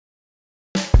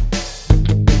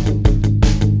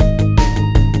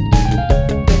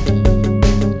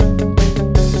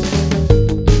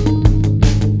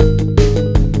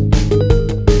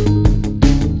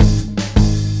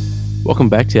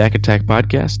Welcome back to Ack Attack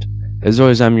Podcast. As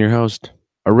always, I'm your host,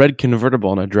 a red convertible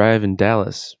on a drive in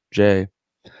Dallas, Jay.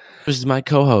 This is my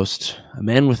co-host, a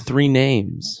man with three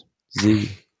names, Z.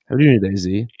 How are you doing today,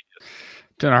 Z?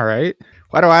 Doing all right.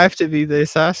 Why do I have to be the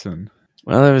assassin?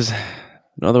 Well, there was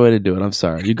another way to do it. I'm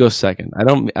sorry. You go second. I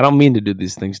don't mean to do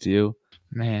these things to you.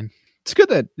 Man, it's good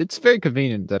that it's very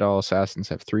convenient that all assassins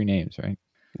have three names, right?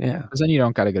 Yeah. Because then you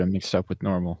don't got to get them mixed up with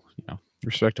normal,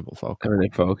 respectable folk. Everyday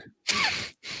folk.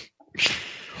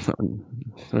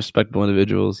 Respectable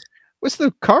individuals. Was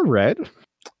the car red?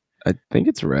 I think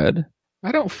it's red.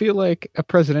 I don't feel like a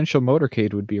presidential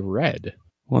motorcade would be red.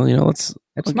 Well, It's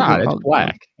not. It's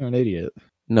black. You're an idiot.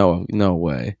 No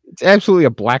way. It's absolutely a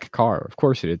black car. Of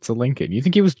course it is. It's a Lincoln. You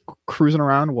think he was cruising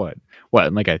around what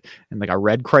in like a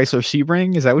red Chrysler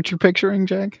Sebring? Is that what you're picturing,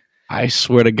 Jack? I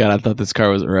swear to God, I thought this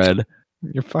car was red.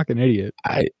 You're a fucking idiot.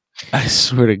 I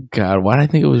swear to God, why did I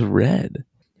think it was red?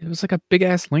 It was like a big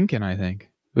ass Lincoln, I think.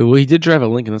 Well, he did drive a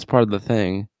Lincoln. That's part of the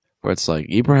thing, where it's like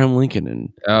Abraham Lincoln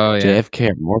and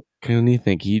JFK. More can you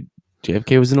think?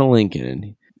 JFK was in a Lincoln,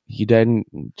 and he died and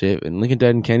Lincoln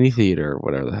died in Kennedy Theater or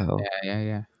whatever the hell.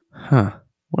 Yeah. Huh?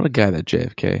 What a guy, that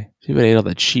JFK. He would ate all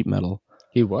that sheet metal.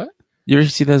 He what? You ever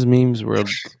see those memes where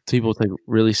people take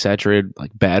really saturated,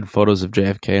 like bad photos of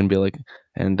JFK and be like,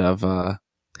 and of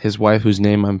his wife, whose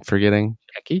name I'm forgetting,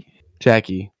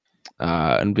 Jackie.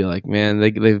 And be like, man,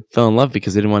 they fell in love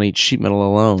because they didn't want to eat sheet metal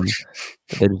alone.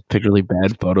 They just picked really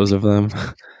bad photos of them.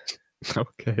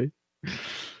 Okay,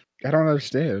 I don't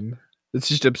understand. It's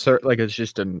just absurd. Like it's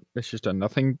just a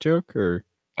nothing joke, or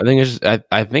I think it's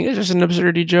just an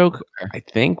absurdity joke. I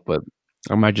think, but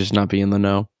I might just not be in the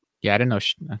know. Yeah, I didn't know.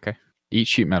 Okay, eat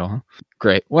sheet metal, huh?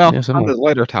 Great. Well, on to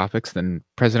lighter topics than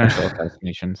presidential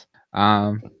assassinations.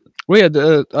 We had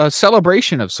a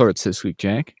celebration of sorts this week,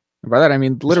 Jack. And by that I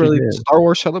mean literally the Star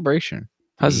Wars celebration.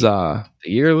 Huzzah!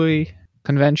 The yearly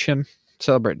convention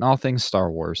celebrating all things Star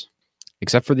Wars,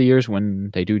 except for the years when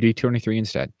they do D23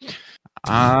 instead.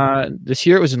 This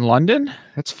year it was in London.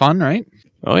 That's fun, right?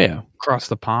 Oh yeah, across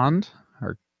the pond.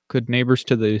 Our good neighbors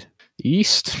to the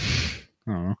east.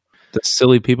 I don't know. The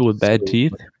silly people with bad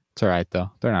teeth. It's all right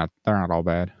though. They're not all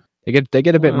bad. They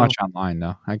get a bit much online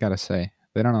though. I gotta say,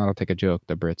 they don't know how to take a joke.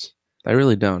 The Brits. I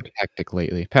really don't. Hectic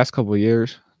lately. Past couple of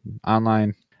years,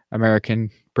 online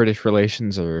American British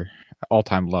relations are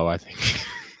all-time low, I think.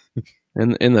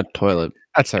 in the toilet.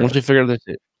 That's all right. Once we figure out that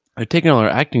they're taking all our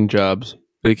acting jobs,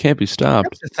 but it can't be stopped.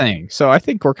 That's the thing. So I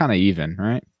think we're kind of even,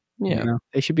 right? Yeah.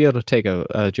 They should be able to take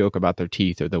a joke about their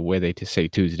teeth or the way they say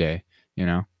Tuesday.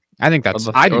 I think that's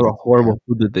the horrible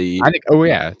food that they eat. I think. Oh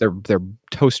yeah, they're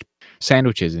toast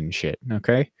sandwiches and shit.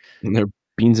 Okay. And they're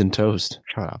beans and toast.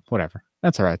 Shut up. Whatever.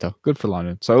 That's all right though. Good for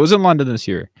London. So it was in London this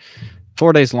year.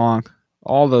 4 days long.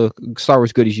 All the Star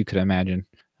Wars goodies you could imagine.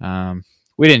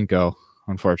 We didn't go,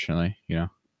 unfortunately.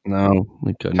 No,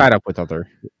 we couldn't. Tied up with other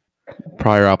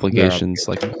prior obligations,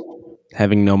 like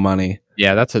having no money.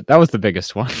 Yeah, that was the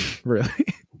biggest one, really.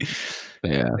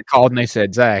 Yeah. They called and they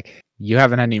said, Zach, you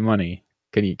haven't had any money.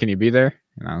 Can you be there?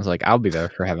 And I was like, I'll be there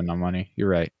for having no money. You're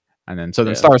right. And then Star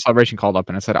Wars Celebration called up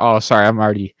and it said, oh, sorry, I'm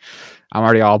already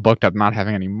all booked up, not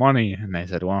having any money. And they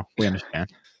said, well, we understand.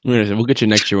 We'll get you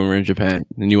next year when we're in Japan.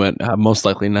 And you went, most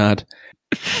likely not.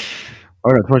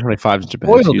 Or no, 2025 is Japan.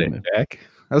 Spoiled it, Jack.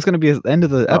 That was going to be the end of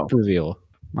the ep reveal.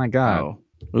 My God.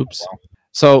 Oh. Oops.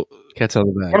 So, cat's out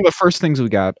of the bag. One of the first things we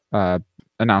got,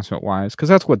 announcement-wise, because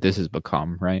that's what this has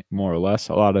become, right? More or less,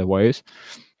 a lot of ways.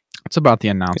 It's about the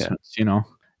announcements,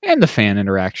 and the fan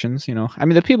interactions, I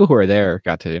mean, the people who are there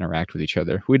got to interact with each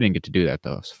other. We didn't get to do that,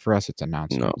 though. So for us, it's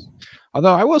announcements. No.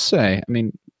 Although, I will say, I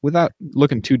mean, without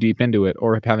looking too deep into it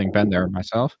or having been there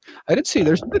myself, I did see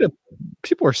there's a bit of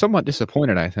people are somewhat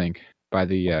disappointed, I think, by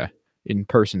the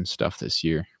in-person stuff this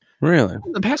year. Really?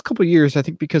 In the past couple of years, I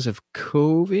think because of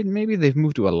COVID, maybe they've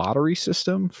moved to a lottery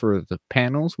system for the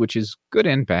panels, which is good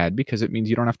and bad because it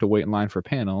means you don't have to wait in line for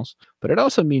panels. But it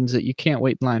also means that you can't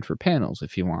wait in line for panels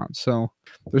if you want. So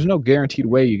there's no guaranteed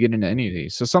way you get into any of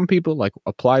these. So some people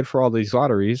applied for all these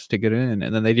lotteries to get in,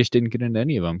 and then they just didn't get into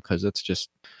any of them because that's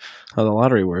just how the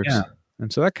lottery works. Yeah.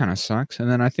 And so that kind of sucks. And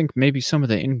then I think maybe some of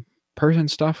the in-person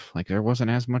stuff, there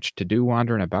wasn't as much to do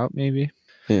wandering about, maybe.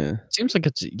 Yeah. It seems like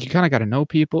you kind of got to know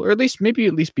people, or at least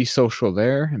be social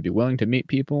there and be willing to meet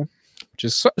people, which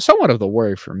is somewhat of the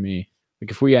worry for me.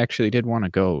 Like if we actually did want to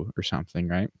go or something,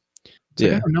 right? I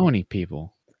don't know any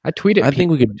people. I tweeted. I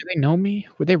think we could. Do they know me?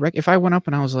 Would they if I went up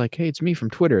and I was like, "Hey, it's me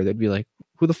from Twitter," they'd be like,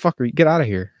 "Who the fuck are you? Get out of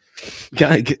here!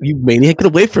 You maniac! Get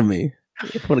away from me!"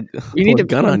 We need a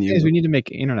gun on you. We need to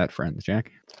make internet friends,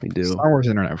 Jack. We do. Star Wars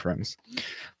internet friends.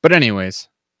 But anyways,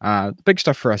 the big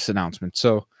stuff for us announcement.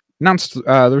 So announced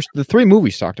there's the 3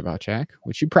 movies talked about, Jack,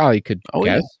 which you probably could Oh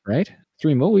guess, yeah, right?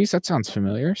 3 movies, that sounds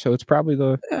familiar. So it's probably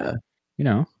the, yeah. you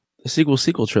know, The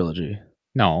sequel trilogy.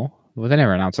 no, well they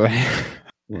never announced that.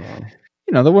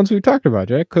 Well, The ones we talked about,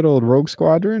 Jack. Good old Rogue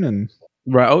Squadron and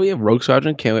right. Oh yeah, Rogue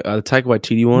Squadron. Can't wait. The Taika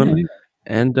Waititi yeah, one, yeah.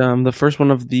 and the first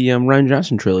one of the Ryan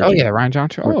Johnson Oh yeah, trilogy. Ryan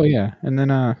Johnson. Oh yeah, and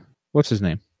then what's his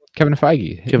name? Kevin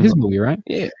Feige. Kevin, His movie, right?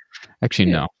 yeah, Actually,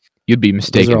 yeah. no. You'd be Those are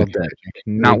mistaken. all dead. They're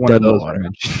Not one dead of in the those were water.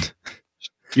 mentioned.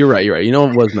 You're right. You're right. You know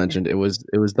what was mentioned? It was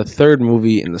the third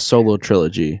movie in the Solo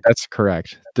trilogy. That's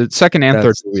correct. The second and third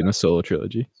That's movie in the Solo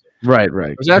trilogy. right. It was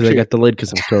Because they actually got delayed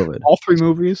because of COVID. all 3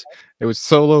 movies. It was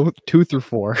Solo 2 through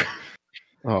 4.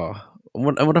 Oh,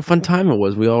 what a fun time it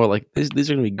was. We all were like, these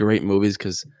are gonna be great movies.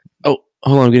 Because oh,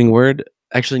 hold on, I'm getting word.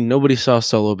 Actually, nobody saw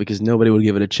Solo because nobody would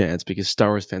give it a chance because Star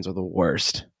Wars fans are the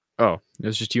worst. Oh, it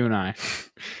was just you and I.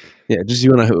 Yeah, just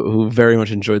you and I who very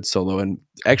much enjoyed Solo and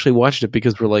actually watched it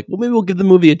because we're like, well, maybe we'll give the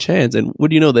movie a chance. And what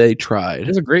do you know? They It tried.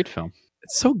 was a great film.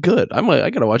 It's so good. I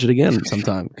gotta watch it again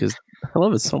sometime because I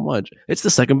love it so much. It's the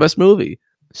second best movie.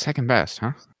 Second best,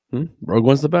 huh? Rogue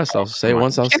One's the best. I'll say it Come on.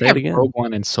 once. You I'll can't say it have again. Rogue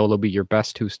One and Solo be your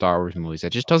best 2 Star Wars movies.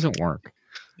 That just doesn't work.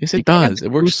 Yes, You it can't have does.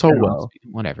 It works so well.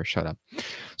 Whatever, shut up.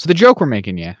 So the joke we're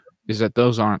making, yeah, is that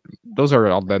those are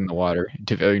all dead in the water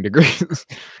to varying degrees.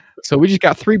 So we just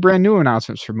got 3 brand new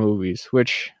announcements for movies,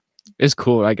 which is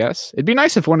cool, I guess. It'd be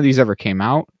nice if one of these ever came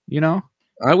out,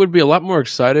 I would be a lot more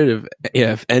excited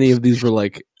if any of these were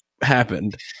like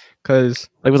happened. because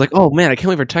Like, was like, oh man, I can't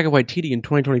wait for Taika Waititi in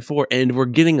 2024, and we're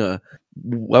getting I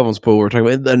won't spoil what we're talking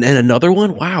about, and another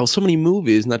one. Wow, so many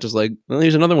movies, not just like, well,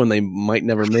 here's another one they might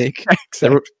never make. They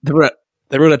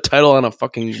wrote a title on a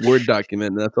fucking Word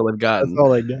document, and that's all they've that's gotten.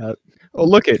 all I got. Oh,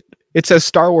 look it says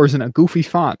Star Wars in a goofy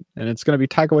font, and it's gonna be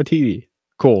Taika Waititi.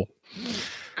 Cool.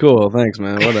 Cool, thanks,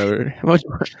 man. Whatever. Why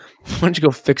don't you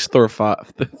go fix Thor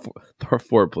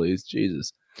 4, please?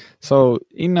 Jesus. So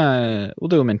we'll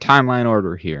do them in timeline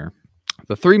order here.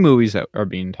 The 3 movies that are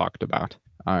being talked about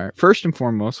are, first and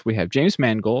foremost, we have James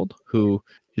Mangold, who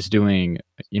is doing,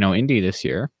 Indy this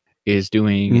year, is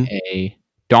doing a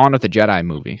Dawn of the Jedi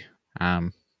movie,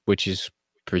 which is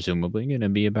presumably going to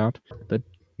be about the,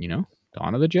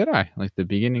 Dawn of the Jedi, like the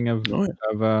beginning of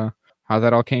how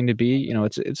that all came to be.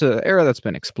 It's an era that's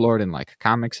been explored in like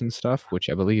comics and stuff, which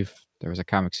I believe there was a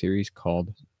comic series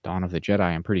called Dawn of the Jedi,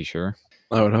 I'm pretty sure.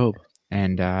 I would hope.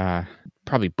 And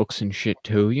probably books and shit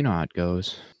too. You know how it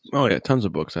goes. Oh yeah, tons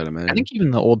of books, I'd imagine. I think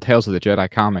even the old Tales of the Jedi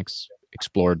comics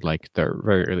explored like their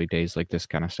very early days, like this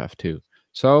kind of stuff too.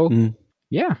 So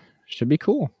yeah, should be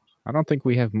cool. I don't think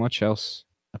we have much else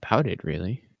about it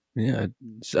really. Yeah,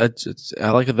 I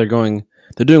like that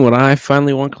they're doing what I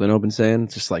finally want. Clint Open saying,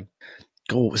 it's just like,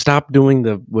 go stop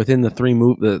doing within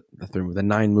the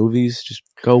 9 movies. Just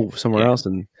go somewhere else,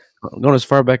 and going as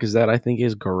far back as that, I think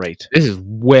is great. This is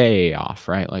way off,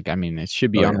 right? Like, I mean, it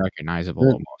should be unrecognizable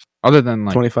almost. Other than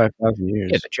like 25,000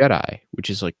 years. Yeah, the Jedi, which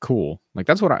is like cool. Like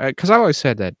that's what because I always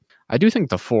said that I do think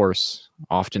the Force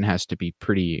often has to be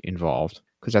pretty involved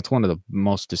because that's one of the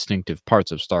most distinctive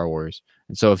parts of Star Wars.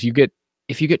 And so if you get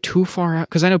too far out,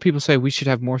 because I know people say we should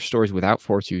have more stories without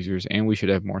Force users and we should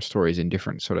have more stories in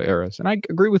different sort of eras, and I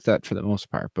agree with that for the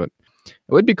most part. But I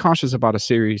would be cautious about a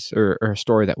series or a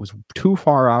story that was too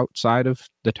far outside of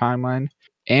the timeline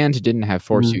and didn't have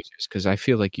Force users, because I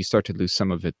feel like you start to lose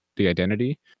some of the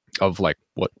identity of like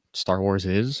what Star Wars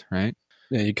is, right?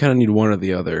 Yeah, you kind of need one or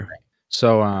the other.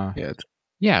 So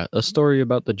yeah, a story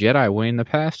about the Jedi way in the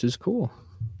past is cool.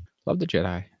 Love the Jedi.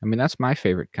 I mean, that's my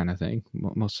favorite kind of thing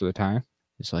most of the time.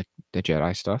 It's like the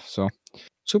Jedi stuff. So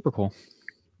super cool.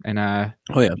 And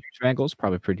James Mangold's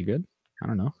probably pretty good. I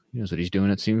don't know. He knows what he's doing,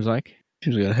 it seems like.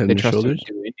 He's got a head on his shoulders. Him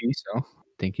to do indie, so I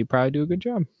think he'd probably do a good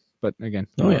job. But again,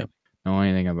 know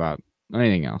anything about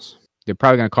anything else. They're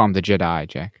probably gonna call him the Jedi,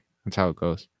 Jack. That's how it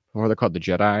goes. Before they're called the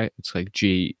Jedi, it's like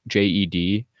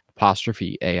JED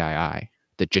apostrophe AII.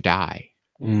 The Jedi.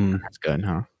 That's good,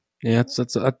 huh? Yeah,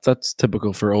 that's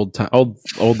typical for old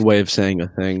way of saying a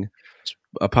thing.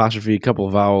 Apostrophe, a couple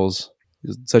of vowels,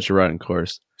 set you right in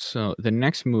course. So the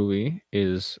next movie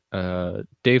is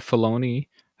Dave Filoni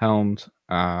helmed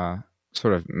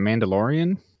sort of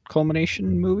Mandalorian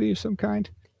culmination movie of some kind.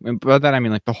 And by that I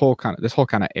mean like this whole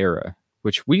kind of era,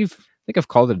 which I think I've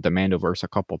called it the Mandoverse a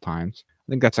couple times.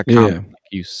 I think that's a common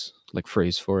use, like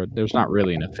phrase for it. There's not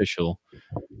really an official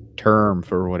term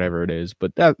for whatever it is,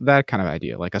 but that kind of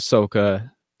idea, like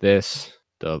Ahsoka,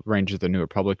 the Rangers of the New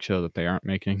Republic show that they aren't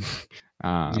making.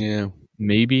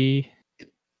 Maybe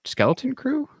Skeleton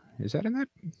Crew, is that in that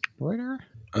right era?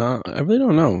 I really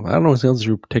don't know. I don't know when Skeleton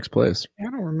Crew takes place. I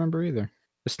don't remember either.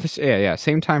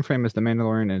 Same time frame as the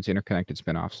Mandalorian and its interconnected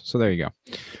spin-offs. So there you go.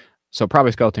 So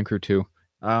probably Skeleton Crew 2.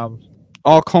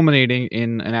 All culminating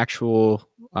in an actual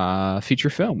feature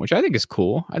film, which I think is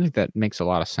cool. I think that makes a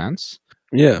lot of sense.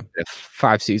 Yeah. If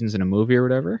 5 seasons in a movie or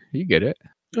whatever, you get it.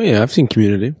 Oh yeah, I've seen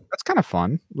Community. That's kind of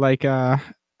fun. Like, I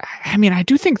mean, I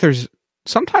do think there's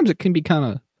sometimes it can be kind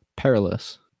of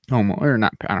perilous, or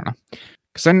not. I don't know,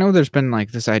 because I know there's been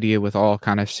like this idea with all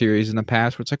kind of series in the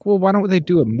past where it's like, well, why don't they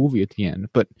do a movie at the end?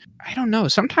 But I don't know.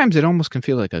 Sometimes it almost can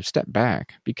feel like a step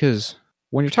back because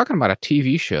when you're talking about a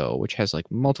TV show which has like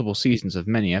multiple seasons of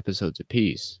many episodes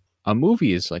apiece, a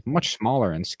movie is like much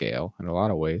smaller in scale in a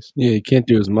lot of ways. Yeah, you can't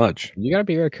do as much. You got to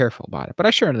be very careful about it. But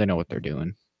I sure they know what they're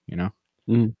doing, you know.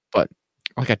 Mm. But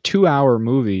like a 2-hour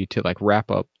movie to like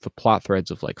wrap up the plot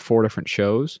threads of like 4 different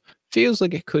shows feels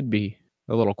like it could be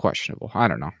a little questionable. I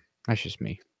don't know. That's just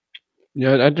me.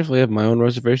 Yeah, I definitely have my own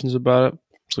reservations about it.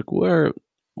 It's like,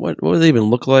 what would they even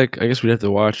look like? I guess we'd have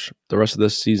to watch the rest of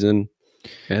this season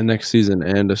and next season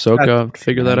and Ahsoka to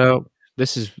figure that out.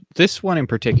 This one in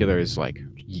particular is like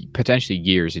potentially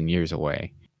years and years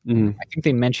away. Mm. I think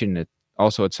they mentioned it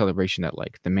also at Celebration that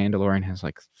like the Mandalorian has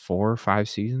like 4 or 5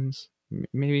 seasons,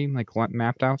 maybe like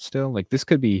mapped out still. Like this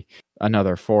could be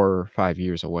another 4 or 5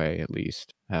 years away at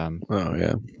least. Oh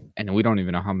yeah, and we don't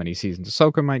even know how many seasons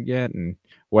Ahsoka might get and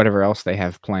whatever else they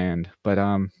have planned. But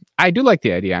I do like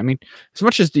the idea. I mean, as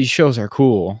much as these shows are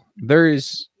cool, there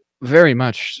is very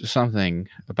much something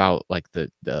about like the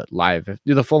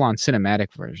full on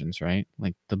cinematic versions, right?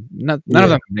 Like none of them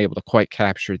have been able to quite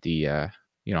capture the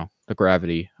the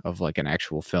gravity of like an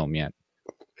actual film yet.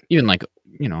 Even like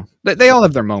they all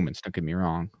have their moments. Don't get me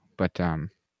wrong, but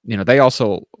they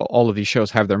also all of these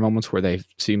shows have their moments where they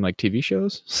seem like TV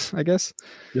shows, I guess.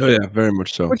 Oh yeah, very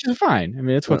much so. Which is fine. I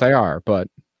mean, it's what they are. But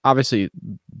obviously,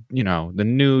 the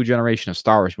new generation of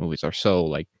Star Wars movies are so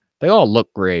like they all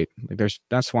look great. Like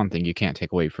that's one thing you can't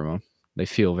take away from them. They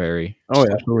feel very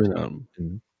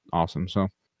and awesome. So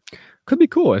could be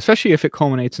cool, especially if it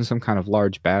culminates in some kind of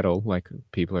large battle, like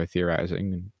people are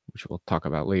theorizing, which we'll talk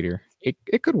about later.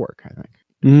 It could work, I think.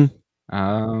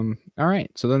 Mm-hmm. All right.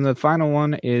 So then the final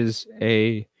one is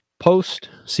a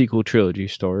post-sequel trilogy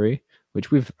story,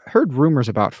 which we've heard rumors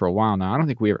about for a while now. I don't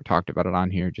think we ever talked about it on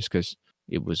here just because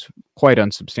it was quite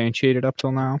unsubstantiated up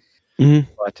till now.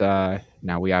 Mm-hmm. But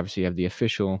now we obviously have the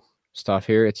official stuff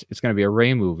here. It's going to be a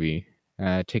Rey movie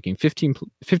taking 15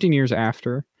 years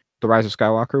after The Rise of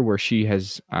Skywalker, where she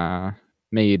has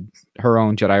made her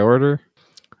own Jedi Order.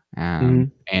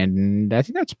 And I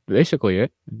think that's basically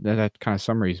it. That kind of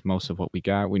summaries most of what we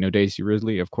got. We know Daisy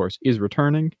Ridley, of course, is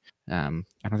returning. I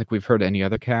don't think we've heard any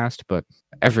other cast, but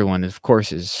everyone, of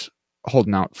course, is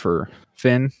holding out for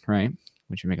Finn, right?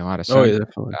 Which would make a lot of sense. Oh, yeah,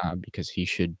 definitely. Because he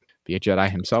should be a Jedi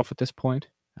himself at this point.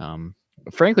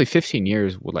 Frankly, 15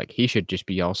 years would he should just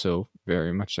be also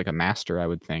very much like a master, I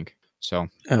would think. So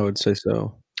I would say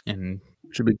so. And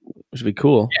should be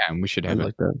cool. Yeah, and we should have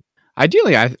like that.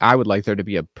 Ideally, I would like there to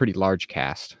be a pretty large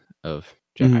cast of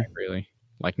Jedi, really.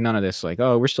 Like, none of this,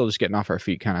 oh, we're still just getting off our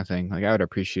feet kind of thing. Like, I would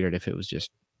appreciate it if it was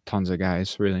just tons of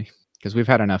guys, really. Because we've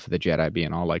had enough of the Jedi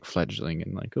being all, fledgling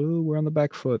and, oh, we're on the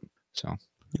back foot. So.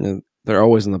 Yeah, they're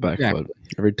always on the back foot.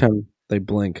 Every time they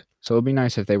blink. So, it'd be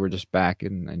nice if they were just back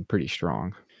and pretty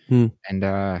strong.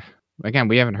 And, again,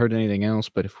 we haven't heard anything else,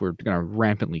 but if we're going to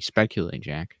rampantly speculate,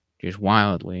 Jack, just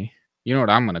wildly, you know what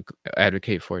I'm going to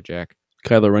advocate for, Jack?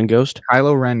 Kylo Ren Ghost?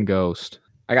 Kylo Ren Ghost.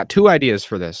 I got 2 ideas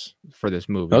for this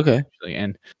movie. Okay. Actually,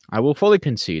 and I will fully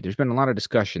concede there's been a lot of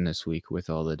discussion this week with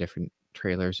all the different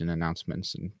trailers and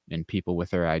announcements and people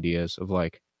with their ideas of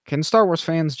can Star Wars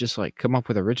fans just come up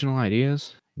with original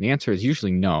ideas? And the answer is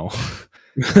usually no.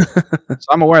 So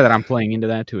I'm aware that I'm playing into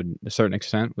that to a certain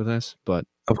extent with this, but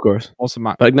of course. Also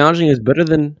but acknowledging is better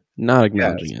than not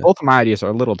acknowledging it. Both of my ideas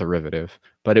are a little derivative,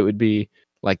 but it would be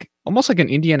almost like an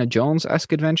Indiana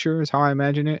Jones-esque adventure is how I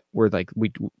imagine it, where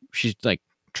she's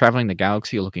traveling the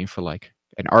galaxy looking for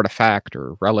an artifact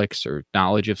or relics or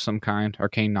knowledge of some kind,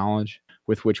 arcane knowledge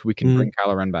with which we can bring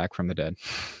Kylo Ren back from the dead.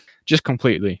 Just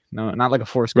completely. No, not like a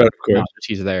Force ghost. No,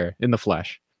 he's there in the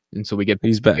flesh. And so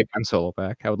he's back. Han Solo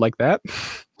back. I would like that.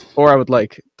 Or I would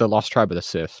like the Lost Tribe of the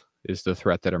Sith is the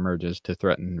threat that emerges to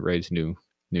threaten Rey's new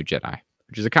Jedi,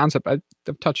 which is a concept I've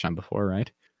touched on before,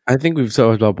 right? I think we've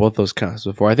talked about both those concepts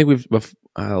before. I think we've from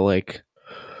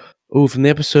the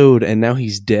episode "And Now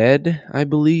He's Dead," I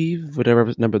believe,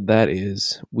 whatever number that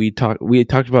is. We talked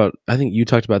about. I think you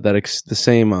talked about that the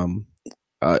same.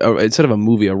 Instead of a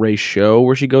movie, a Rey show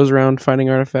where she goes around finding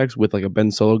artifacts with a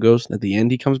Ben Solo ghost, and at the end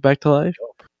he comes back to life.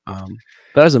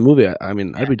 But as a movie,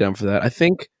 I'd be down for that. I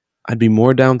think I'd be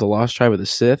more down with the Lost Tribe of the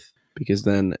Sith because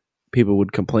then people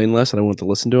would complain less and I wouldn't have to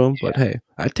listen to him. Yeah. But hey,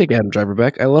 I'd take Adam Driver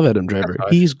back. I love Adam Driver.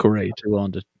 He's great. I'm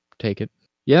willing to take it.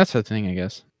 Yeah, that's the thing, I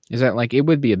guess. Is that like it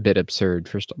would be a bit absurd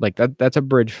for like that's a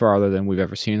bridge farther than we've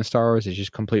ever seen in Star Wars. It's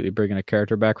just completely bringing a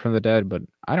character back from the dead, but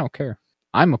I don't care.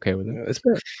 I'm okay with it. It's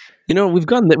been, we've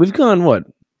gone what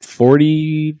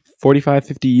 40, 45,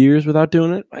 50 years without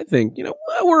doing it. I think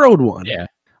we're owed one. Yeah.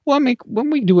 Well, I mean, when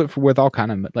we do it with all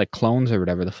kind of like clones or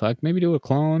whatever the fuck, maybe do a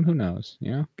clone. Who knows?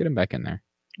 Get him back in there.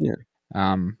 Yeah.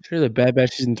 Sure, the Bad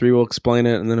Batch season 3 will explain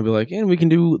it, and then it'll be like, "Yeah, we can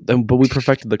do," but we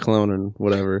perfected the clone and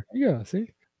whatever. Yeah.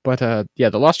 See. But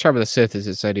the Lost Tribe of the Sith is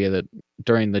this idea that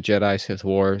during the Jedi Sith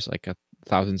Wars, like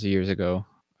thousands of years ago,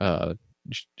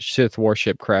 Sith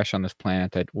warship crashed on this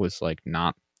planet that was like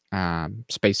not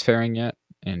spacefaring yet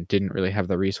and didn't really have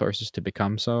the resources to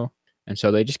become so, and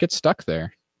so they just get stuck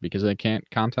there because they can't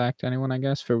contact anyone, I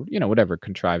guess, for whatever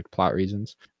contrived plot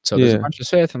reasons. So there's a bunch of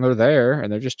Sith, and they're there,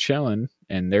 and they're just chilling,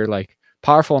 and they're like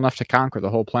powerful enough to conquer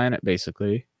the whole planet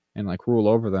basically and like rule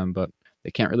over them, but they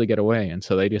can't really get away, and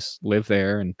so they just live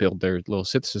there and build their little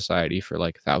Sith society for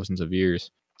like thousands of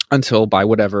years until, by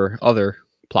whatever other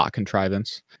plot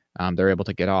contrivance, they're able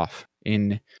to get off.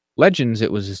 In Legends,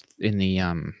 it was in the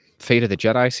Fate of the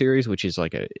Jedi series, which is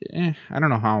like I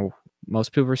don't know how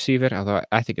most people receive it, although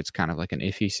I think it's kind of like an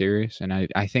iffy series, and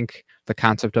I think the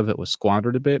concept of it was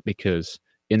squandered a bit because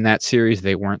in that series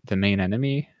they weren't the main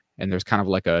enemy, and there's kind of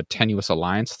like a tenuous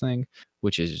alliance thing,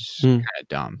 which is kind of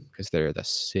dumb because they're the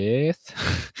Sith.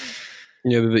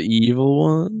 Yeah, they're the evil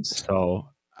ones. So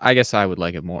I guess I would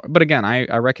like it more. But again,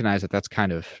 I recognize that that's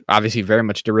kind of obviously very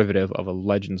much derivative of a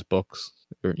Legends books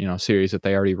or series that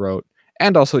they already wrote,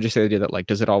 and also just the idea that like,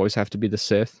 does it always have to be the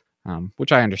Sith?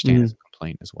 Which I understand is a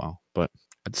complaint as well. But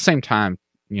at the same time,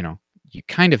 you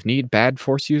kind of need bad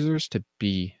Force users to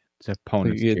be the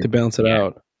opponents to balance it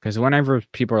out. Because whenever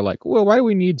people are like, well, why do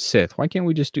we need Sith? Why can't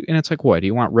we just do... And it's like, what? Do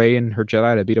you want Rey and her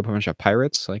Jedi to beat up a bunch of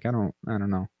pirates? Like, I don't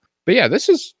know. But yeah,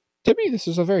 to me, this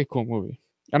is a very cool movie.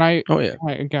 And I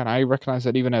recognize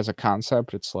that even as a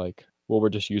concept, it's like, well, we're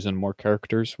just using more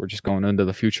characters. We're just going into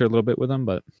the future a little bit with them,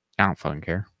 but I don't fucking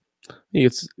care.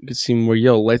 You could see more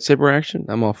yellow lightsaber action.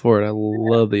 I'm all for it. I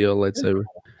love the yellow lightsaber.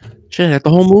 Should have the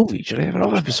whole movie. Should have it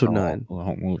all episode 9. The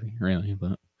whole movie, really,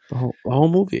 but the whole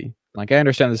movie. Like, I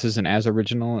understand this isn't as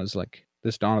original as like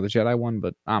this Dawn of the Jedi one,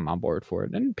 but I'm on board for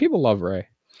it. And people love Rey,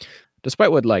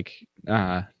 despite what like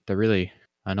the really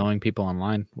annoying people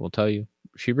online will tell you.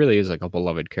 She really is like a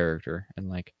beloved character, and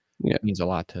like it means a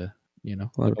lot to a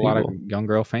lot of young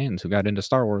girl fans who got into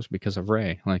Star Wars because of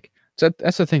Rey. Like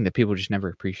that's the thing that people just never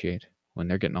appreciate when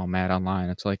they're getting all mad online.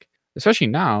 It's like, especially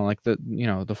now, like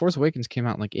the Force Awakens came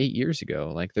out like 8 years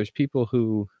ago. Like there's people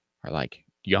who are like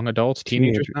young adults,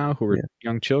 teenagers now, who were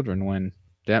young children when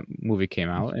that movie came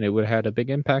out, and it would have had a big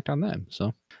impact on them.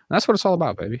 So that's what it's all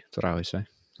about, baby. That's what I always say.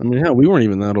 I mean, hell, we weren't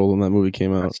even that old when that movie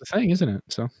came out. That's the thing, isn't it?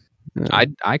 So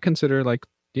I consider like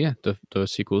the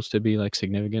sequels to be like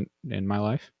significant in my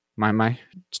life. My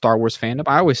Star Wars fandom.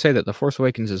 I always say that The Force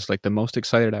Awakens is like the most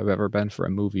excited I've ever been for a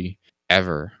movie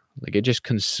ever. Like it just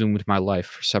consumed my life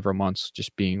for several months,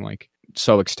 just being like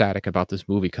so ecstatic about this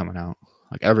movie coming out.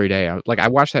 Like every day, I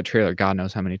watched that trailer God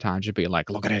knows how many times, just being like,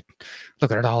 look at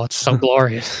it all, it's so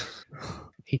glorious.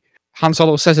 Han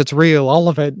Solo says it's real, all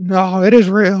of it. No, it is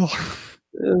real.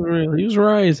 It is real. He was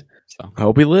right. So I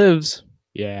hope he lives.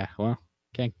 Yeah, well,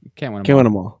 can't win them. Can't win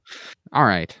them all. All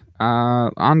right,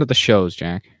 on to the shows,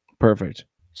 Jack. Perfect.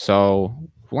 So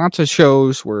lots of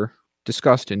shows were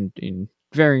discussed in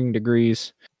varying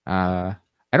degrees. I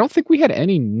don't think we had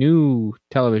any new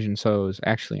television shows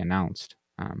actually announced.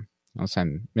 Unless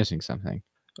I'm missing something.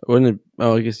 Wouldn't it?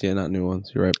 Oh, I guess not new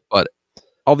ones. You're right. But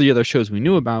all the other shows we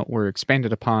knew about were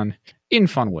expanded upon in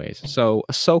fun ways. So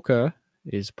Ahsoka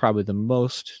is probably the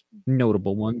most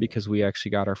notable one because we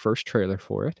actually got our first trailer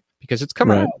for it because it's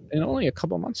coming out in only a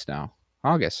couple months now,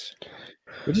 August,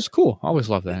 which is cool. Always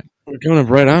love that. We're coming up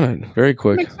right on it, very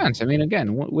quick. It makes sense. I mean,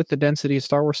 again, with the density of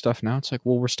Star Wars stuff now, it's like,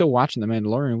 well, we're still watching The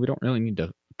Mandalorian. We don't really need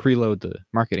to preload the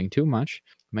marketing too much.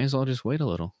 May as well just wait a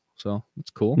little. So it's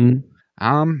cool. Man,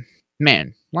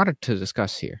 a lot to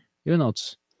discuss here. Even though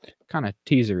it's kind of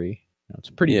teasery, it's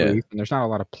pretty brief, and there's not a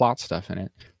lot of plot stuff in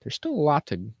it. There's still a lot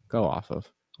to go off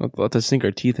of. A lot to sink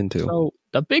our teeth into. So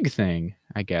the big thing,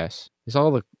 I guess, is all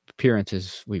the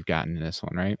appearances we've gotten in this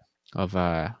one, right?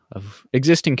 Of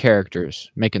existing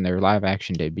characters making their live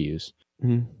action debuts.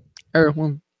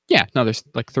 There's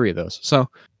like 3 of those. So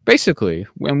basically,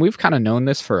 when we've kind of known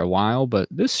this for a while, but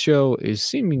this show is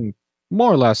seeming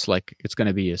more or less like it's going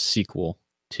to be a sequel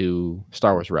to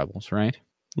Star Wars Rebels, right?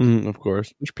 Of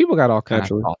course. Which people got all kinds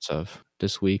of thoughts of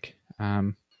this week.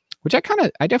 Which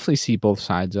I definitely see both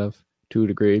sides of to a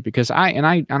degree, because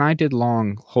I did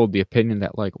long hold the opinion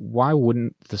that like, why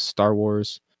wouldn't the Star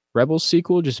Wars Rebels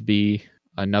sequel just be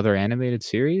another animated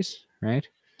series, right?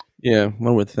 Yeah,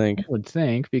 one would think. I would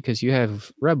think, because you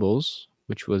have Rebels,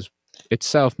 which was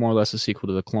itself more or less a sequel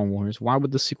to the Clone Wars. Why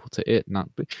would the sequel to it not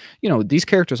be? These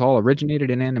characters all originated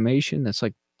in animation. That's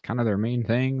like kind of their main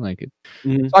thing.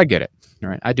 Mhm. So I get it. All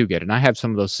right, I do get it. And I have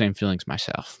some of those same feelings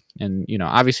myself. And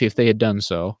obviously, if they had done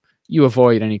so, you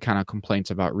avoid any kind of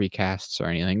complaints about recasts or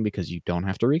anything because you don't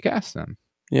have to recast them.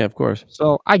 Yeah, of course.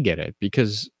 So I get it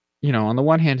because on the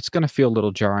one hand, it's going to feel a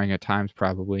little jarring at times,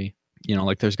 probably.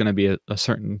 Like there's going to be a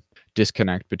certain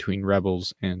disconnect between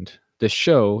Rebels and this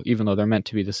show, even though they're meant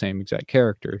to be the same exact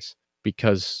characters,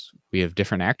 because we have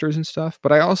different actors and stuff.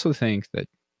 But I also think that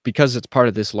because it's part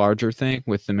of this larger thing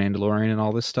with the Mandalorian and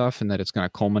all this stuff, and that it's going to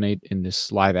culminate in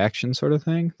this live action sort of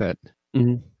thing, that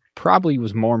Mhm. probably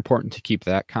was more important to keep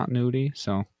that continuity.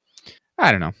 So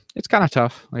I don't know. It's kind of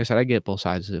tough. Like I said, I get both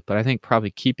sides of it, but I think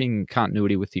probably keeping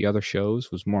continuity with the other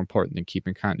shows was more important than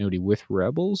keeping continuity with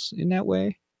Rebels in that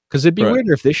way. Because it'd be Right.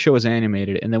 weirder if this show was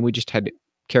animated and then we just had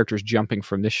characters jumping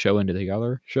from this show into the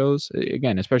other shows.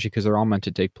 Again, especially because they're all meant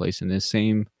to take place in this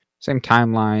same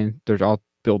timeline. They're all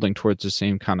building towards the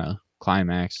same kind of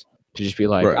climax. To just be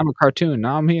like, Right. I'm a cartoon,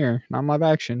 now I'm here, now I'm live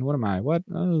action. What am I? What?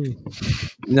 Oh.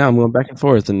 Now I'm going back and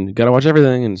forth and gotta watch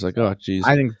everything, and it's like, oh, jeez.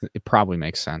 I think it probably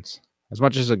makes sense. As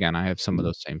much as, again, I have some of Mhm.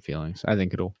 those same feelings. I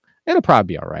think it'll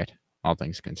probably be all right, all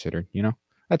things considered.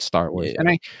 That's Star Wars, Yeah.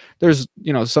 and there's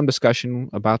some discussion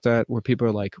about that where people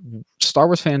are like, Star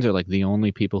Wars fans are like the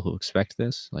only people who expect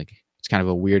this. Like it's kind of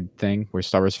a weird thing where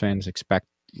Star Wars fans expect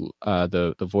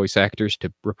the voice actors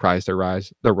to reprise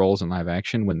their roles in live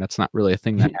action when that's not really a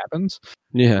thing that happens.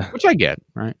 Yeah. Which I get,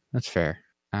 right? That's fair.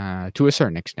 To a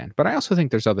certain extent. But I also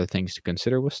think there's other things to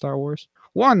consider with Star Wars.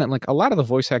 One, like a lot of the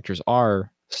voice actors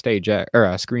are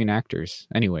screen actors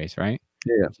anyways, right?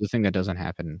 Yeah. It's the thing that doesn't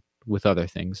happen with other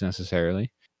things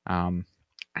necessarily. And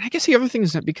I guess the other thing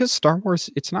is that because Star Wars,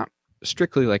 it's not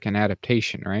strictly like an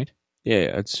adaptation, right?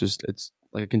 Yeah, it's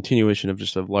like a continuation of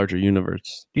just a larger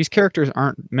universe. These characters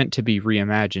aren't meant to be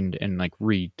reimagined and like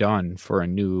redone for a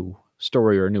new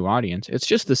story or a new audience. It's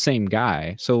just the same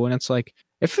guy. So when it's like,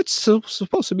 if it's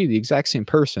supposed to be the exact same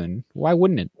person, why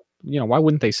wouldn't it? Why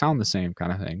wouldn't they sound the same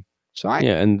kind of thing? So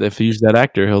Yeah, and if you use that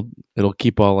actor, it'll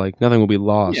keep all like nothing will be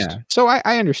lost. so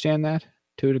I understand that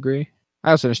to a degree. I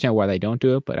also understand why they don't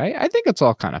do it, but I think it's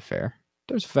all kind of fair.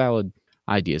 There's valid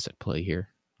ideas at play here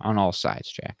on all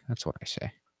sides, Jack. That's what I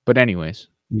say. But anyways,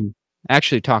 Mhm.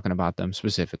 actually talking about them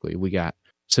specifically, we got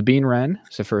Sabine Wren.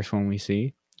 It's the first one we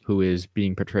see, who is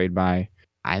being portrayed by,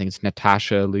 I think it's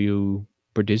Natasha Liu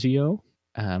Bordizio,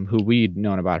 who we'd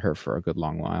known about her for a good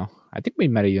long while. I think we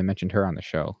might have even mentioned her on the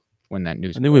show when that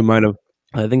news I think we might have.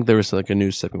 I think there was like a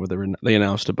news segment where they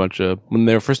announced a bunch of when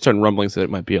they were first starting rumblings that it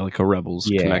might be like a Rebels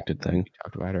connected thing. we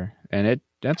talked about her, and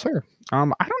that's her. I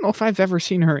don't know if I've ever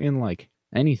seen her in like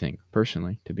anything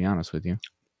personally, to be honest with you.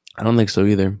 I don't think so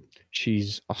either.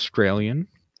 She's Australian.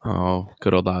 Oh,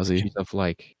 good old Ozzy. She's of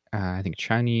like I think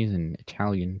Chinese and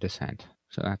Italian descent,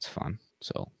 so that's fun.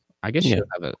 So I guess Yeah.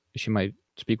 she might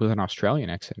speak with an Australian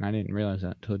accent, and I didn't realize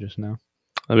that until just now.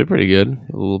 That'd be pretty good.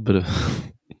 A little bit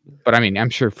of. But I mean, I'm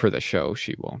sure for the show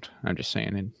she won't. I'm just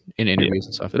saying in interviews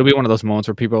and stuff, it'll be one of those moments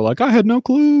where people are like, "I had no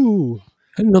clue." I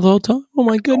didn't know the whole time. Oh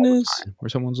my All the goodness. time. Where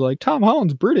someone's like, "Tom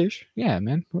Holland's British." Yeah,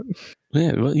 man.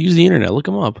 Yeah, well, use the internet. Look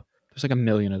him up. There's like a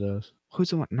million of those. Who's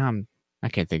the one? No, I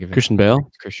can't think of it. Christian Bale.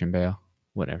 It's Christian Bale.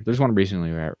 Whatever. There's one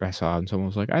recently where I saw and someone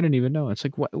was like, "I didn't even know." It's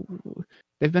like, what?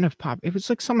 They've been a pop. It was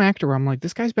like some actor where I'm like,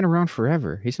 this guy's been around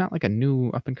forever. He's not like a new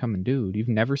up and coming dude. You've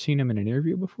never seen him in an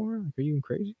interview before? Like, are you even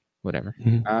crazy? Whatever.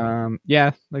 Mhm.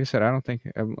 Yeah, like I said, I don't think.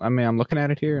 I mean, I'm looking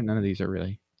at it here, and none of these are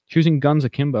really choosing guns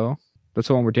akimbo. That's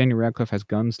the one where Daniel Radcliffe has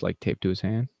guns like taped to his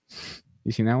hand.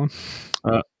 You seen that one?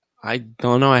 I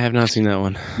don't know. I have not seen that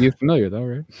one. You're familiar though,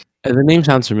 right? The name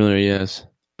sounds familiar. Yes.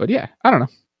 But yeah, I don't know.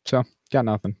 So got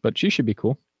nothing. But she should be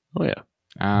cool. Oh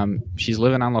yeah. She's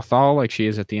living on Lothal like she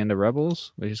is at the end of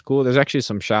Rebels, which is cool. There's actually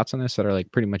some shots in this that are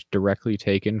like pretty much directly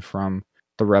taken from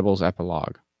the Rebels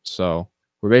epilogue. So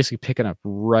we're basically picking up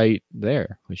right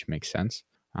there, which makes sense.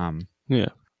 Yeah.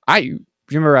 I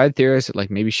remember I theorized that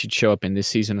like maybe she'd show up in this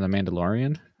season of The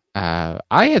Mandalorian. I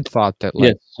had thought that like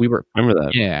Yes. we were Remember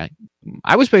that? yeah,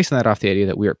 I was basing that off the idea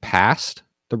that we were past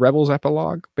the Rebels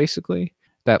epilogue, basically.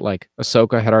 That like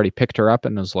Ahsoka had already picked her up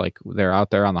and was like they're out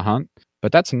there on the hunt.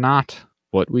 But that's not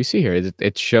what we see here.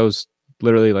 It shows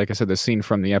literally, like I said, the scene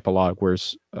from the epilogue where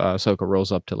Ahsoka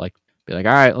rolls up to like be like,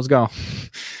 all right, let's go.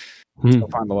 Let's go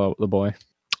find the boy.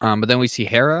 But then we see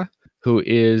Hera, who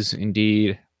is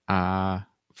indeed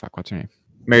what's her name?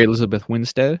 Mary Elizabeth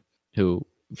Winstead, who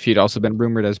she'd also been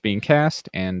rumored as being cast,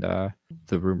 and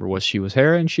the rumor was she was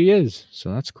Hera, and she is.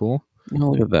 So that's cool.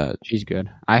 Oh, look at that. She's good.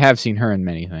 I have seen her in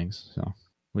many things. So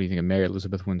what do you think of Mary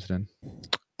Elizabeth Winstead?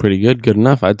 Pretty good. Good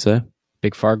enough, I'd say.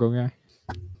 Big Fargo guy?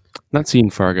 Not seen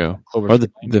Fargo. Or Cloverfield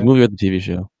the Lane guy? movie or the TV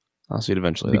show. I'll see it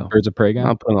eventually, Big though. Birds of Prey guy?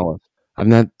 I'll put it on the list. I'm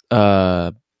not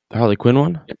the Harley Quinn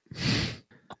one? Yep.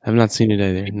 I've not seen it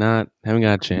either. Haven't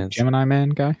got a chance. Gemini Man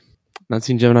guy? Not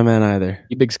seen Gemini Man either.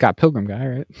 You big Scott Pilgrim guy,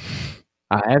 right?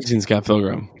 I have seen Scott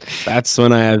Pilgrim. That's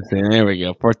when I have seen. There we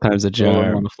go. 4th time's a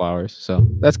charm. On the flowers. So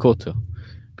that's cool too.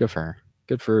 Good for her.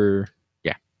 Good for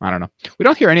I don't know. We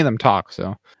don't hear any of them talk,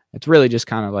 so it's really just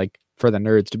kind of like for the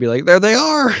nerds to be like, there they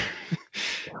are.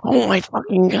 Oh my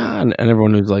fucking god! And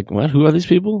everyone was like, "What? Who are these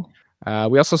people?"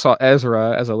 We also saw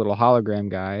Ezra as a little hologram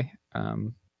guy.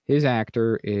 His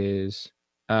actor is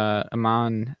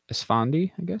Aman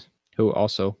Esfandi, I guess, who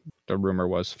also the rumor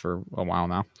was for a while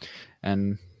now,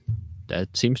 and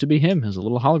that seems to be him as a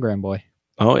little hologram boy.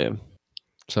 Oh yeah.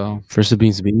 So for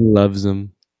Sabine loves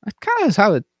him. That kind of is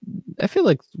how I feel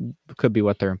like it could be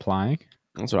what they're implying.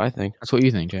 That's what I think. That's what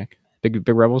you think, Jack. Big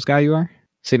Rebels guy you are?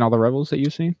 Seen all the Rebels that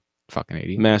you've seen? Fucking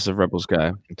idiot. Massive Rebels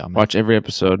guy. Dumb. Watch every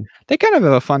episode. They kind of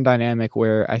have a fun dynamic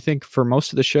where I think for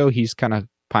most of the show he's kind of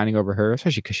pining over her,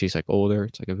 especially because she's like older.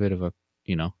 It's like a bit of a,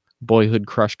 boyhood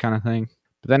crush kind of thing.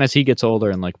 But then as he gets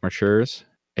older and like matures,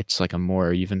 it's like a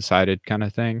more even-sided kind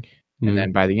of thing. Mm-hmm. And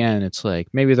then by the end, it's like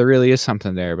maybe there really is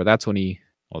something there, but that's when he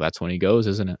goes,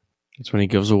 isn't it? That's when he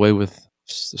goes away with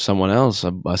someone else,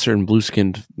 a certain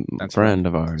blue-skinned friend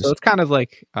of ours. So it's kind of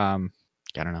like, I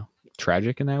don't know,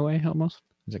 tragic in that way almost.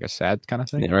 It's like a sad kind of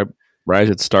thing. Yeah, right as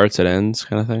it starts, it ends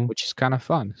kind of thing. Which is kind of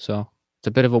fun. So it's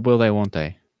a bit of a will they, won't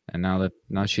they? And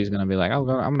now she's going to be like, I'm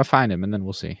going to find him, and then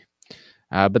we'll see.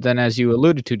 But then as you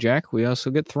alluded to, Jack, we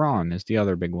also get Thrawn as the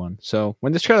other big one. So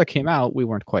when this trailer came out, we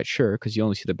weren't quite sure because you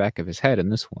only see the back of his head in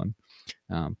this one.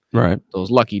 Right. Those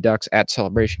lucky ducks at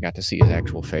Celebration got to see his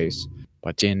actual face.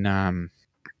 But in and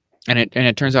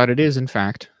it turns out it is in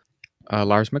fact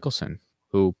Lars Mikkelsen,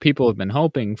 who people have been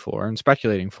hoping for and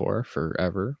speculating for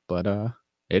forever, but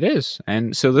it is.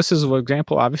 And so this is an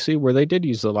example, obviously, where they did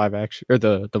use the live action or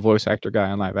the voice actor guy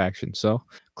on live action. So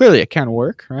clearly it can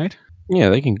work, right? Yeah,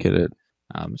 they can get it.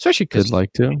 Especially because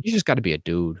you just got to be a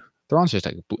dude. Thrawn's just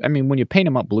like, I mean, when you paint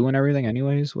him up blue and everything,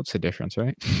 anyways, what's the difference,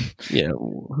 right? Yeah,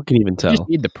 who can even tell? You just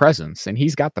need the presence, and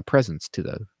he's got the presence to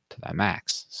the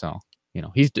max. So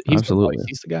he's absolutely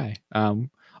he's the guy.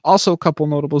 Also, a couple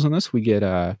notables in this. We get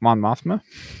Mon Mothma,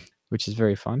 which is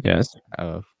very fun. Yes.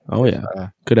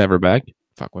 Could have her back.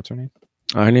 Fuck, what's her name?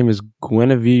 Her name is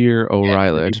Guinevere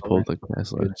O'Reilly. I just pulled the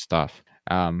cast list. Good stuff.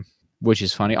 Which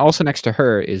is funny. Also next to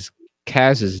her is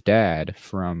Kaz's dad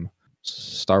from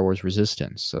Star Wars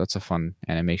Resistance. So that's a fun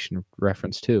animation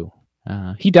reference too.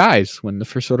 He dies when the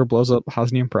First Order blows up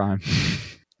Hosnian Prime.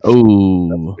 Oh,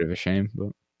 that's a bit of a shame, but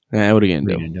yeah, what are you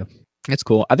gonna do? It's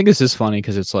cool. I think this is funny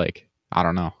because it's like, I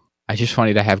don't know. It's just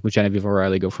funny to have Genevieve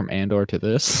O'Reilly go from Andor to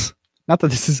this. Not that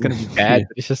this is going to be bad,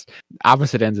 but it's just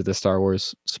opposite ends of the Star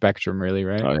Wars spectrum, really,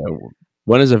 right? Oh, yeah.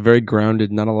 One is a very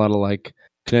grounded, not a lot of like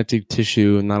connective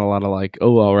tissue, not a lot of like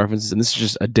references, and this is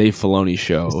just a Dave Filoni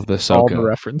show of the Ahsoka. All the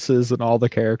references and all the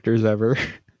characters ever.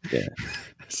 Yeah.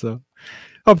 So,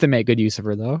 hope they make good use of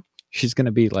her though. She's going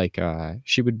to be like,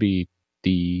 she would be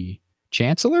the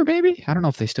Chancellor, maybe? I don't know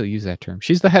if they still use that term.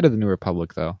 She's the head of the New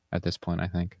Republic, though, at this point, I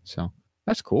think. So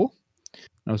that's cool.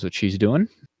 Knows what she's doing.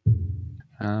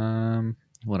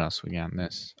 What else we got in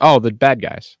this? Oh, the bad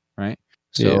guys, right?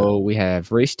 So we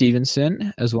have Ray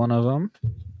Stevenson as one of them.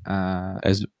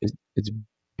 It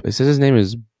says his name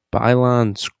is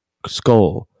Bylon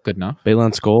Skull. Good enough.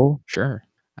 Bylon Skull? Sure.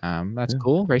 That's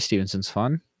cool. Ray Stevenson's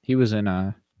fun. He was in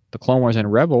the Clone Wars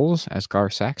and Rebels as Gar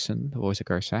Saxon, the voice of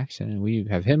Gar Saxon, and we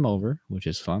have him over, which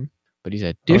is fun. But he's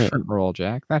a different role,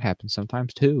 Jack. That happens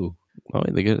sometimes too. Oh,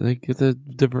 they get to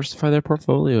diversify their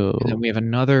portfolio. And then we have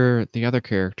the other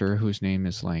character whose name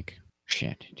is like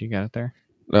shit. Do you got it there?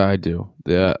 I do.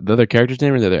 The other character's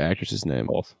name or the other actress's name?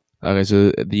 Both. Okay,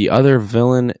 so the other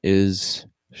villain is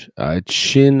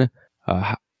Shin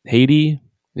Haiti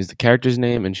is the character's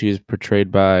name, and she is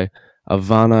portrayed by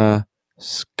Ivana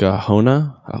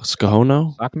Sakno,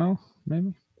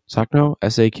 maybe? Sakno?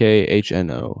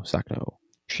 Sakhno. Sakno.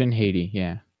 Shin Haiti,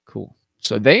 yeah. Cool.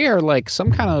 So they are like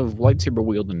some kind of lightsaber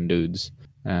wielding dudes.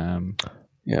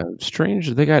 Yeah, strange.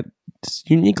 They got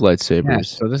unique lightsabers. Yeah,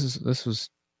 so this was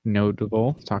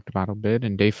notable, talked about a bit,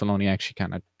 and Dave Filoni actually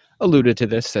kind of alluded to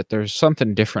this, that there's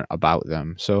something different about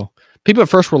them. So people at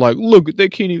first were like, look,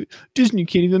 Disney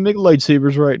can't even make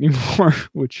lightsabers right anymore,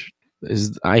 which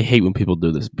I hate when people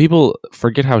do this. People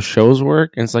forget how shows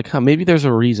work, and it's like, maybe there's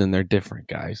a reason they're different,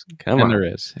 guys. Come on. There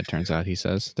is. It turns out, he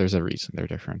says, there's a reason they're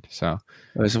different. So,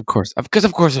 of course,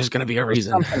 there's going to be a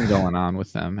reason. There's something going on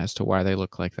with them as to why they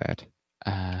look like that.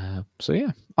 So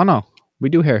yeah. Oh no, we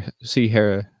do see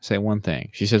Hera say one thing.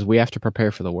 She says we have to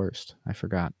prepare for the worst. I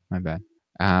forgot. My bad.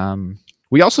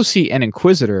 We also see an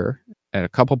Inquisitor at a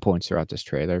couple points throughout this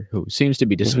trailer who seems to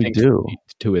be distinct from the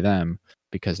two of them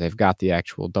because they've got the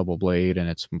actual double blade and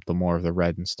it's the more of the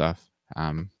red and stuff.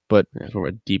 But for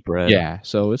a deep red. Yeah,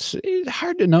 so it's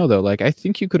hard to know though. Like I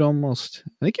think you could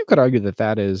argue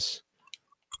that is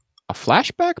a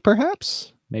flashback,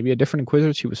 perhaps maybe a different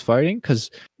Inquisitor she was fighting, because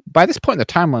by this point in the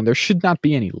timeline there should not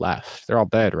be any left. They're all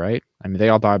dead, right? I mean, they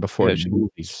all die before the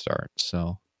movies start.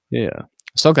 So yeah,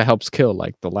 Ahsoka helps kill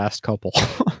like the last couple.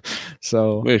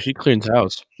 So yeah, she cleans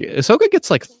house. Ahsoka gets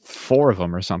like 4 of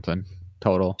them or something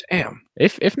total. Damn,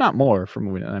 if not more from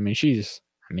movie. I mean,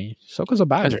 Ahsoka's a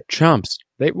badass. They're chumps.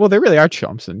 They really are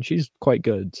chumps, and she's quite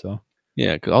good. So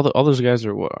yeah, because all those guys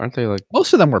aren't they like?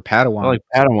 Most of them were Padawans. Like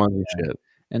Padawans and shit.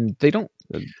 And they don't.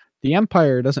 The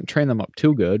Empire doesn't train them up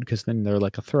too good because then they're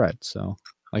like a threat. So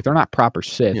like they're not proper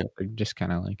Sith. Yeah. They're just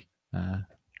kind of like,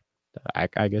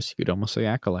 I guess you could almost say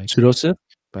acolytes. Pseudo Sith.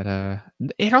 But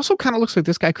it also kind of looks like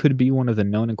this guy could be one of the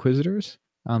known Inquisitors.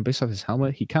 Based off his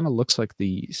helmet, he kind of looks like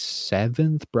the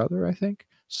 7th brother, I think.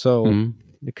 So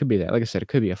it could be that. Like I said, it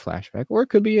could be a flashback, or it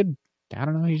could be I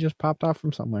don't know. He just popped off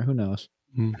from somewhere. Who knows?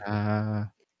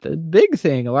 The big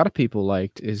thing a lot of people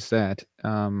liked is that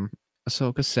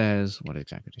Ahsoka says, what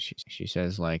exactly does she say? She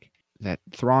says like that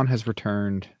Thrawn has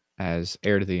returned as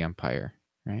heir to the Empire,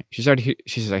 right? She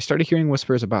says, I started hearing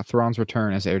whispers about Thrawn's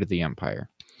return as heir to the Empire.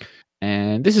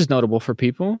 And this is notable for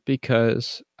people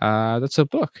because that's a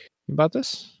book. About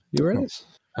this? You read this?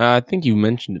 I think you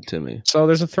mentioned it to me. So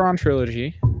there's a Thrawn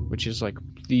trilogy, which is like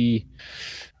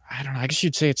I don't know, I guess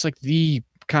you'd say it's like the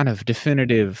kind of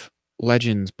definitive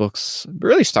Legends books,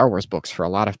 really Star Wars books for a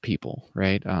lot of people,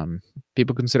 right?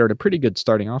 People consider it a pretty good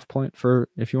starting off point for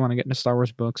if you want to get into Star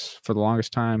Wars books for the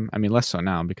longest time. I mean, less so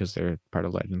now because they're part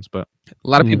of Legends, but a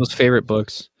lot of people's favorite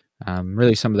books,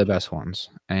 really some of the best ones.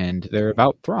 And they're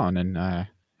about Thrawn and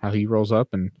how he rolls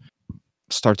up and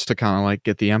starts to kind of like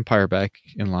get the Empire back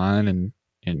in line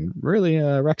and really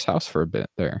wrecks house for a bit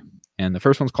there. And the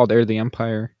first one's called Heir to the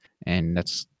Empire, and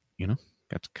that's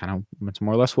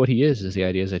more or less what he is the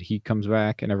idea is that he comes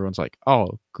back and everyone's like,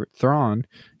 oh, Thrawn,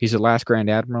 he's the last Grand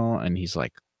Admiral, and he's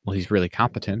like, well, he's really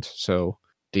competent, so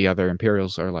the other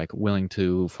Imperials are like willing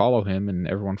to follow him and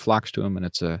everyone flocks to him, and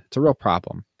it's a real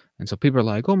problem. And so people are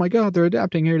like, oh my god, they're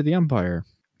adapting Heir to the Empire.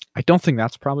 I don't think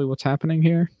that's probably what's happening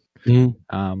here.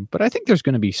 But I think there's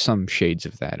going to be some shades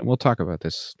of that, and we'll talk about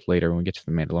this later when we get to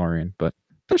the Mandalorian, but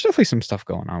there's definitely some stuff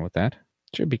going on with that.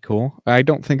 Should be cool. I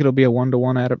don't think it'll be a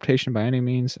 1-to-1 adaptation by any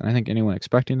means, and I think anyone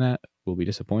expecting that will be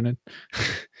disappointed.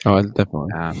 Oh, definitely.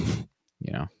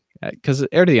 Because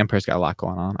Heir to the Empire's got a lot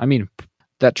going on. I mean,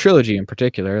 that trilogy in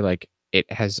particular, like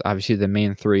it has obviously the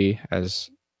main 3 as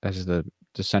the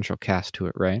central cast to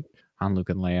it, right? Han, Luke,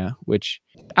 and Leia, which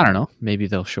I don't know, maybe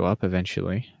they'll show up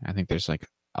eventually. I think there's like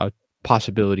a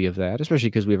possibility of that, especially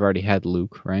because we've already had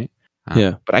Luke, right?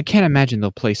 Yeah, but I can't imagine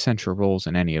they'll play central roles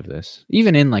in any of this,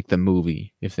 even in like the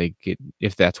movie, if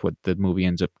that's what the movie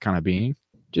ends up kind of being.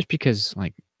 Just because,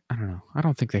 like, I don't know, I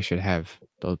don't think they should have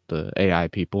the AI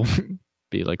people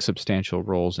be like substantial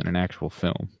roles in an actual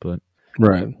film. But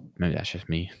right, maybe that's just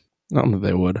me. I don't think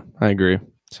they would. I agree.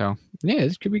 So yeah,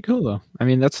 this could be cool though. I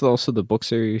mean, that's also the book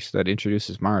series that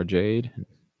introduces Mara Jade.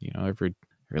 You know, every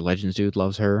Legends dude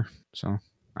loves her. So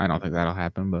I don't think that'll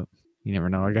happen, but you never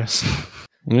know, I guess.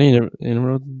 You never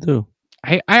know what to do.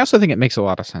 I also think it makes a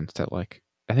lot of sense that, like,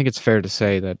 I think it's fair to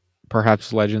say that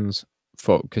perhaps Legends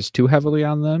focus too heavily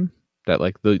on them. That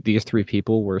like these 3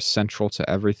 people were central to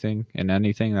everything and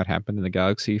anything that happened in the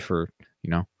galaxy for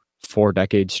 4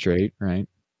 decades straight, right?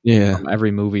 Yeah. From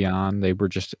every movie on, they were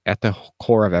just at the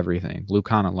core of everything. Luke,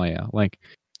 Han, and Leia. Like,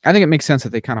 I think it makes sense that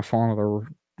they kind of fall into their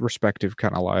respective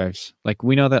kind of lives. Like,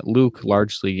 we know that Luke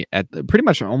largely at pretty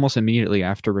much almost immediately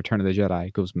after Return of the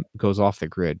Jedi goes off the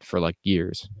grid for like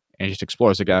years and just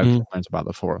explores the galaxy and learns about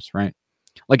the Force, right?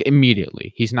 Like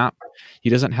immediately. He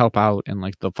doesn't help out in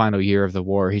like the final year of the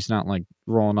war. He's not like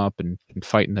rolling up and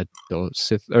fighting the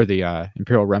Sith or the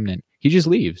Imperial Remnant. He just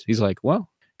leaves. He's like, well,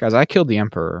 guys, I killed the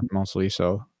Emperor mostly,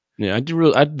 so yeah, I did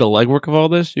the legwork of all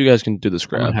this. You guys can do the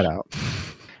scrap. Head out.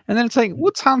 And then it's like,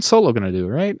 what's Han Solo gonna do,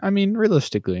 right? I mean,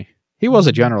 realistically, he was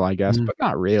a general, I guess, but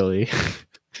not really.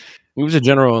 He was a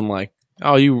general, and like,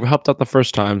 oh, you helped out the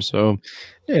first time, so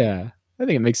yeah, I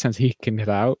think it makes sense he can get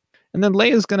out. And then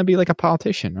Leia's gonna be like a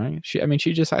politician, right?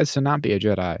 She decides to not be a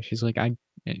Jedi. She's like, I'm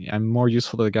more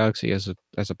useful to the galaxy as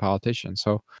a politician.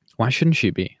 So why shouldn't she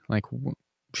be? Like,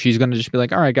 she's gonna just be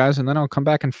like, all right, guys, and then I'll come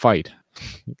back and fight.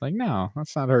 Like, no,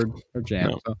 that's not her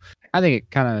jam. No. So I think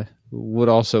it kind of would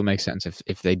also make sense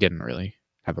if they didn't really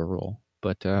have a role.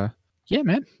 But yeah,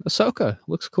 man, Ahsoka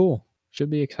looks cool. Should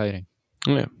be exciting.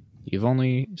 Yeah. You've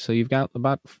got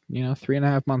about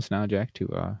 3.5 months now, Jack,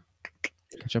 to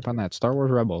catch up on that Star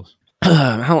Wars Rebels.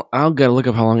 I'll gotta look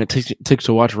up how long it takes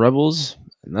to watch Rebels,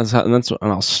 and that's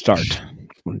when I'll start.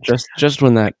 Just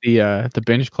when that The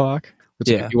binge clock. It's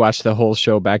like if you watch the whole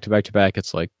show back to back to back,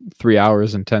 it's like 3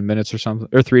 hours and 10 minutes or something,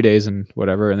 or 3 days and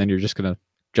whatever, and then you're just gonna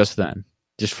just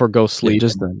forgo sleep,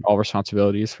 all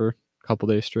responsibilities for a couple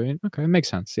days straight. Okay, it makes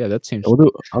sense. Yeah, that seems.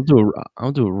 I'll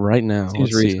do it right now.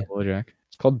 Seems reasonable, Jack.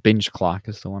 It's called binge clock.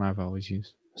 Is the one I've always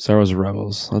used. Star Wars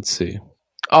Rebels. Let's see.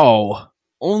 Oh,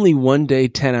 only one day,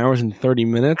 10 hours and 30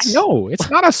 minutes. No, it's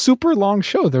not a super long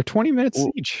show. They're 20 minutes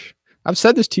each. I've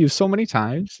said this to you so many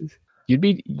times.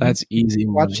 That's easy.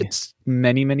 Watch it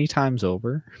many, many times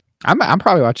over. I'm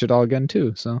probably watch it all again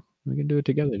too. So we can do it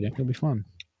together, Jack. It'll be fun.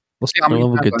 We'll see how many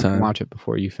times I can watch it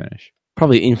before you finish.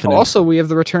 Probably infinite. Also, we have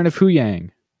the return of Hu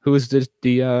Yang, who is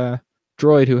the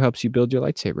droid who helps you build your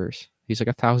lightsabers. He's like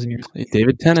 1,000 years.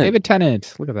 David Tennant. David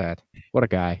Tennant. Look at that. What a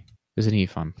guy. Isn't he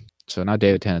fun? So now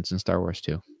David Tennant's in Star Wars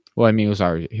too. Well, I mean,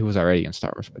 he was already in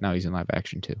Star Wars, but now he's in live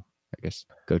action too. I guess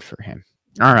good for him.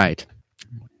 All right.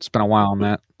 It's been a while on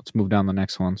that. Let's move down the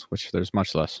next ones, which there's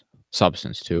much less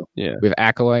substance to. Yeah. We have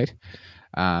Acolyte.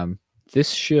 This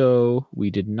show we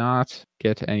did not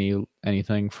get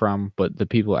anything from, but the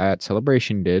people at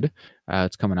Celebration did.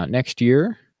 It's coming out next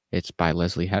year. It's by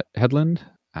Leslie Headland.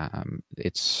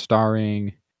 It's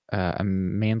starring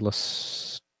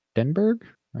Amandla Stenberg,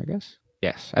 I guess.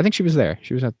 Yes, I think she was there.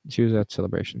 She was at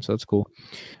Celebration, so that's cool.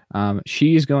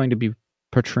 She's going to be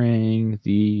portraying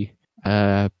the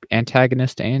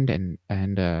antagonist and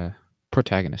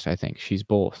protagonist. I think she's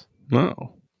both.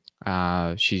 No.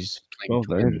 She's playing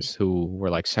twins who were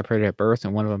like separated at birth,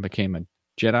 and one of them became a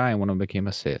Jedi and one of them became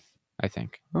a Sith, I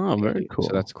think. Oh, very cool.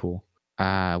 So that's cool.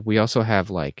 We also have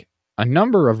like a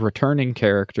number of returning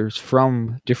characters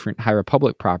from different High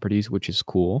Republic properties, which is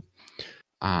cool.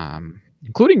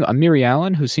 Including a Miri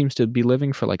Allen, who seems to be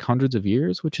living for like hundreds of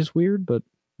years, which is weird, but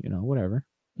whatever.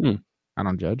 I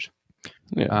don't judge.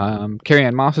 Yeah.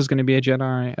 Carrie-Anne Moss is going to be a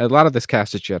Jedi. A lot of this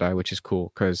cast is Jedi, which is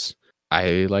cool because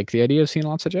I like the idea of seeing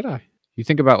lots of Jedi. You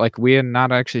think about like we had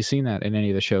not actually seen that in any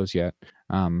of the shows yet.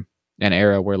 An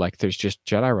era where like there's just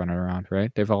Jedi running around,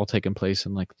 right? They've all taken place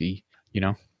in like the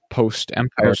post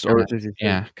Empire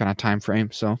kind of time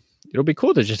frame. So it'll be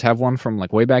cool to just have one from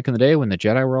like way back in the day when the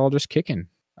Jedi were all just kicking.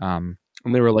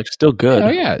 And they were like still good. Oh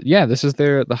yeah. This is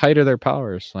the height of their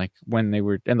powers, like when they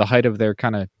were in the height of their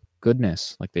kind of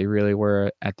goodness, like they really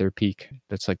were at their peak.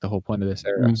 That's like the whole point of this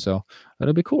era. So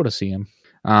it'll be cool to see him.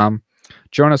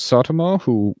 Jonas Sotomo,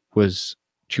 who was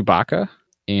Chewbacca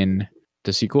in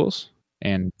the sequels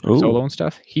and Solo and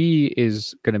stuff, he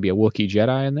is going to be a Wookiee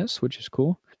Jedi in this, which is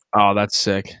cool. Oh, that's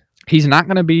sick. He's not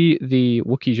going to be the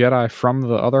Wookiee Jedi from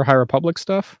the other High Republic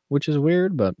stuff, which is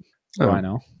weird, but I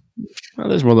know. Well,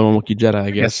 there's more than one Wookiee Jedi,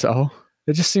 I guess. So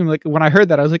it just seemed like when I heard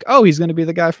that, I was like, oh, he's going to be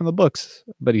the guy from the books,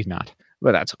 but he's not.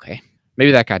 But that's okay.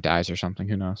 Maybe that guy dies or something.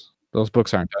 Who knows? Those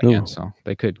books aren't done yet, so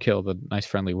they could kill the nice,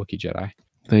 friendly Wookiee Jedi.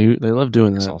 They love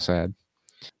doing that. It's all sad.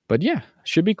 But yeah,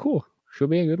 should be cool. Should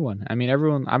be a good one. I mean,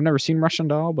 I've never seen Russian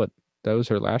Doll, but that was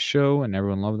her last show, and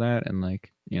everyone loved that. And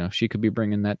like, she could be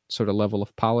bringing that sort of level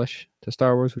of polish to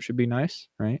Star Wars, which would be nice,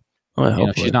 right?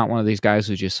 Oh, she's not one of these guys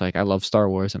who's just like, I love Star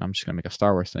Wars, and I'm just gonna make a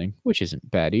Star Wars thing, which isn't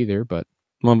bad either, but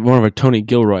more of a Tony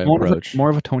Gilroy approach. More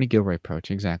of a Tony Gilroy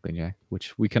approach, exactly, Jack.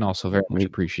 Which we can also very much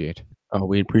appreciate. Oh,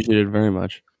 we appreciate it very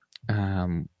much.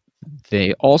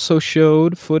 They also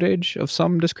showed footage of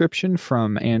some description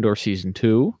from Andor season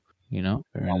 2. Very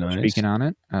nice. Speaking on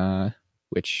it,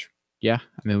 which I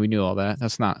mean, we knew all that.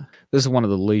 This is one of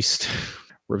the least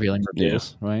revealing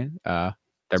reveals, right?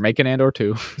 They're making Andor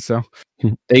 2, so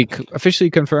they officially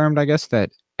confirmed, I guess,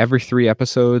 that every 3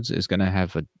 episodes is going to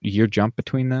have a year jump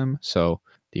between them. So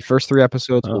the first 3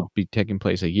 episodes will be taking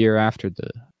place a year after the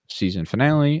season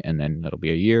finale, and then it'll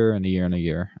be a year and a year and a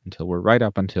year until we're right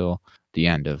up until the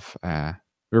end of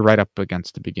we're right up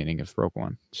against the beginning of Rogue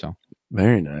One. So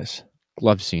very nice.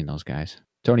 Love seeing those guys.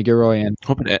 Tony Gilroy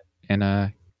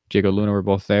and Jago Luna were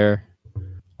both there.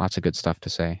 Lots of good stuff to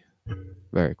say.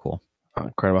 Very cool.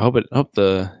 Incredible. I hope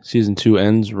the season 2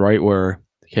 ends right where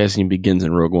the casting begins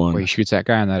in Rogue One. Where he shoots that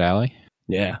guy in that alley.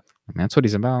 Yeah. I mean, that's what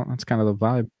he's about. That's kind of the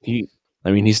vibe. He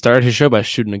started his show by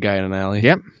shooting a guy in an alley.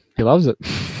 Yep. He loves it.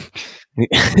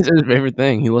 It's his favorite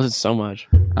thing. He loves it so much.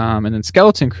 And then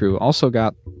Skeleton Crew also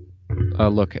got a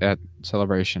look at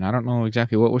Celebration. I don't know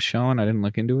exactly what was shown. I didn't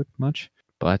look into it much,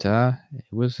 but it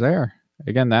was there.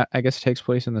 Again, that I guess takes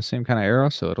place in the same kind of era,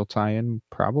 so it'll tie in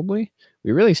probably.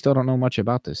 We really still don't know much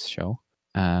about this show.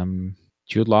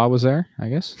 Jude Law was there, I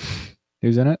guess. He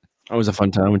was in it. Always a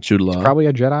fun time with Jude Law. He's probably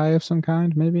a Jedi of some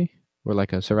kind, maybe, or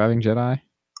like a surviving Jedi,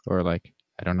 or like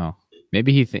I don't know.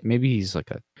 Maybe he's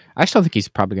like a. I still think he's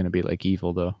probably going to be like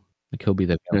evil though. Like he'll be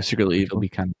the secretly evil. He'll be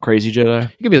kind of crazy Jedi.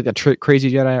 He could be like a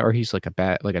crazy Jedi, or he's like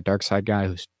a dark side guy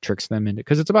who tricks them into.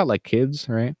 Because it's about like kids,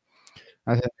 right?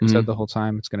 I said the whole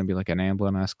time it's going to be like an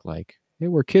Amblin-esque, like, hey,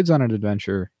 we're kids on an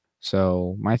adventure.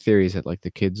 So my theory is that like the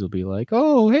kids will be like,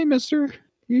 oh, hey, Mister,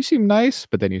 you seem nice,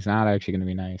 but then he's not actually going to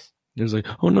be nice. He's like,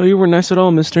 oh no, you weren't nice at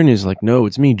all, Mister. And he's like, no,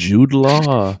 it's me, Jude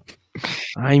Law.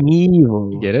 I'm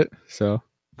evil. You get it? So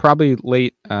probably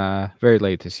late, very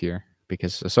late this year,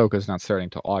 because Ahsoka's not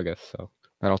starting till August, so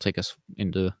that'll take us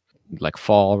into like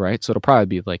fall, right? So it'll probably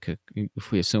be like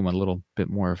if we assume a little bit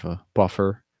more of a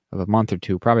buffer of a month or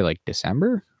two, probably like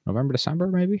November, December,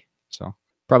 maybe. So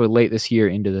probably late this year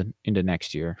into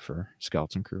next year for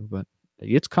Skeleton Crew, but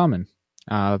it's coming.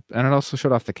 And it also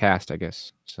showed off the cast, I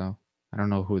guess. So I don't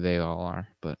know who they all are,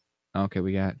 but okay,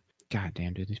 we got. God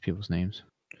damn, dude, these people's names.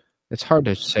 It's hard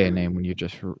to say a name when you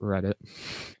just read it.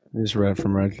 Just read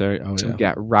from right there. Oh, so yeah. We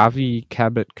got Ravi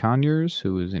Cabot-Conyers,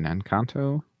 who was in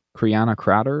Encanto. Kriana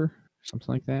Crowder,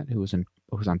 something like that, who was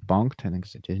on Bunked. I think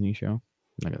it's a Disney show.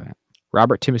 Look at that.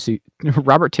 Robert Timothy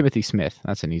Smith.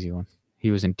 That's an easy one.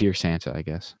 He was in Dear Santa, I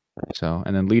guess. So,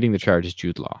 and then leading the charge is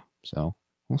Jude Law. So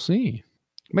we'll see.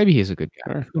 Maybe he's a good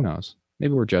guy. Sure. Who knows?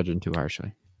 Maybe we're judging too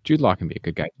harshly. Jude Law can be a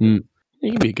good guy. He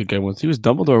can be a good guy once. He was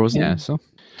Dumbledore, wasn't he? Yeah. So,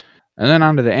 and then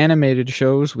on to the animated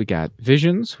shows. We got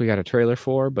Visions. We got a trailer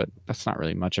for, but that's not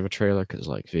really much of a trailer because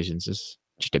like Visions is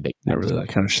just a big. Not really that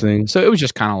kind of thing. So it was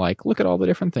just kind of like, look at all the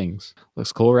different things.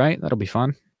 Looks cool, right? That'll be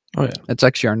fun. Oh yeah. That's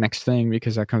actually our next thing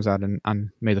because that comes out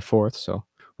on May the 4th, so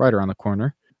right around the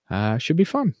corner. Should be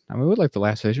fun. I mean, we like the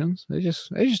last Visions. It's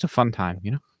just a fun time,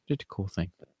 you know? Just a cool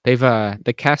thing.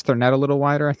 They cast their net a little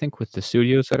wider, I think, with the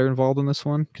studios that are involved in this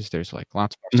one, because there's like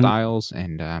lots more styles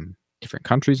and different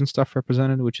countries and stuff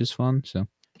represented, which is fun. So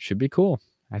should be cool.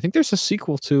 I think there's a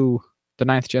sequel to The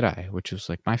Ninth Jedi, which was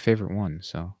like my favorite one.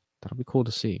 So that'll be cool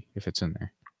to see if it's in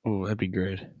there. Oh, that'd be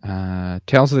great.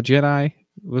 Tales of the Jedi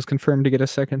was confirmed to get a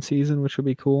second season, which would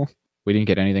be cool. We didn't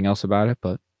get anything else about it,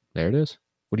 but there it is.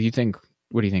 What do you think?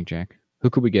 What do you think, Jack? Who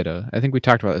could we get? I think we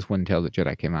talked about this when Tales of the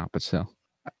Jedi came out, but still.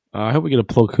 I hope we get a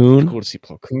Plo Koon. Cool to see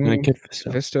Plo Koon. And Kit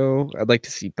Fisto. I'd like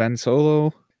to see Ben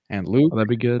Solo and Luke. Oh, that'd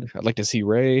be good. I'd like to see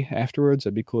Rey afterwards.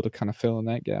 That'd be cool to kind of fill in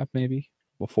that gap maybe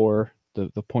before the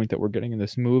point that we're getting in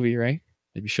this movie, right?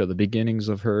 Maybe show the beginnings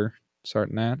of her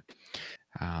starting that.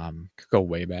 Could go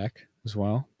way back as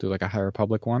well. Do like a High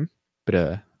Republic one.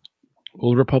 But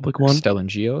Old Republic one. Stellan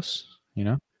Gios, you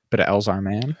know? But Elzar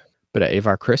Mann. But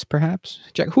Avar Kriss, perhaps.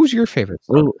 Jack, who's your favorite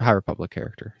High Republic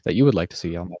character that you would like to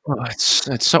see on that? Oh,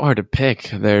 it's so hard to pick.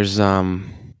 There's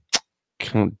Count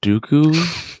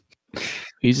Dooku.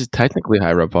 He's technically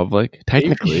High Republic.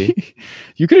 Technically,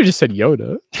 you could have just said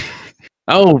Yoda.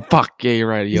 Oh fuck yeah, you're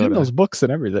right. Yoda. He's in those books and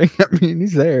everything. I mean,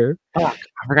 he's there. Oh,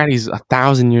 I forgot he's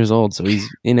 1,000 years old, so he's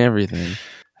in everything.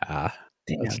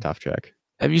 That's tough, Jack.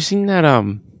 Have you seen that?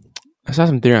 I saw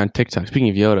some theory on TikTok. Speaking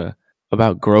of Yoda,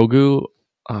 about Grogu.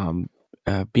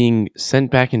 Being sent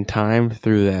back in time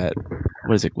through that,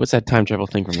 what is it? What's that time travel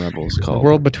thing from Rebels called? The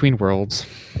World Between Worlds.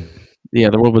 Yeah,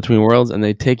 the World Between Worlds, and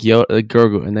they take Yoda,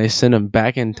 Grogu, and they send him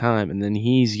back in time, and then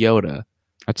he's Yoda.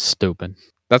 That's stupid.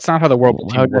 That's not how the World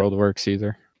Between Worlds works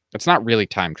either. It's not really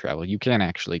time travel. You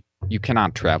cannot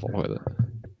travel with it.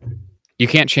 You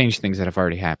can't change things that have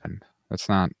already happened. It's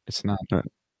not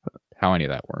how any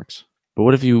of that works. But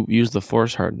what if you use the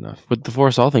Force hard enough? With the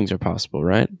Force, all things are possible,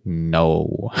 right?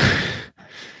 No.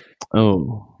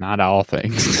 Oh. Not all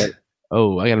things.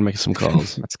 Oh, I gotta make some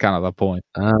calls. That's kind of the point.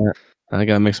 I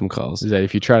gotta make some calls. Is that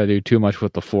if you try to do too much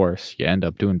with the Force, you end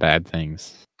up doing bad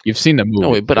things. You've seen the movie. No,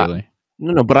 wait, but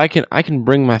but I can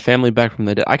bring my family back from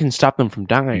the dead. I can stop them from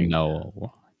dying.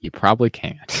 No, you probably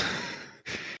can't.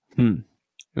 You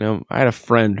know, I had a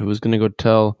friend who was gonna go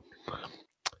tell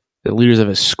the leaders of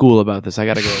his school about this. I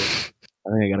gotta go. I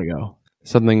think I gotta go.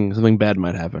 Something bad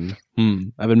might happen.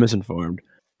 I've been misinformed.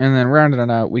 And then rounding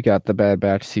it out, we got the Bad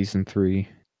Batch season 3.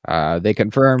 They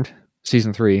confirmed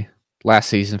season 3, last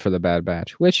season for the Bad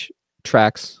Batch, which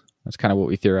tracks. That's kind of what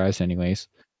we theorized, anyways.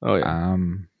 Oh yeah.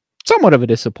 Somewhat of a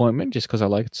disappointment, just because I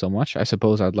like it so much. I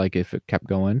suppose I'd like it if it kept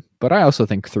going, but I also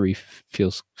think 3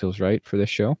 feels right for this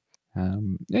show.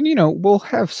 And we'll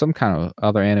have some kind of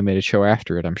other animated show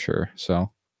after it, I'm sure.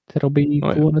 So that'll be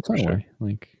cool in its own way.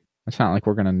 Like, it's not like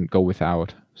we're gonna go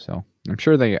without. So I'm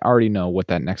sure they already know what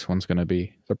that next one's gonna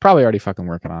be. They're probably already fucking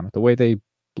working on it. The way they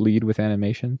lead with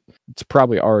animation, it's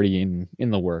probably already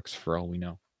in the works for all we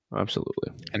know.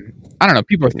 Absolutely. And I don't know.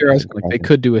 People are theorizing like they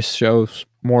could do a show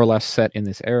more or less set in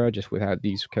this era, just without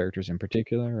these characters in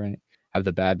particular, right? Have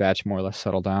the Bad Batch more or less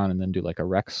settle down, and then do like a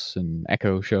Rex and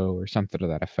Echo show or something to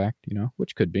that effect,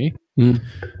 which could be. We'll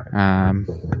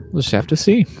just have to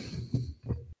see.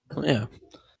 Yeah.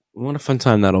 What a fun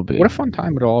time that'll be. What a fun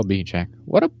time it'll all be, Jack.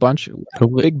 What a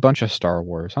big bunch of Star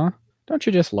Wars, huh? Don't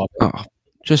you just love it? Oh,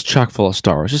 just chock full of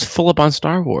Star Wars. Just full up on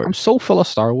Star Wars. I'm so full of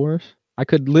Star Wars. I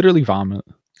could literally vomit.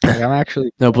 Like, I'm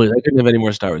actually no, please. I couldn't have any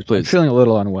more Star Wars, please. I'm feeling a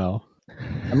little unwell.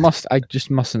 I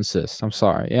just must insist. I'm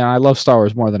sorry. Yeah, I love Star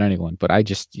Wars more than anyone, but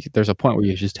there's a point where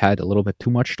you just had a little bit too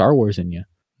much Star Wars in you.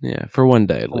 Yeah, for one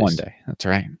day at least. One day. That's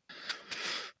right.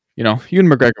 Ewan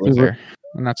McGregor was there,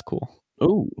 and that's cool.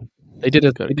 Oh. They did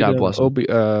a God bless him.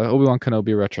 Obi-Wan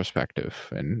Kenobi retrospective,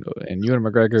 and Ewan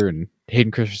McGregor and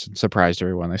Hayden Christensen surprised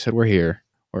everyone. They said, "We're here.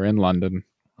 We're in London."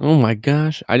 Oh my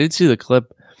gosh! I did see the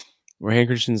clip where Hayden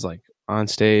Christensen's like on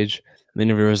stage, and the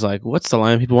interviewer was like, "What's the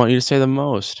line people want you to say the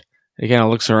most?" He kind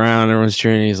of looks around, everyone's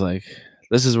cheering. He's like,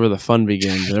 "This is where the fun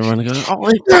begins." And everyone goes,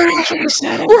 "Oh, he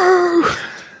said it!"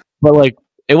 But like,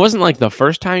 it wasn't like the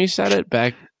first time he said it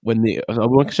back when the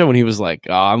Obi-Wan show when he was like,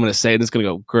 "Oh, I'm gonna say it. And it's gonna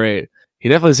go great." He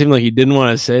definitely seemed like he didn't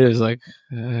want to say it. He was like,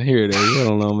 "Here it is. I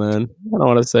don't know, man. I don't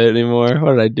want to say it anymore.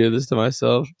 Why did I do this to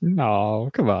myself?"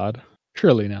 No, come on.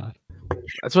 Surely not.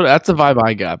 That's the vibe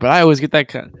I got. But I always get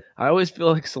that I always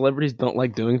feel like celebrities don't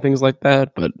like doing things like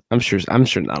that. But I'm sure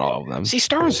not all of them. See,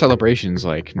 Star Wars Celebration's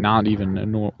like not even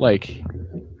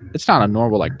it's not a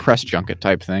normal like press junket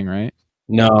type thing, right?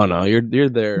 No, you're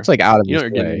there. It's like out of his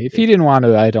way. If he didn't want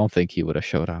to, I don't think he would have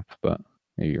showed up. But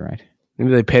maybe you're right. Maybe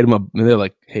they paid him up. Maybe they're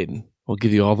like, "Hayden, we'll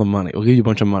give you all the money. We'll give you a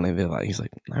bunch of money." He's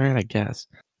like, "All right, I guess."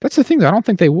 That's the thing, though. I don't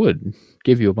think they would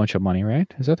give you a bunch of money,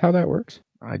 right? Is that how that works?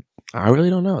 I really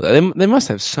don't know. They must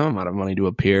have some amount of money to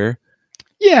appear.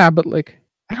 Yeah, but like,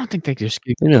 I don't think they just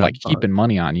keeping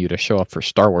money on you to show up for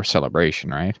Star Wars Celebration,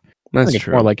 right? That's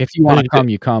true. More like if you want to come,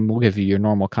 you come. We'll give you your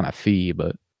normal kind of fee,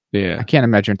 but yeah, I can't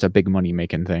imagine it's a big money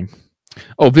making thing.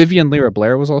 Oh, Vivian Lyra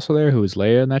Blair was also there, who was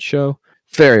Leia in that show.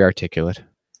 Very articulate.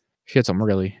 She had some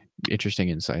really interesting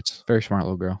insights. Very smart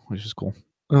little girl, which is cool.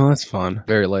 Oh, that's fun.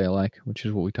 Very Leia-like, which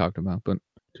is what we talked about. But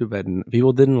too bad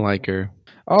people didn't like her.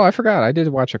 Oh, I forgot. I did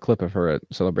watch a clip of her at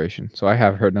Celebration, so I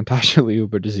have heard Natasha Liu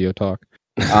Berdizio talk.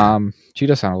 She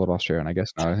does sound a little Australian, I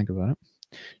guess, now that I think about it.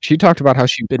 She talked about how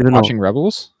she'd been watching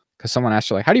Rebels, because someone asked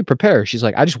her, like, how do you prepare? She's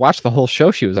like, I just watched the whole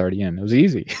show she was already in. It was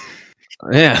easy.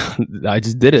 Yeah, I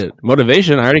just did it.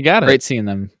 Motivation, I already got it. Great seeing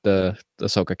them, the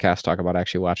Ahsoka cast, talk about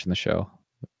actually watching the show,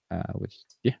 which,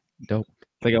 yeah, dope.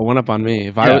 They got one up on me.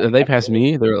 If they passed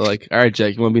me, they're like, "All right,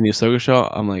 Jack, you want to be in the Ahsoka show?"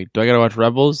 I'm like, "Do I gotta watch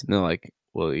Rebels?" And they're like,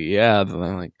 "Well, yeah." And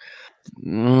I'm like, "I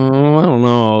don't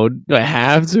know. Do I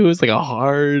have to?" It's like a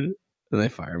hard. And they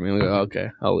fire me. I'm like, "Okay,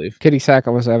 I'll leave." Kitty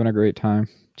Sackle was having a great time.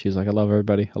 She's like, "I love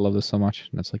everybody. I love this so much."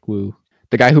 And that's like, woo.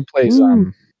 The guy who plays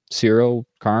Cyril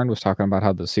Karn was talking about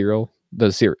how the cereal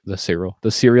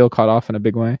caught off in a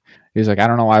big way. He's like, I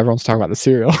don't know why everyone's talking about the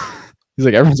cereal. He's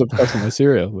like, everyone's obsessed with the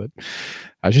cereal, but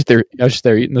I was just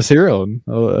there eating the cereal, and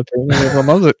apparently everyone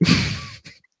loves it.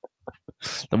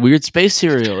 The weird space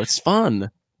cereal. It's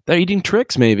fun. They're eating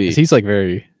tricks, maybe. He's like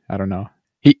very, I don't know.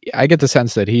 I get the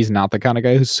sense that he's not the kind of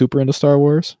guy who's super into Star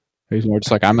Wars. He's more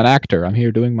just like, I'm an actor. I'm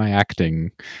here doing my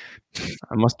acting.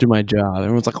 I must do my job.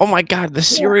 Everyone's like, oh my God, the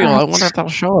cereal. I wonder if that'll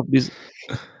show up.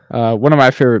 One of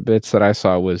my favorite bits that I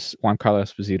saw was Juan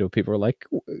Carlos Esposito. People were like,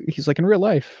 he's like, in real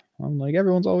life. I'm like,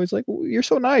 everyone's always like, you're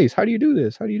so nice. How do you do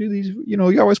this? How do you do these?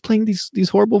 You're always playing these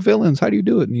horrible villains. How do you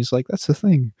do it? And he's like, that's the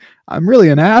thing. I'm really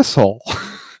an asshole.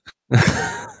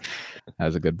 That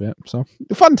was a good bit. So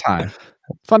fun time.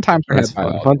 Fun times had by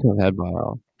all. Fun times had by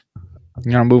all.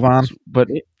 You want to move on? But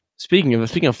speaking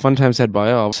of fun times had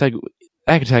by all,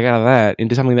 I could take out of that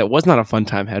into something that was not a fun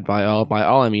time had by all. By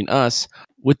all, I mean us.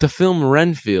 With the film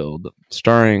Renfield,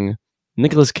 starring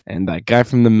Nicholas and that guy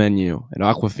from The Menu and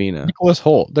Aquafina. Nicholas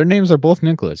Hoult. Their names are both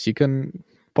Nicholas. You can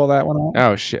pull that one out.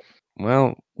 Oh, shit.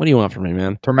 Well, what do you want from me,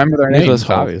 man? To remember their names,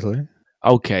 obviously.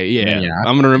 Okay, yeah.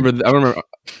 I'm going to remember.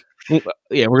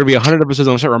 Yeah, we're going to be 100 episodes.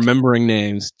 I'm going to start remembering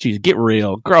names. Jeez, get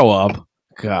real. Grow up.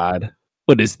 God.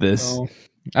 What is this? So,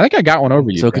 I think I got one over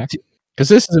you, because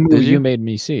this is a movie you made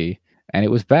me see, and it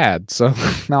was bad. So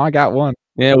now I got one.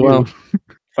 Yeah, well...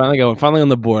 Finally on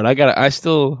the board. I'm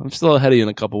still ahead of you in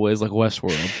a couple ways, like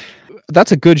Westworld.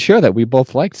 That's a good show that we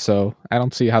both liked, so I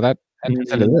don't see how that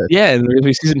entrance into this. Yeah, and there'll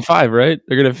be season 5, right?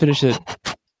 They're gonna finish it.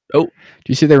 Oh, Do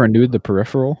you see they renewed the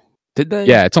Peripheral? did they?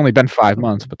 Yeah, it's only been 5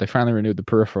 months, but they finally renewed the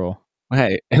Peripheral.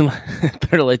 Hey,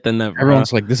 better late than never.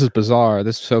 Everyone's like, "This is bizarre.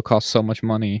 This show costs so much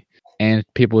money, and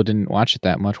people didn't watch it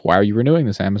that much. Why are you renewing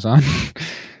this, Amazon?"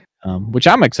 Which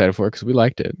I'm excited for because we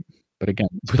liked it. But again,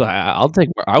 I'll take.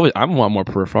 I want more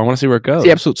Peripheral. I want to see where it goes. it's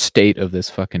the absolute state of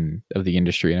this of the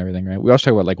industry and everything, right? We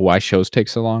also talk about like why shows take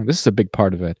so long. This is a big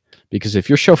part of it because if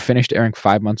your show finished airing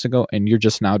 5 months ago and you're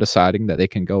just now deciding that they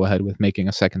can go ahead with making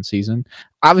a second season,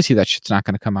 obviously that shit's not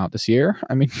going to come out this year.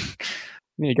 I mean,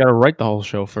 you got to write the whole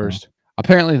show first.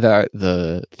 Apparently,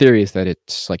 the theory is that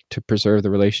it's like to preserve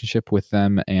the relationship with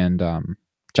them and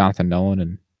Jonathan Nolan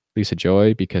and Lisa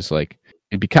Joy, because like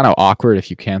it'd be kind of awkward if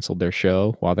you canceled their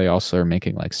show while they also are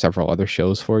making like several other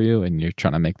shows for you, and you're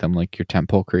trying to make them like your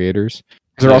tentpole creators.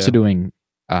 Because they're also doing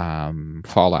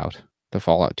Fallout, the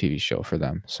Fallout TV show for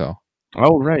them. So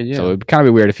oh right, yeah. So it'd kind of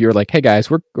be weird if you were like, "Hey guys,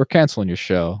 we're canceling your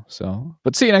show." So,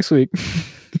 but see you next week.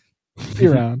 See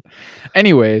you around.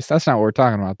 Anyways, that's not what we're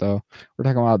talking about, though. We're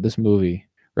talking about this movie,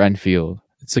 Renfield.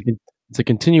 It's a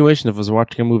continuation of us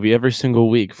watching a movie every single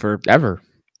week for ever.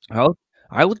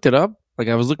 I looked it up. Like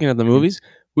I was looking at the movies.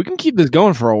 We can keep this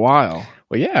going for a while.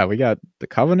 Well, yeah, we got The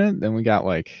Covenant, then we got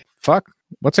like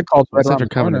what's it called? What's after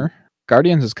Covenant?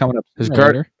 Guardians is coming up. There's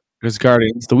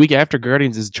Guardians. The week after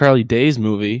Guardians is Charlie Day's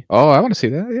movie. Oh, I want to see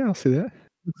that. Yeah, I'll see that.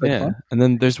 Looks like and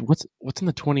then there's what's in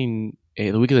the 28th,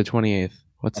 the week of the 28th.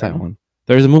 What's that one?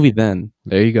 There's a movie then.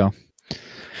 There you go.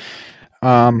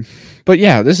 But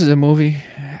yeah, this is a movie.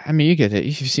 I mean, you get it.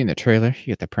 You've seen the trailer. You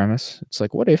get the premise. It's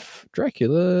like, what if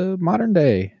Dracula modern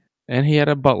day? And he had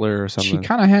a butler or something. She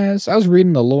kind of has. I was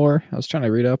reading the lore. I was trying to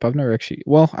read up. I've never actually.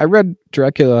 Well, I read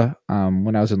Dracula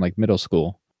when I was in like middle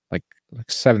school, like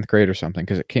 7th grade or something,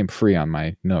 because it came free on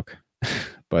my Nook.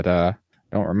 But I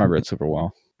don't remember it super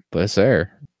well. But it's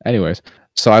there. Anyways,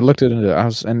 so I looked at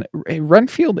it. And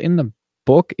Renfield in the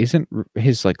book isn't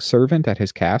his like servant at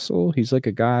his castle. He's like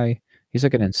a guy. He's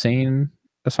like an insane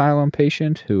asylum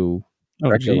patient who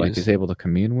Dracula like is able to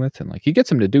commune with, and like he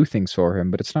gets him to do things for him,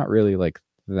 but it's not really like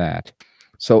that.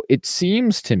 So it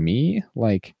seems to me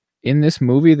like in this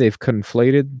movie they've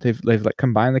like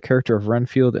combined the character of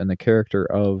Renfield and the character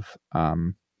of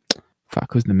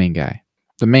who's the main guy?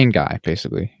 The main guy,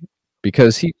 basically,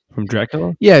 because he from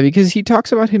Dracula. Yeah, because he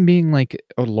talks about him being like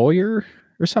a lawyer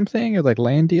or something, or like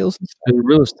land deals and stuff. A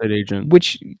real estate agent.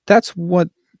 Which that's what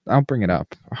I'll bring it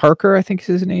up. Harker, I think is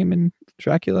his name in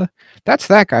Dracula. That's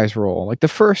that guy's role. Like the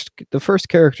first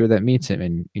character that meets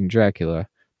him in Dracula.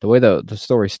 The way the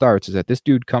story starts is that this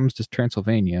dude comes to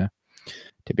Transylvania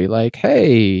to be like,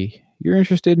 "Hey, you're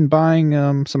interested in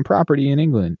buying some property in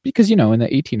England?" Because in the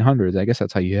 1800s, I guess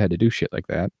that's how you had to do shit like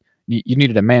that. You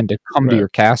needed a man to come to your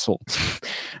castle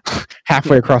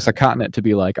halfway across the continent to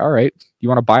be like, "All right, you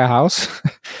want to buy a house?"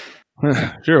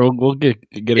 Sure, we'll get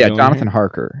it. Yeah, Jonathan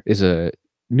Harker is a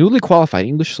newly qualified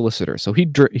English solicitor, so he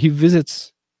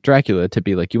visits Dracula to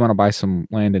be like, "You want to buy some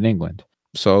land in England?"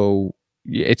 So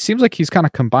it seems like he's kind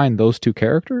of combined those two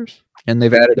characters, and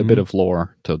they've added a bit of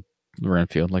lore to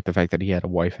Renfield, like the fact that he had a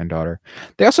wife and daughter.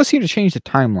 They also seem to change the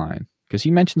timeline because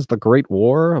he mentions the Great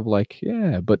War of like,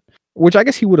 but which I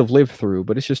guess he would have lived through,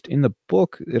 but it's just in the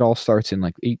book it all starts in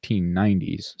like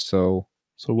 1890s, so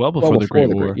well before the Great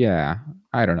War. Yeah,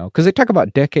 I don't know, because they talk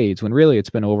about decades when really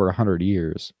it's been over 100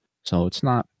 years. So it's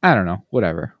not, I don't know,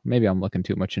 whatever. Maybe I'm looking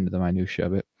too much into the minutiae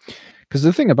of it. Because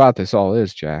the thing about this all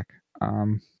is, Jack,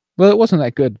 well, it wasn't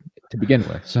that good to begin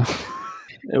with. So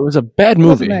it was a bad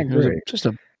movie. It was just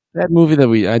a bad movie that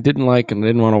I didn't like and I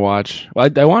didn't want to watch. Well,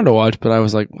 I wanted to watch, but I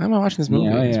was like, why am I watching this movie?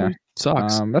 Yeah. This movie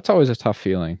sucks. That's always a tough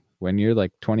feeling when you're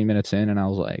like 20 minutes in and I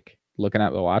was like looking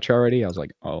at the watch already. I was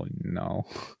like, oh no.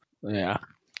 Yeah.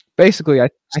 Basically, I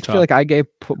feel like I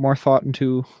put more thought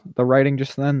into the writing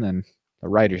just then than the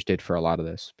writers did for a lot of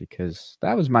this, because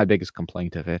that was my biggest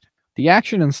complaint of it. The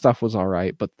action and stuff was all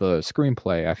right, but the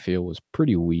screenplay I feel was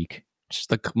pretty weak. Just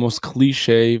the most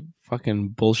cliche fucking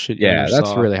bullshit. Yeah,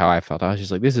 that's really how I felt. I was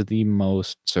just like, this is the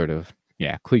most sort of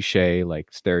cliche,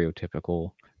 like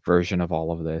stereotypical version of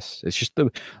all of this. It's just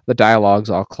the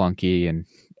dialogue's all clunky and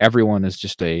everyone is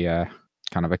just a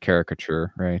kind of a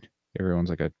caricature, right? Everyone's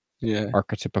like a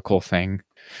archetypical thing.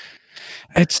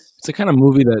 It's the kind of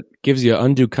movie that gives you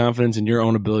undue confidence in your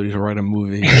own ability to write a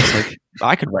movie. It's like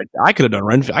I could have done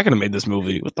Renfield. I could have made this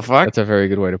movie. What the fuck? That's a very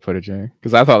good way to put it, Jay.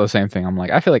 Because I thought the same thing. I'm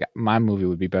like, I feel like my movie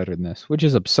would be better than this, which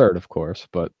is absurd, of course.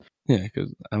 But yeah,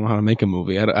 because I don't know how to make a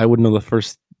movie. I wouldn't know the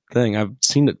first thing. I've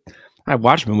seen it. I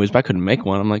watched movies, but I couldn't make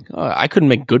one. I'm like, oh, I couldn't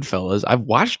make Goodfellas. I've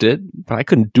watched it, but I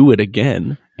couldn't do it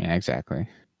again. Yeah, exactly.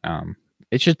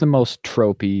 it's just the most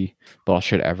tropey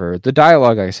bullshit ever. The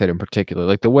dialogue, like I said, in particular,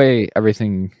 like the way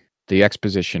everything, the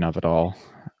exposition of it all,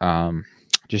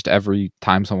 just every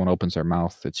time someone opens their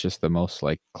mouth, it's just the most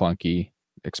like clunky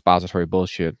expository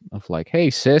bullshit of like, hey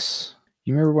sis,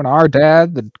 you remember when our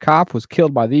dad, the cop, was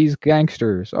killed by these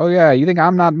gangsters? Oh yeah, you think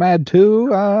I'm not mad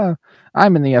too?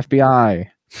 I'm in the FBI.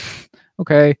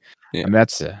 Okay. Yeah. I mean,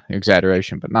 that's an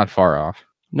exaggeration, but not far off.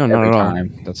 No, not Every at all.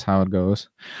 time. That's how it goes.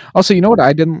 Also, you know what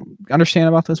I didn't understand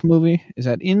about this movie? Is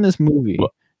that in this movie,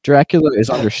 What? Dracula is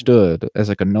understood as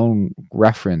like a known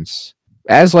reference,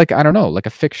 as like, I don't know, like a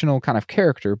fictional kind of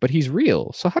character, but he's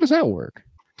real. So how does that work?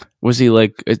 Was he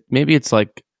like? Maybe it's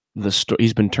like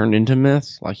he's been turned into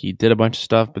myth. Like he did a bunch of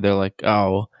stuff, but they're like,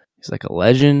 oh, he's like a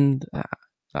legend.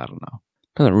 I don't know.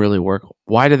 Doesn't really work.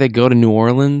 Why do they go to New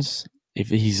Orleans if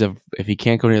he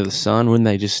can't go near the sun? Wouldn't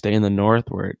they just stay in the north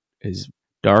where it is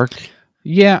dark?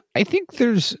 Yeah, I think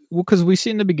there's because we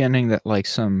see in the beginning that like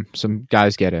some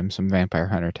guys get him, some vampire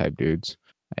hunter type dudes,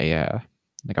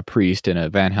 like a priest and a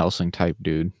Van Helsing type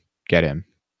dude get him,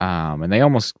 and they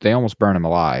almost burn him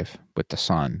alive with the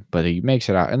sun, but he makes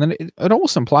it out, and then it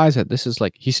almost implies that this is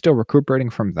like he's still recuperating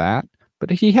from that, but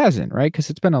he hasn't, right? Because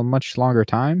it's been a much longer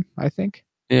time, I think.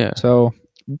 Yeah. So,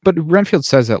 but Renfield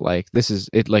says that like this is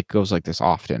it like goes like this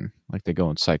often, like they go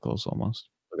in cycles almost.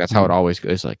 That's how it always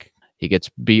goes. Like he gets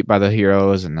beat by the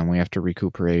heroes, and then we have to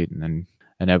recuperate, and then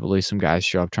inevitably some guys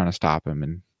show up trying to stop him,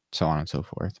 and so on and so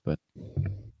forth. But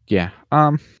yeah,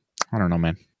 I don't know,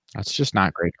 man. That's just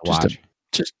not great to watch.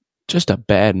 Just a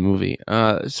bad movie.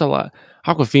 It's a lot.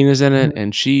 Aquafina's in it,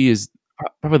 and she is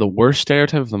probably the worst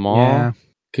stereotype of them all.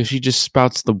 Because she just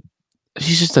spouts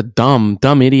she's just a dumb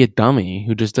idiot dummy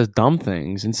who just does dumb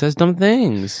things and says dumb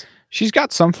things. She's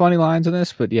got some funny lines in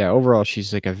this, but yeah, overall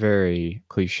she's like a very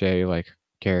cliche like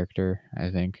character, I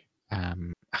think.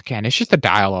 Again, it's just the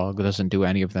dialogue doesn't do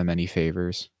any of them any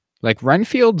favors. Like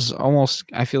Renfield's almost,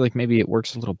 I feel like maybe it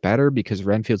works a little better because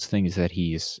Renfield's thing is that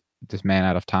he's this man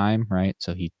out of time, right?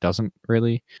 So he doesn't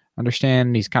really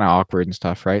understand. He's kind of awkward and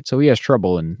stuff, right? So he has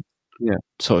trouble in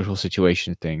social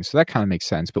situation things. So that kind of makes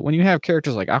sense. But when you have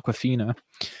characters like Aquafina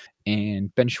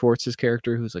and Ben Schwartz's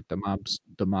character, who's like the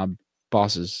mob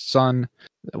boss's son,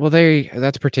 well,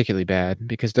 that's particularly bad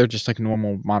because they're just like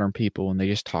normal modern people and they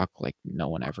just talk like no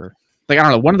one ever. Like, I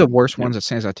don't know. One of the worst ones that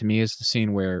stands out to me is the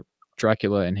scene where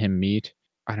Dracula and him meet.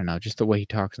 I don't know, just the way he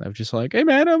talks, and I'm just like, "Hey,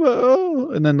 man,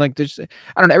 and then like there's,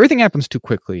 I don't know, everything happens too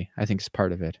quickly. I think is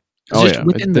part of it. It's just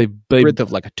within the grid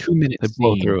of like a 2-minute they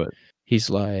blow scene, through it. he's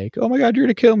like, "Oh my god, you're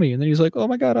gonna kill me," and then he's like, "Oh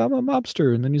my god, I'm a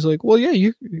mobster," and then he's like, "Well, yeah,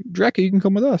 Dracula, you can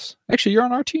come with us. Actually, you're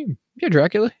on our team. Yeah,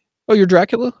 Dracula. Oh, you're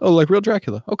Dracula? Oh, like real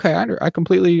Dracula. Okay, I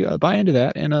completely buy into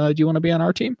that. And do you want to be on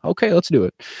our team? Okay, let's do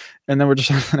it." And then we're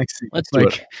just on the next scene. Let's do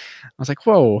it. I was like,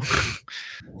 whoa.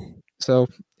 So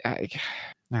I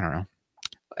don't know.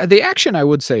 The action, I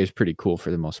would say, is pretty cool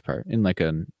for the most part, in like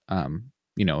an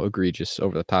egregious,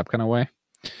 over the top kind of way.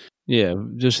 Yeah,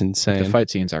 just insane. The fight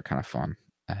scenes are kind of fun,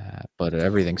 but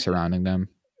everything surrounding them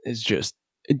is just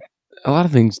a lot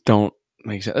of things don't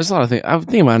make sense. There's a lot of things I'm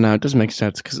thinking about now. It doesn't make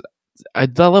sense because I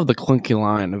love the clunky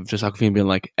line of just Aquafina being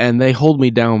like, and they hold me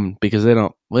down because they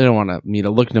don't want me to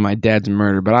look into my dad's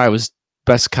murder, but I was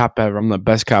best cop ever. I'm the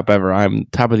best cop ever. I'm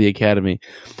top of the academy.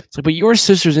 It's like, but your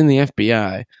sister's in the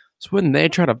FBI, so wouldn't they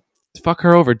try to fuck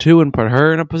her over too and put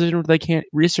her in a position where they can't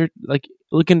research, like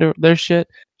look into their shit?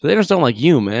 So they just don't like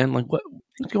you, man. Like what's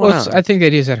going on? I think the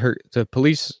idea is that the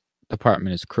police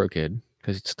department is crooked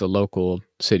because it's the local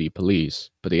city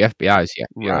police, but the FBI is the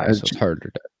FBI, so it's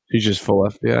harder to. He's just full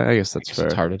FBI. I guess that's fair.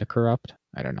 It's harder to corrupt.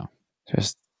 I don't know.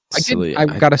 Just silly. I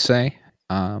gotta say,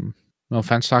 no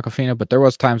offense to Aquafina, but there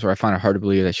was times where I find it hard to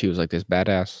believe that she was like this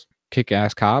badass,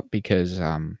 kick-ass cop because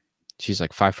she's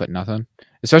like 5 foot nothing.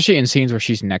 Especially in scenes where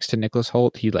she's next to Nicholas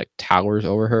Hoult, he like towers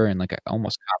over her and like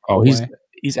almost.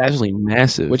 He's absolutely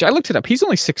massive. Which I looked it up. He's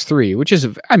only 6'3", which is,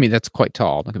 I mean, that's quite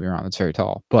tall. Don't get me wrong, that's very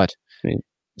tall. But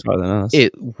taller than us.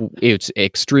 It's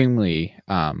extremely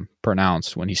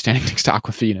pronounced when he's standing next to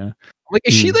Aquafina. Like,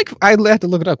 is she like? I had to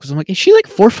look it up because I'm like, is she like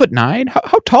 4'9"?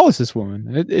 How tall is this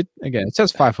woman? It again, it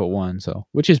says 5'1", so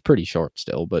which is pretty short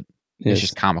still, but it's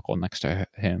just comical next to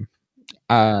him.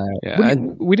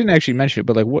 We didn't actually mention it,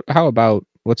 but like, how about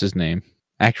what's his name?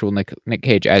 Actual Nick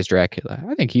Cage as Dracula.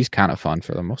 I think he's kind of fun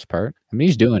for the most part. I mean,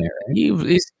 he's doing it.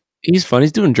 Right? He's fun.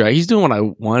 He's doing drag. He's doing what I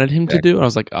wanted him to do. I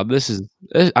was like, oh,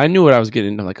 I knew what I was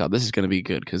getting into. I'm like, oh, this is going to be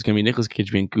good because it's going to be Nicolas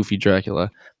Cage being goofy Dracula.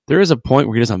 There is a point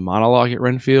where he does a monologue at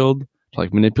Renfield to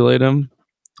like manipulate him,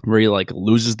 where he like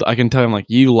loses. I can tell him like,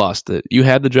 you lost it. You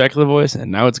had the Dracula voice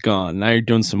and now it's gone. Now you're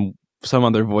doing some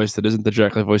other voice that isn't the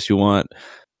Dracula voice you want.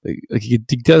 Like he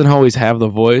doesn't always have the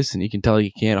voice, and you can tell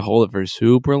he can't hold it for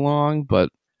super long. But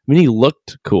I mean, he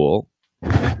looked cool.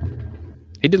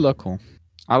 He did look cool.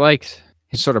 I liked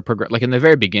his sort of progress. Like in the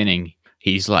very beginning,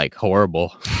 he's like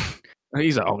horrible.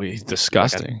 He's always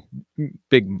disgusting. Like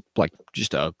big, like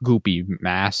just a goopy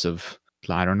mass of.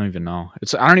 I don't even know.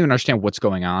 I don't even understand what's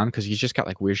going on because he's just got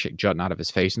like weird shit jutting out of his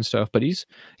face and stuff. But he's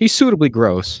suitably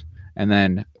gross. And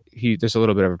then there's a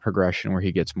little bit of a progression where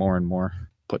he gets more and more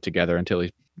put together until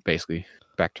he's basically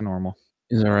back to normal.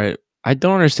 Is that right? I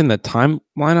don't understand the timeline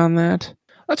on that.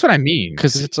 That's what I mean.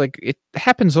 Because it's like it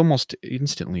happens almost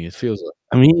instantly. It feels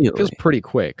immediately. It feels pretty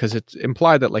quick because it's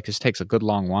implied that like this takes a good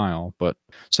long while. But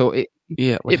so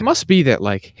it must be that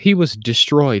like he was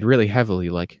destroyed really heavily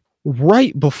like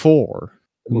right before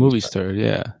the movie started.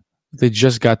 Yeah, they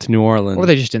just got to New Orleans, or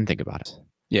they just didn't think about it.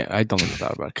 Yeah, I don't think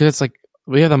about it because it's like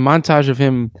we have the montage of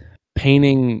him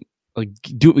painting, like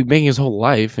making his whole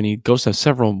life, and he goes to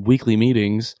several weekly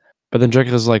meetings. But then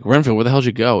Dracula's like, Renfield, where the hell did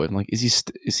you go? And like, is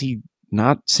he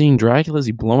not seeing Dracula? Is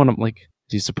he blowing up? Like,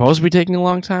 is he supposed to be taking a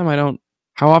long time?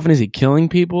 How often is he killing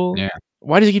people? Yeah.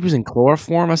 Why does he keep using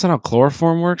chloroform? That's not how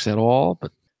chloroform works at all.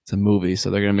 But it's a movie,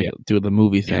 so they're gonna do the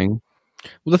movie thing.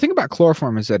 Well, the thing about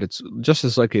chloroform is that it's just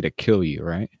as likely to kill you,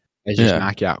 right? As just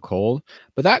knock you out cold.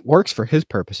 But that works for his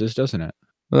purposes, doesn't it?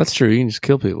 Well, that's true. You can just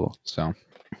kill people. So,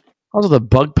 also the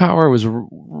bug power was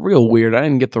real weird. I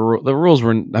didn't get the rules.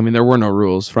 There were no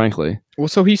rules, frankly. Well,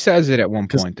 so he says it at one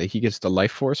point that he gets the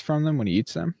life force from them when he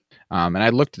eats them. And I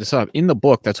looked this up in the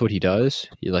book. That's what he does.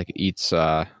 He like eats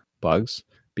bugs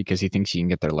because he thinks he can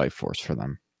get their life force for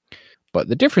them. But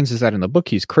the difference is that in the book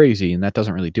he's crazy and that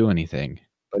doesn't really do anything.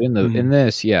 But in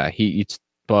this, he eats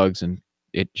bugs and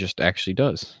it just actually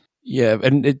does. Yeah,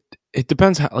 and it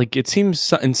depends how. Like it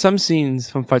seems in some scenes,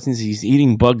 some fight scenes, he's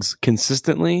eating bugs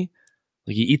consistently.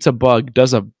 Like he eats a bug,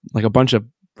 does a bunch of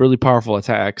really powerful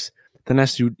attacks, then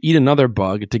has to eat another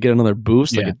bug to get another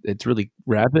boost. Like it's really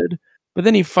rapid. But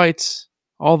then he fights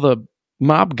all the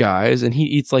mob guys, and he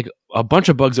eats like a bunch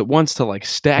of bugs at once to like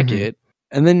stack it.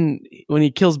 And then when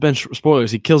he kills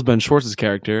spoilers, he kills Ben Schwartz's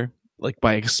character like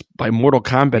by Mortal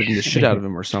Kombating the shit out of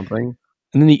him or something.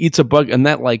 And then he eats a bug, and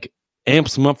that like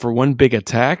amps him up for one big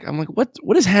attack. I'm like,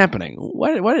 what is happening?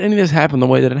 Why did any of this happen the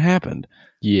way that it happened?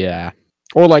 Yeah.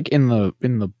 Or like in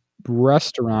the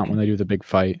restaurant when they do the big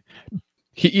fight,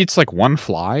 he eats like one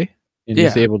fly and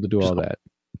he's able to do all that.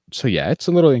 So yeah, it's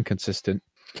a little inconsistent.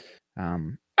 I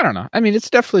don't know. I mean, it's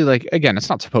definitely like, again, it's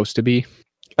not supposed to be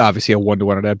obviously a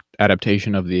one-to-one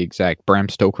adaptation of the exact Bram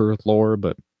Stoker lore,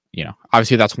 but you know,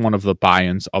 obviously that's one of the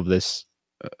buy-ins of this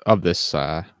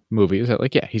movie is that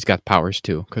like, yeah, he's got powers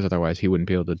too, because otherwise he wouldn't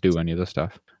be able to do any of the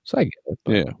stuff. So I get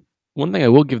it. Yeah. One thing I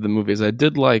will give the movie is I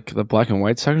did like the black and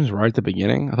white sections right at the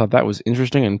beginning. I thought that was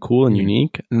interesting and cool and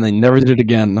unique, and they never did it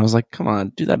again. And I was like, come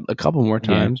on, do that a couple more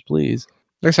times, please.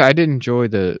 Like I said, I did enjoy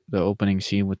the opening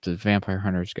scene with the vampire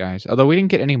hunters guys, although we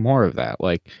didn't get any more of that.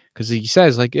 Like, because he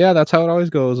says like, yeah, that's how it always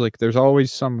goes. Like, there's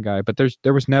always some guy, but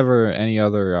there was never any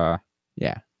other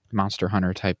monster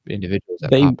hunter type individuals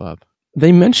that pop up.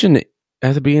 They mention it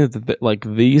at the beginning that like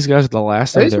these guys are the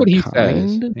last of their kind. That is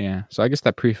what he says. Yeah, so I guess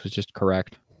that priest was just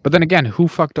correct. But then again, who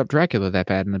fucked up Dracula that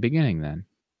bad in the beginning then?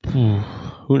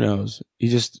 Who knows? They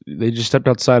just stepped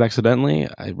outside accidentally.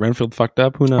 Renfield fucked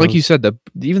up. Who knows? Like you said,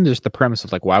 even just the premise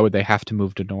of like, why would they have to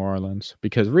move to New Orleans?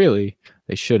 Because really,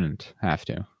 they shouldn't have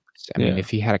to. I mean, if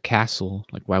he had a castle,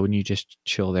 like why wouldn't you just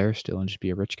chill there still and just be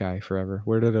a rich guy forever?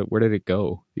 Where did it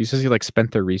go? He says he like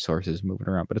spent their resources moving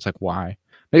around, but it's like why?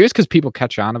 Maybe it's because people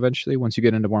catch on eventually. Once you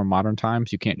get into more modern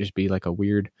times, you can't just be like a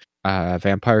weird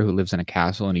vampire who lives in a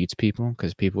castle and eats people,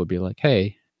 because people would be like,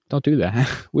 hey, don't do that.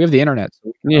 We have the internet,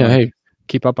 so we can, hey,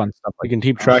 keep up on stuff. We can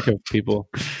keep track of people.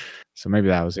 So maybe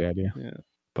that was the idea. Yeah.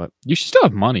 But you should still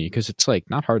have money, because it's like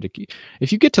not hard to keep.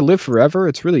 If you get to live forever,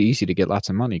 it's really easy to get lots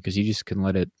of money, because you just can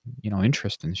let it,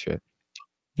 interest and shit.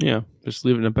 Yeah, just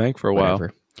leave it in a bank for a while.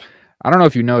 I don't know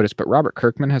if you noticed, but Robert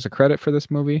Kirkman has a credit for this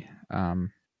movie.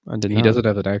 He does it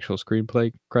as an actual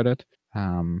screenplay credit.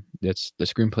 It's the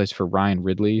screenplays for Ryan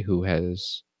Ridley, who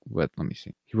has let me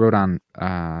see. He wrote on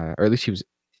or at least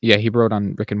he wrote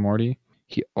on Rick and Morty.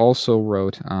 He also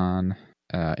wrote on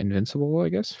Invincible, I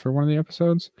guess, for one of the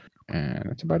episodes. And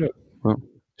that's about it. Well,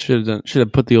 should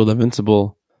have put the old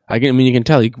Invincible. I mean, you can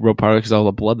tell he wrote part of it because all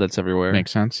the blood that's everywhere.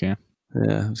 Makes sense, yeah.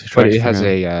 Yeah. But it has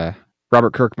a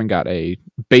Robert Kirkman got a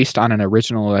based on an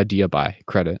original idea by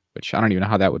credit, which I don't even know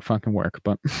how that would fucking work,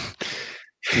 but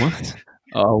what?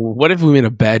 What if we made a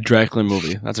bad Dracula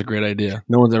movie? That's a great idea.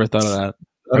 No one's ever thought of that.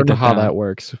 I don't know how that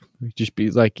works. Just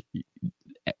be like,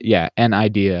 yeah, an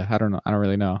idea. I don't know. I don't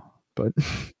really know, but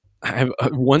I have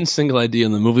one single idea,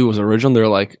 and the movie was original. They're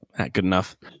like, good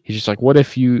enough. He's just like, what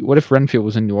if Renfield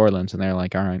was in New Orleans? And they're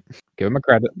like, all right, give him a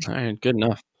credit. All right, good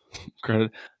enough.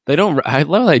 Credit. They don't. I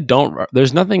love. They don't.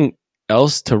 There's nothing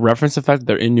else to reference the fact that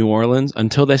they're in New Orleans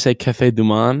until they say Café du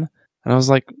Monde, and I was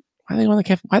like, why are they going to the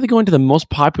cafe? Why are they going to the most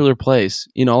popular place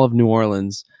in all of New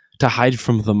Orleans to hide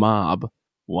from the mob?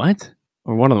 What?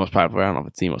 Or one of the most popular. I don't know if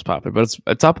it's the most popular, but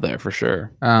it's up there for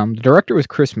sure. The director was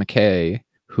Chris McKay,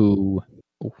 who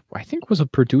I think was a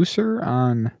producer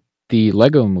on the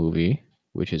Lego Movie,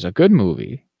 which is a good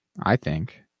movie, I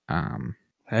think. I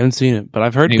haven't seen it, but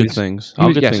I've heard good things. So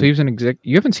he was an exec.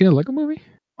 You haven't seen a Lego Movie?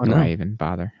 Why do I even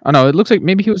bother? Oh no, it looks like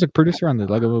maybe he was a producer on the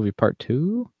Lego Movie Part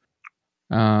 2.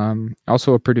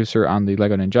 Also a producer on the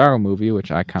Lego Ninjago movie,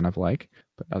 which I kind of like,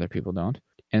 but other people don't.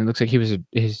 And it looks like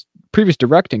his previous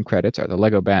directing credits are the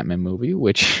Lego Batman movie,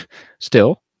 which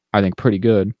still I think pretty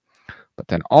good. But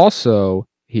then also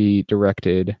he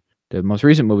directed the most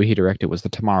recent movie he directed was The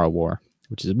Tomorrow War,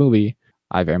 which is a movie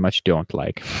I very much don't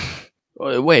like.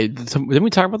 Wait, didn't we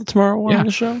talk about The Tomorrow War on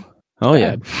the show? Oh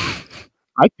yeah,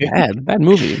 bad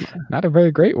movie. Not a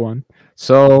very great one.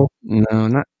 So no,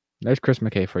 not. There's Chris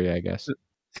McKay for you, I guess.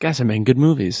 These guys are making good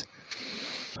movies.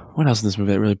 What else in this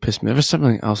movie that really pissed me? There was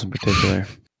something else in particular.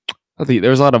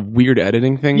 There was a lot of weird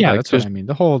editing things. Yeah, that's what I mean.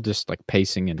 The whole just like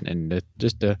pacing and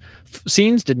the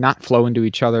scenes did not flow into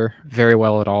each other very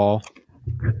well at all.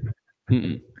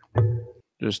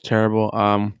 Just terrible.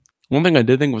 One thing I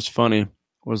did think was funny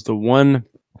was the one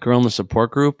girl in the support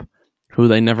group who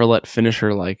they never let finish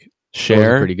her like share. That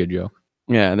was a pretty good joke.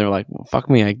 Yeah, and they were like, well,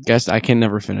 "Fuck me, I guess I can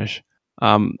never finish."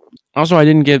 Also, I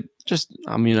didn't get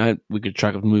we could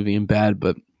track of the movie in bad,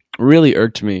 but really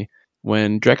irked me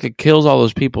when Dracula kills all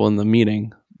those people in the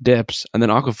meeting, dips, and then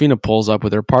Awkwafina pulls up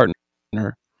with her partner.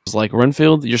 It's like,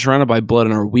 Renfield, you're surrounded by blood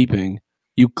and are weeping.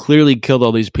 You clearly killed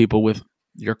all these people with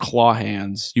your claw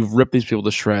hands. You've ripped these people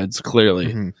to shreds, clearly.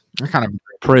 Mm-hmm. Kind of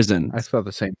prison. I felt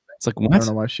the same thing. It's like, what? I don't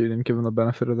know why she didn't give him the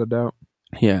benefit of the doubt.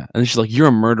 Yeah, and she's like, you're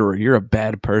a murderer. You're a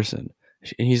bad person.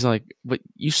 And he's like, but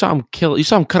you saw him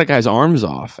cut a guy's arms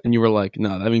off, and you were like,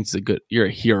 no, that means you're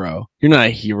a hero. You're not a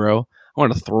hero. I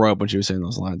wanted to throw up when she was saying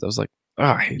those lines. I was like, oh,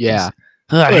 I hate this.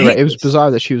 It was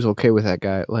bizarre that she was okay with that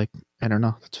guy. Like, I don't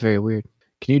know. That's very weird.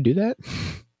 Can you do that?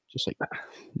 Just like,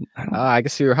 I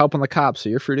guess you're helping the cops, so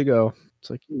you're free to go. It's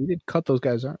like, you did cut those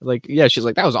guys' arms. Like, yeah, she's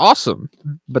like, that was awesome.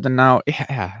 But then now,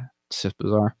 it's just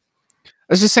bizarre.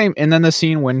 It's the same. And then the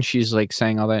scene when she's like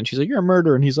saying all that and she's like, you're a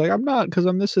murderer. And he's like, I'm not, because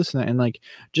I'm this, and that. And like,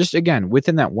 just again,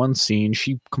 within that one scene,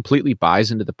 she completely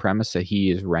buys into the premise that he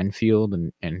is Renfield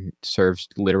and serves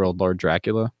literal Lord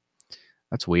Dracula.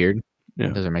 That's weird. Yeah.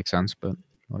 It doesn't make sense, but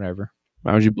whatever.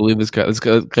 Why would you believe this guy? This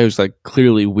guy was like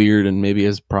clearly weird and maybe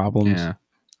has problems. Yeah.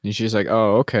 And she's like,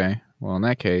 oh, okay. Well, in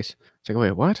that case, it's like,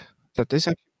 wait, what? Why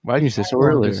didn't you say so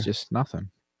earlier? It's just nothing.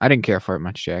 I didn't care for it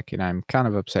much, Jack, and I'm kind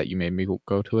of upset you made me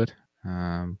go to it.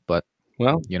 But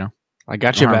well, you know, I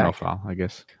got you back. No foul, I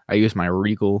guess I used my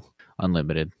Regal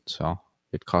Unlimited, so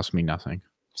it cost me nothing.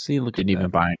 See, look, didn't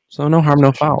even buy. So no harm,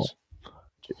 no foul.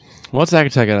 What's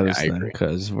that take out of this thing?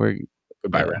 Because we're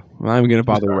goodbye. I'm not even gonna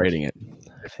bother rating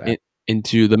it.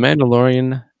 Into the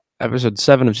Mandalorian, episode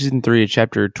 7 of season 3,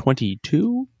 chapter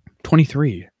 22.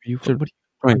 23.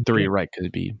 23, right? Because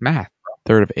it'd be math.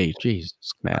 Third of 8. Jesus,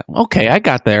 math. Okay, I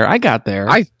got there.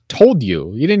 I told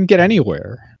you didn't get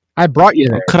anywhere. I brought you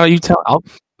there. I'll cut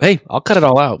out. I'll cut it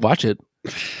all out. Watch it.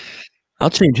 I'll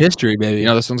change history, baby. You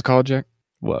know this one's called, Jack?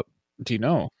 What? Do you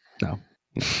know? No.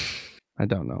 I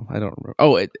don't know. I don't remember.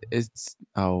 Oh, it's.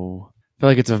 Oh, I feel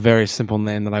like it's a very simple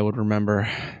name that I would remember.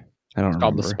 I don't remember.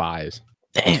 Called The Spies.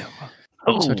 Damn.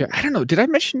 Oh. So, I don't know. Did I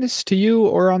mention this to you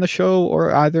or on the show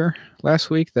or either last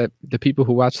week that the people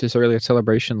who watched this earlier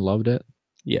celebration loved it?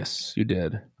 Yes, you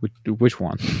did. Which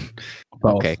one?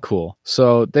 Both. Okay, cool.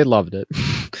 So they loved it.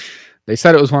 They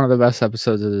said it was one of the best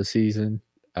episodes of the season,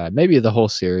 maybe the whole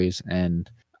series. And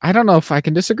I don't know if I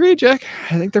can disagree, Jack.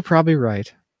 I think they're probably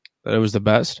right. That it was the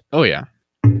best? Oh, yeah.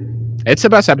 It's the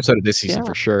best episode of this season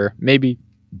for sure. Maybe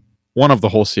one of the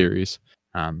whole series.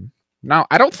 Now,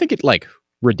 I don't think it like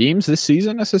redeems this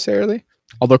season necessarily.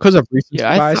 Although because of recency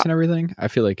bias and everything, I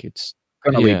feel like it's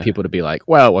going to lead people to be like,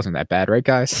 well, it wasn't that bad, right,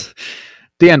 guys?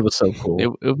 The end was so cool. It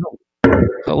was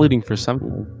leading for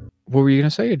something. What were you going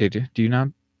to say? Or did you? Do you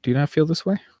not feel this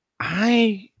way?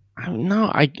 I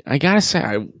no. I gotta say,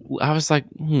 I was like,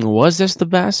 was this the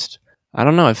best? I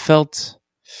don't know. I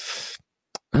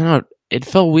don't know. It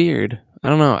felt weird. I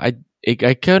don't know. I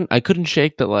couldn't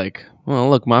shake that. Like, well,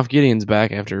 look, Moff Gideon's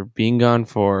back after being gone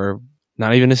for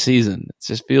not even a season. It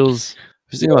just feels.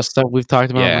 Just thinking about stuff we've talked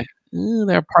about. Yeah. Like,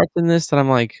 there are parts in this that I'm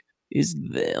like,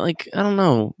 like, I don't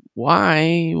know.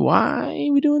 Why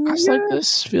are we doing this like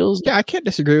this? Feels Yeah, I can't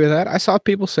disagree with that. I saw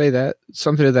people say that,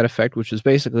 something to that effect, which is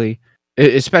basically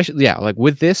especially like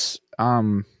with this,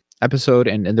 episode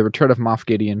and the return of Moff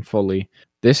Gideon fully,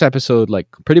 this episode, like,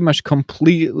 pretty much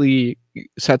completely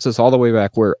sets us all the way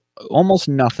back where almost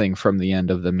nothing from the end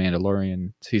of The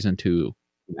Mandalorian season 2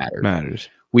 matters.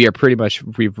 We are pretty much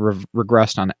we've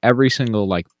regressed on every single,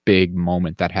 like, big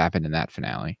moment that happened in that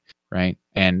finale, right?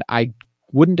 And I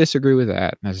wouldn't disagree with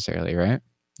that necessarily, right?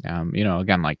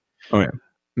 Again, like, Oh,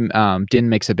 yeah. Din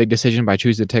makes a big decision by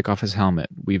choosing to take off his helmet.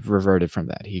 We've reverted from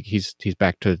that. He's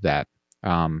back to that.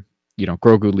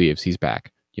 Grogu leaves. He's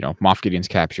back. Moff Gideon's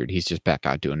captured. He's just back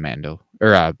out doing Mando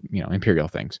or Imperial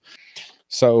things.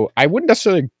 So I wouldn't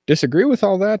necessarily disagree with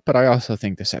all that, but I also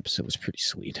think this episode was pretty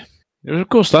sweet. There's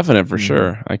cool stuff in it for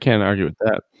sure. I can't argue with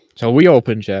that. So we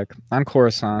open, Jack, on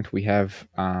Coruscant. We have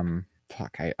I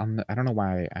don't know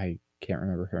why I can't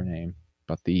remember her name,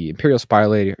 but the Imperial spy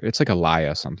lady. It's like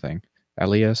Elia something.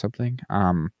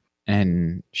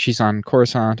 And she's on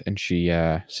Coruscant, and she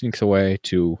sneaks away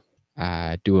to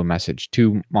do a message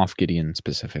to Moff Gideon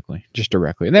specifically, just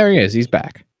directly. And there he is. He's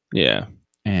back. Yeah.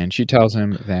 And she tells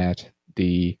him that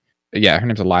her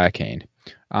name's Elia Kane.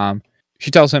 She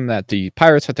tells him that the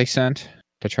pirates that they sent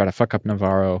to try to fuck up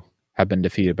Navarro have been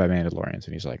defeated by Mandalorians.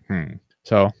 And he's like,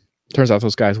 So turns out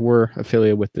those guys were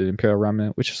affiliated with the Imperial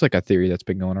Remnant, which is like a theory that's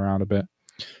been going around a bit.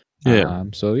 Yeah.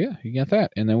 You get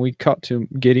that. And then we cut to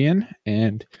Gideon,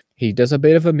 and he does a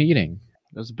bit of a meeting.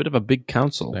 There's a bit of a big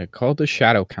council. They're called the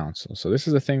Shadow Council. So this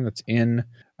is a thing that's in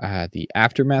the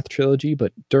Aftermath trilogy,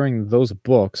 but during those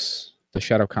books, the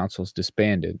Shadow Council is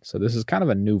disbanded. So this is kind of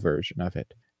a new version of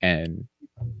it. And,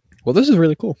 well, this is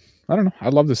really cool. I don't know. I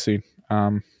love this scene.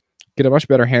 Get a much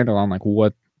better handle on like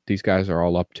what these guys are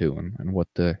all up to and what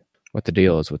the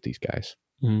deal is with these guys.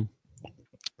 Mm-hmm.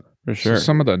 For sure. So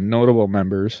some of the notable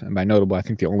members, and by notable, I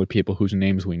think the only people whose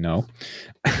names we know,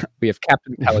 we have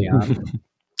Captain Pelion,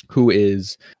 who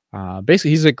is basically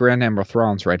he's like Grand Admiral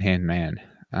Thrawn's right-hand man.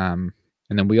 And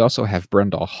then we also have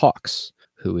Brendol Hux,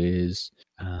 who is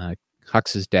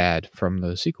Hux's dad from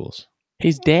the sequels.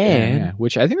 His dad? Yeah,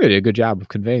 which I think they did a good job of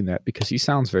conveying that because he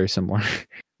sounds very similar.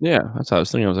 Yeah, that's what I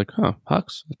was thinking. I was like, Hux?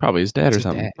 That's probably his dad or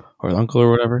something. Or his uncle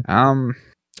or whatever.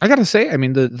 I gotta say, I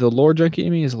mean, the lore junkie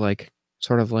in me is like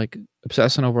sort of like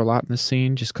obsessing over a lot in this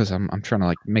scene just because I'm trying to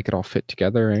like make it all fit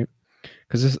together, right?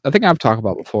 Because I think I've talked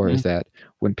about before is that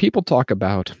when people talk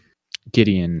about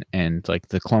Gideon and like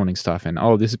the cloning stuff and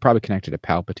this is probably connected to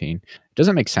Palpatine, it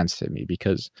doesn't make sense to me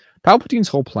because Palpatine's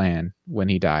whole plan when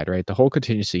he died, right, the whole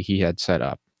contingency he had set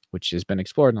up, which has been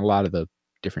explored in a lot of the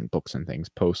different books and things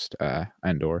post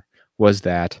Endor, was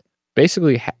that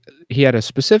basically he had a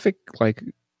specific like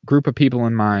group of people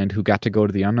in mind who got to go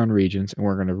to the unknown regions and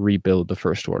we're going to rebuild the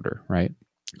First Order, right?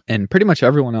 And pretty much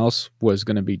everyone else was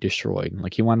going to be destroyed.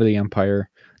 Like he wanted the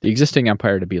existing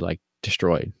empire to be like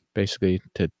destroyed, basically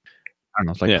to, I don't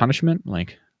know, it's like punishment.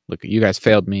 Like, look, you guys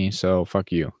failed me, so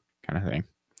fuck you, kind of thing.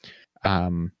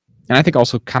 And I think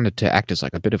also kind of to act as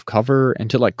like a bit of cover and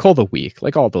to like call the weak,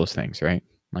 like all those things, right?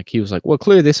 Like he was like, well,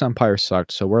 clearly this empire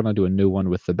sucked, so we're going to do a new one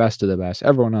with the best of the best.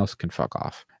 Everyone else can fuck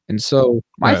off. And so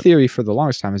my theory for the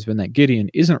longest time has been that Gideon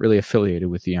isn't really affiliated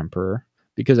with the Emperor,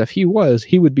 because if he was,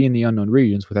 he would be in the unknown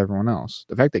regions with everyone else.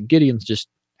 The fact that Gideon's just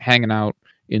hanging out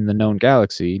in the known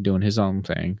galaxy doing his own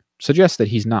thing suggests that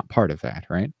he's not part of that,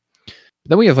 right?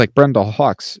 Then we have like Brendol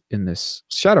Hux in this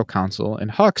Shadow Council,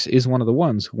 and Hux is one of the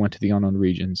ones who went to the unknown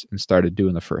regions and started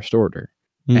doing the First Order.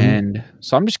 Mm-hmm. And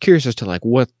so I'm just curious as to like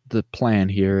what the plan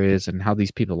here is and how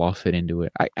these people all fit into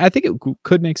it. I think it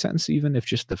could make sense even if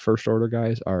just the First Order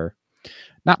guys are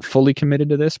not fully committed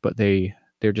to this, but they're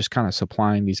just kind of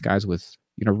supplying these guys with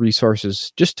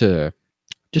resources just to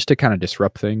kind of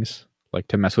disrupt things, like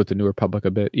to mess with the New Republic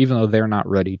a bit, even though they're not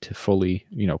ready to fully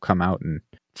come out and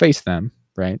face them.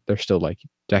 Right? They're still like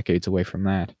decades away from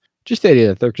that. Just the idea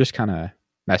that they're just kind of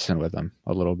messing with them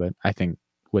a little bit, I think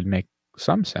would make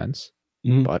some sense.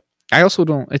 Mm-hmm. But I also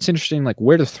don't. It's interesting, like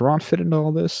where does Thrawn fit into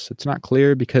all this? It's not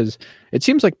clear because it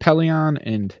seems like Pelion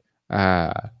and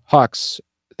Hux,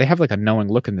 they have like a knowing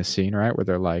look in this scene, right? Where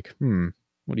they're like,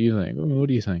 what do you think? What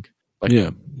do you think?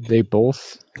 Like, they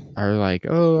both are like,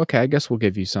 oh, okay, I guess we'll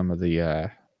give you some of the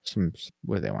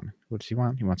what do they want? What does he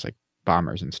want? He wants like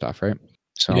bombers and stuff, right?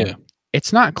 So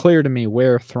it's not clear to me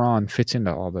where Thrawn fits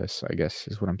into all this, I guess,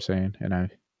 is what I'm saying. And I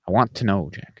want to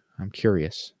know, Jack. I'm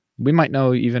curious. We might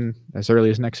know even as early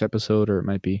as next episode, or it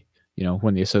might be,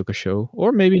 when the Ahsoka show,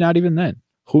 or maybe not even then.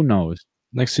 Who knows?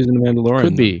 Next season of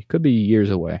Mandalorian. Could be years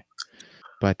away.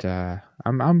 But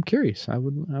I'm curious. I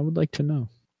would like to know.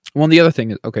 Well, and the other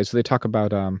thing is, okay, so they talk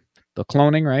about the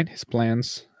cloning, right? His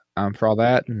plans for all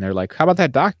that, and they're like, "How about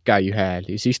that doc guy you had?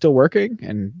 Is he still working?"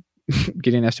 And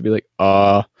Gideon has to be like,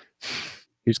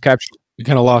 he was captured. We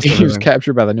kind of lost He was everything.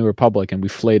 captured by the New Republic, and we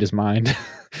flayed his mind.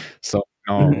 So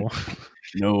no.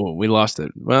 No, we lost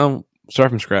it. Well, start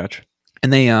from scratch.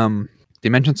 And they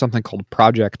mentioned something called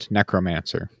Project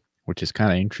Necromancer, which is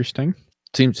kind of interesting.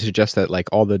 Seems to suggest that like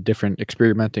all the different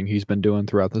experimenting he's been doing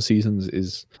throughout the seasons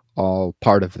is all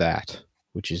part of that,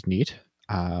 which is neat.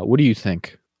 What do you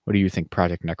think? What do you think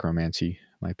Project Necromancy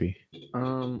might be?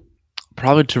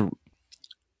 Probably to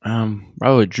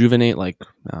rejuvenate, like,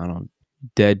 I don't know,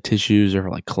 dead tissues,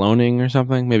 or like cloning or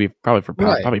something. Maybe probably for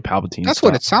Right. probably Palpatine. That's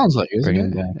what it sounds like, isn't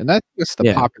bringing it? back. And that's the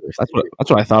Yeah, popular theory.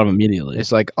 that's what I thought of immediately.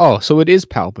 It's like, oh, so it is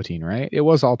Palpatine, right? It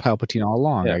was all Palpatine all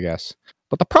along, Yeah. I guess.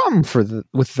 But the problem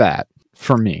with that,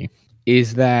 for me,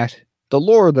 is that the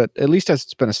lore that, at least as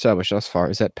it's been established thus far,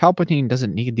 is that Palpatine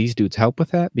doesn't need these dudes' help with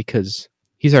that because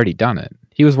he's already done it.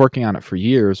 He was working on it for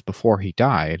years before he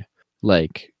died.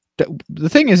 Like, the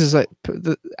thing is that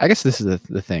I guess this is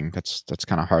the thing that's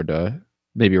kind of hard to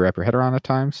maybe wrap your head around at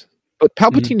times. But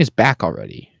Palpatine is back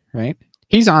already, right?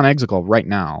 He's on Exegol right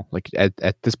now. Like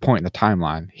at this point in the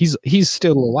timeline, he's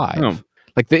still alive. Oh.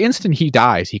 Like the instant he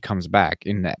dies, he comes back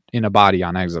in a body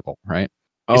on Exegol, right?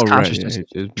 His consciousness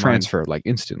is transferred like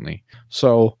instantly.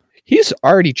 So he's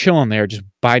already chilling there, just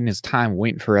biding his time,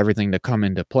 waiting for everything to come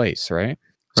into place, right?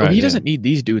 So he doesn't need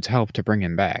these dudes' help to bring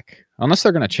him back, unless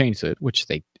they're going to change it, which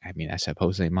I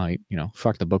suppose they might.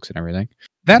 Fuck the books and everything.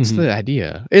 That's the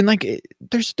idea, and like,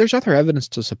 there's other evidence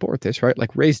to support this, right?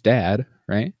 Like Rey's dad,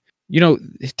 right?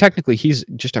 Technically he's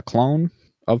just a clone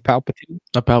of Palpatine.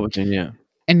 A Palpatine, yeah.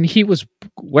 And he was,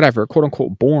 whatever, quote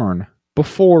unquote, born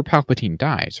before Palpatine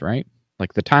dies, right?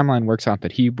 Like the timeline works out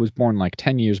that he was born like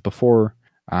 10 years before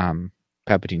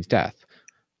Palpatine's death.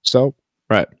 So,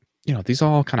 right. These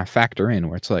all kind of factor in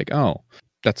where it's like, oh,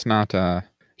 that's not,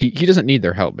 he doesn't need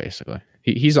their help, basically.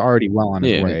 He's already well on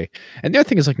his way. And the other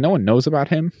thing is, like, no one knows about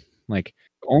him. Like,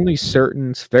 only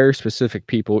certain very specific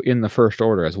people in the First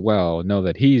Order as well know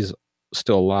that he's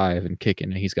still alive and kicking,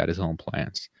 and he's got his own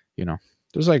plans.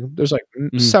 There's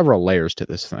several layers to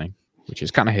this thing, which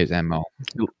is kind of his MO.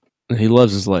 He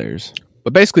loves his layers.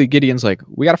 But basically, Gideon's like,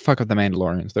 we got to fuck with the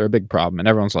Mandalorians. They're a big problem. And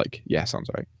everyone's like, yeah, sounds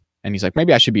right. And he's like,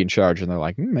 maybe I should be in charge. And they're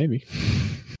like, maybe.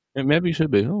 Maybe you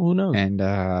should be. Oh, who knows? And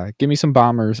give me some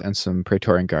bombers and some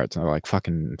Praetorian guards. And they're like,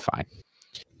 fucking fine.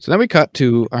 So then we cut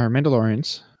to our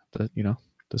Mandalorians, those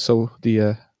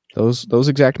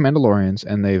exact Mandalorians,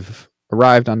 and they've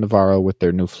arrived on Navarro with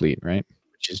their new fleet, right?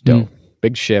 Which is dope.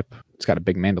 Big ship. It's got a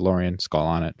big Mandalorian skull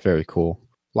on it. Very cool.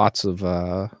 Lots of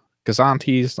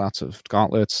Gazantes, lots of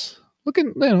gauntlets.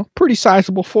 Looking, pretty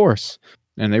sizable force.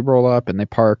 And they roll up and they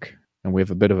park, and we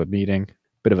have a bit of a meeting,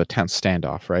 bit of a tense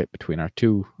standoff, right, between our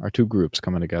two groups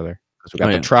coming together. Because we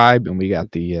got the tribe and we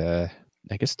got the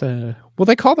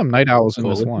they call them night owls in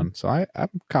this one, so I'm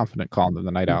confident calling them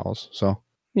the night owls. So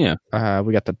we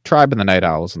got the tribe and the night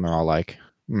owls, and they're all like,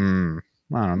 I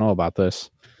don't know about this.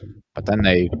 But then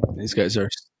these guys are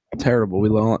terrible.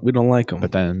 We don't like them.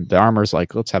 But then the armor's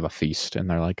like, let's have a feast, and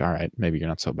they're like, all right, maybe you're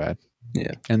not so bad.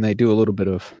 Yeah. And they do a little bit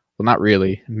of, well, not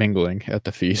really mingling at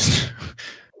the feast.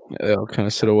 They all kind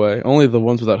of sit away. Only the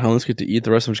ones without helmets get to eat.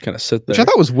 The rest of them just kind of sit there. Which I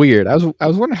thought was weird. I was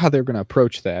wondering how they were going to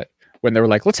approach that when they were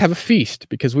like, let's have a feast,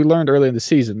 because we learned early in the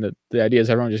season that the idea is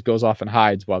everyone just goes off and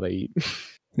hides while they eat.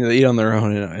 Yeah, they eat on their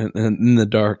own in the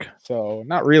dark. So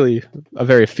not really a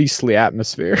very feastly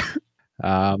atmosphere.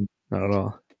 Not at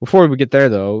all. Before we get there,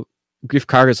 though, Grief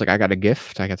Karga's like, I got a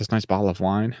gift. I got this nice bottle of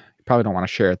wine. You probably don't want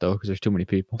to share it, though, because there's too many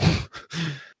people.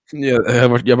 Yeah, I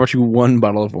brought you one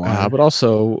bottle of wine. But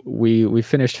also, we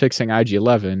finished fixing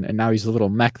IG-11, and now he's a little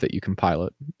mech that you can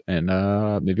pilot. And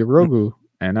maybe Grogu.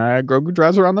 And Grogu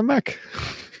drives around the mech.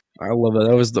 I love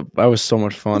it. That was so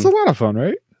much fun. It's a lot of fun,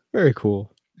 right? Very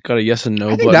cool. Got a yes and no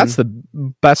button. I think that's the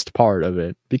best part of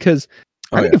it, because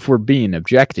I think if we're being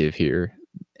objective here,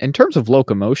 in terms of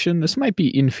locomotion, this might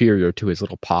be inferior to his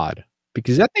little pod,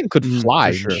 because that thing could fly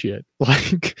and shit.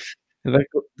 Like, that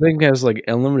thing has like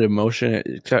unlimited motion.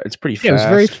 It's pretty fast. Yeah, it's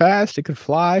very fast. It could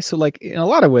fly. So, like, in a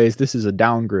lot of ways, this is a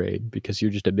downgrade because you're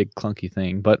just a big clunky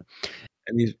thing.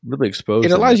 And he's really exposed.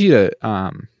 It allows you to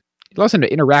it allows him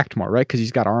to interact more, right? Because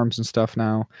he's got arms and stuff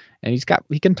now, and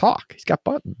he can talk. He's got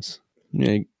buttons.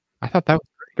 Yeah, I thought that was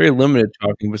very limited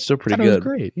talking, but still pretty good. It was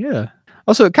great. Yeah.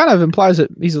 Also, it kind of implies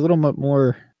that he's a little bit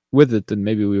more with it than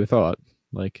maybe we thought.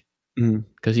 Like,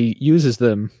 because he uses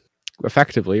them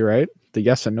effectively, right? The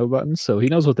yes and no buttons, so he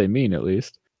knows what they mean at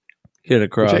least. Hit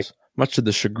across, much to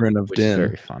the chagrin of Din.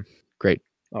 Very fun. Great.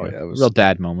 Oh yeah, it was a real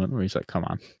dad moment where he's like, "Come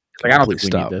on." Like, I don't think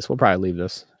we need this. We'll probably leave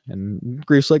this. And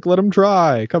Grief's like, let him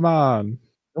try. Come on.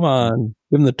 Come on,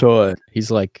 give him the toy. He's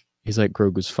like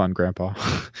Grogu's fun grandpa.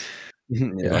 He's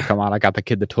Yeah. like, come on, I got the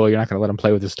kid the toy. You're not gonna let him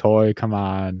play with his toy. Come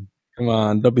on. Come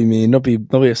on, don't be mean. Don't be a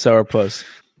sourpuss.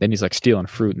 Then he's like stealing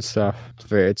fruit and stuff.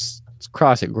 It's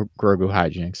classic Grogu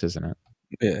hijinks, isn't it?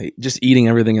 Yeah, just eating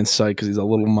everything in sight because he's a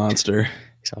little monster.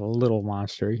 He's a little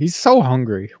monster. He's so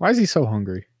hungry. Why is he so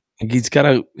hungry? Because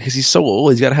he's so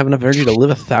old. He's got to have enough energy to live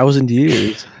 1,000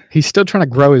 years. He's still trying to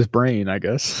grow his brain, I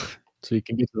guess, so he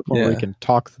can get to the point where he can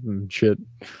talk and shit.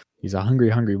 He's a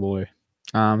hungry boy.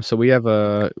 So we have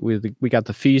we got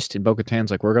the feast, and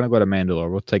Bo-Katan's like, we're gonna go to Mandalore.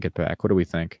 We'll take it back. What do we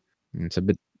think? And it's a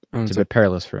bit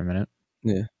perilous for a minute.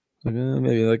 Yeah,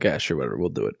 maybe like sure, whatever. We'll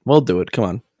do it. Come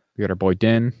on. We got our boy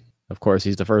Din. Of course,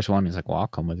 he's the first one. He's like, well, I'll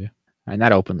come with you, and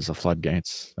that opens the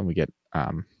floodgates. Then we get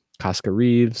Casca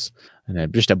Reeves, and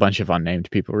then just a bunch of unnamed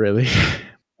people, really.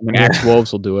 I mean, Axe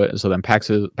Wolves will do it, so then Paz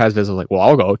Vizsla like, well,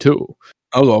 I'll go too.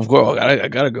 I'll go. Of course, I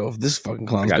gotta go. If this fucking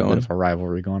clown's going, a bit of a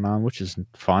rivalry going on, which is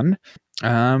fun.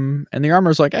 And the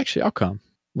armor's like, actually, I'll come,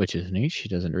 which is neat. She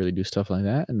doesn't really do stuff like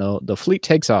that. And the fleet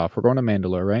takes off. We're going to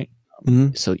Mandalore, right?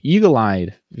 Mm-hmm. So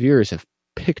eagle-eyed viewers have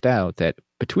picked out that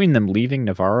between them leaving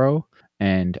Navarro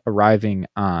and arriving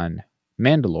on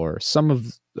Mandalore,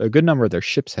 a good number of their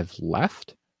ships have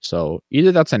left. So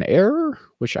either that's an error,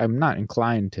 which I'm not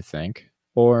inclined to think,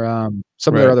 or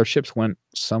some of their other ships went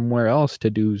somewhere else to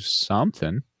do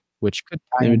something, which could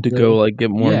tie maybe to go like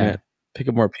get more, pick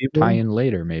up more people, tie in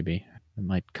later. Maybe it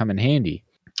might come in handy.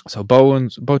 So Bo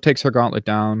takes her gauntlet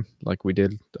down like we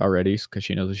did already because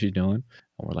she knows what she's doing. And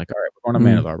we're like, all right, we're going to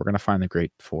Mandalore. We're going to find the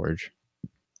Great Forge.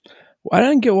 Well, I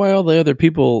didn't get why all the other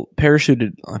people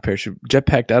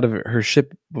jetpacked out of her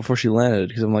ship before she landed.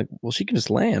 Because I'm like, well, she can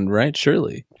just land, right?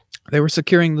 Surely. They were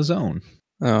securing the zone.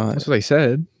 Oh, that's what they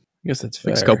said. I guess that's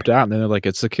fair. They scoped it out, and then they're like,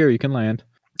 it's secure. You can land.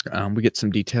 We get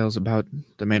some details about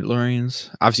the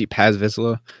Mandalorians. Obviously, Paz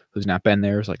Vizsla, who's not been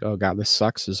there, is like, oh, God, this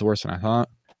sucks. This is worse than I thought.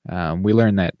 We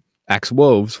learned that Axe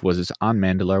Wolves was on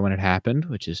Mandalore when it happened,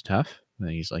 which is tough. And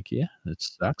he's like, yeah, it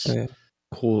sucks. Yeah.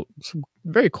 Cool, some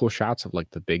very cool shots of like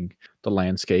the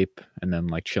landscape, and then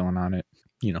like chilling on it.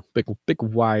 You know, big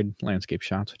wide landscape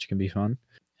shots, which can be fun.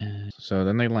 So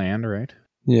then they land, right?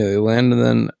 Yeah, they land, and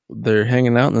then they're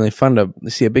hanging out, and then they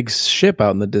see a big ship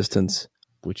out in the distance,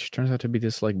 which turns out to be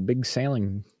this like big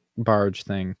sailing barge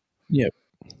thing. Yeah,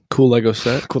 cool Lego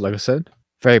set.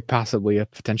 Very possibly a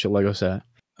potential Lego set.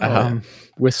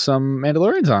 With some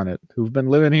Mandalorians on it who've been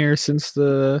living here since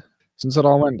it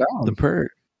all went down. The Purge.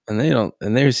 And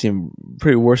they seem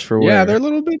pretty worse for wear. Yeah, they're a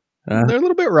little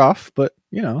bit rough, but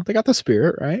you know, they got the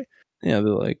spirit, right? Yeah,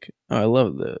 they're like, oh, I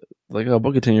love oh,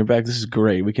 Bo-Katan, you're back. This is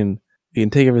great. We can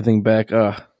take everything back.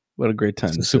 What a great time.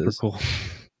 This is super cool.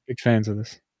 Big fans of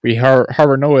this. We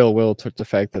harbor no ill will towards the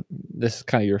fact that this is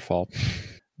kind of your fault.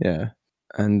 Yeah.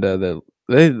 And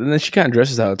then she kind of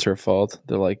dresses out it's her fault.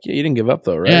 They're like, yeah, you didn't give up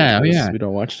though, right? Yeah. We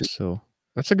don't watch it. So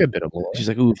that's a good bit of lore. She's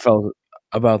like, ooh, felt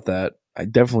about that. I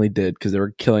definitely did because they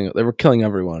were killing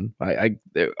everyone.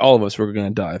 All of us were going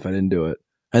to die if I didn't do it.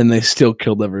 And they still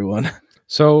killed everyone.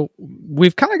 So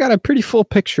we've kind of got a pretty full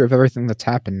picture of everything that's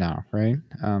happened now, right?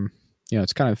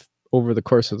 It's kind of over the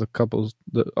course of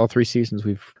all 3 seasons,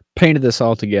 we've painted this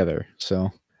all together.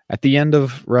 So at the end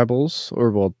of Rebels,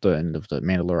 the end of the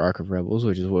Mandalore arc of Rebels,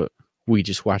 which is what we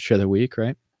just watched the other week,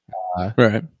 right?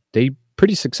 Right. They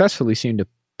pretty successfully seemed to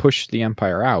push the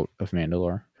Empire out of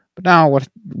Mandalore. But now what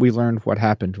we learned what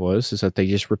happened is that they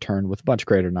just returned with much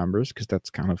greater numbers because that's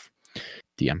kind of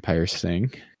the Empire's thing.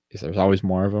 Is there's always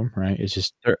more of them, right? It's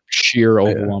just sheer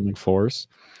overwhelming force.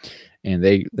 And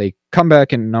they come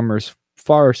back in numbers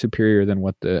far superior than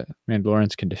what the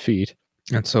Mandalorians can defeat.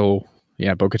 And so,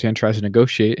 yeah, Bo-Katan tries to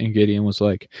negotiate, and Gideon was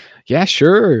like, yeah,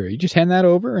 sure, you just hand that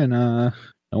over, and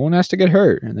no one has to get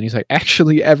hurt. And then he's like,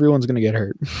 actually, everyone's going to get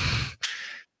hurt.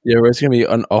 Yeah, it's going to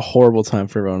be a horrible time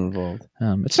for everyone involved.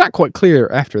 It's not quite clear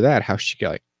after that how she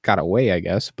got away, I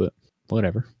guess, but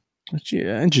whatever.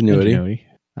 Ingenuity.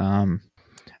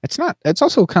 It's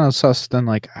also kind of sus then,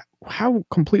 like, how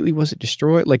completely was it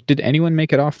destroyed? Like, did anyone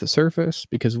make it off the surface?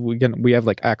 Because we have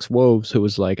like Axe Wolves who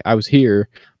was like, I was here,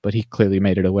 but he clearly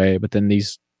made it away. But then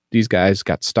these guys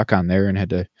got stuck on there and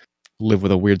had to live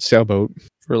with a weird sailboat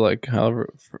for like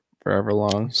forever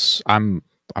long.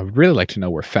 I'd really like to know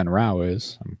where Fen Rao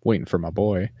is. I'm waiting for my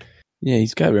boy. Yeah,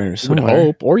 he's got to be under somewhere. Would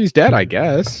hope, or he's dead, I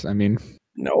guess. I mean,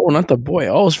 no, not the boy.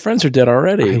 All his friends are dead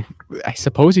already. I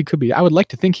suppose he could be. I would like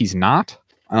to think he's not.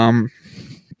 I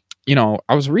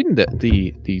was reading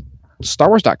the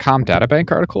StarWars.com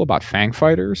databank article about Fang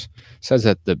fighters. Says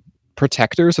that the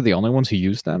protectors are the only ones who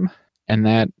use them, and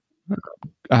that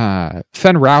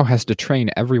Fen Rao has to train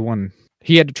everyone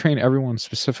he had to train everyone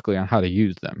specifically on how to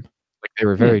use them. Like they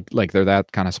were very like they're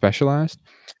that kind of specialized.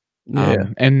 Yeah.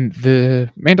 And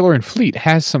the Mandalorian fleet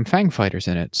has some Fang fighters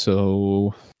in it,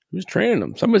 so Who's training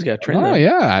them? Somebody's got to train them. oh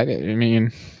yeah, I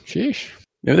mean, sheesh.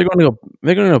 Maybe they're going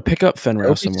to go pick up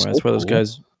Fenrir somewhere. So That's where those cool.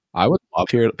 guys I would love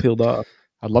peeled off.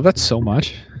 I'd love that so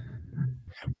much.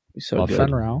 Be so Love good.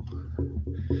 Fenrir.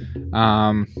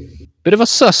 Bit of a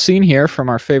sus scene here from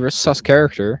our favorite sus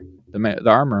character, the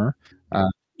armorer.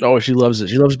 Oh, she loves it.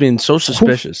 She loves being so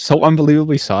suspicious. So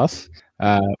unbelievably sus.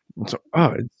 It's your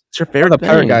One favorite of the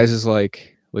pirate thing. guys is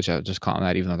like, which I just call them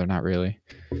that, even though they're not really.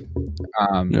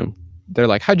 No. They're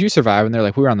like, how'd you survive? And they're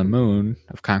like, we were on the moon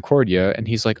of Concordia. And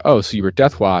he's like, oh, so you were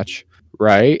Death Watch,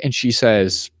 right? And she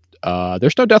says,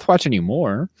 there's no Death Watch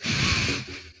anymore.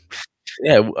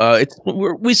 Yeah,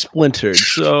 we splintered,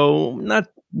 so we're not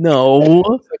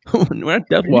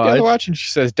Death Watch. Death Watch, and she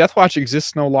says, Death Watch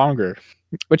exists no longer,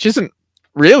 which isn't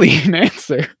really an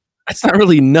answer. That's not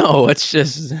really no. It's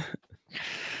just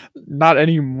not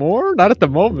anymore. Not at the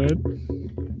moment.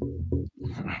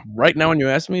 Right now, when you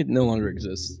ask me, it no longer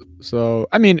exists. So,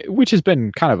 I mean, which has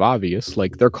been kind of obvious.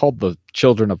 Like they're called the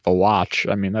Children of the Watch.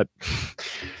 I mean that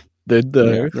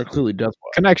they're clearly Death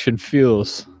Watch. Connection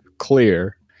feels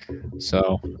clear.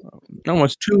 So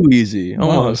almost too easy.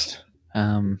 Almost.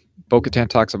 Bo-Katan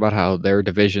talks about how their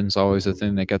division's always the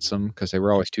thing that gets them because they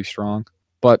were always too strong.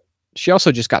 But she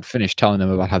also just got finished telling them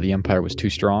about how the Empire was too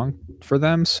strong for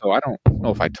them. So I don't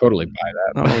know if I totally buy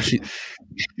that.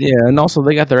 Yeah, and also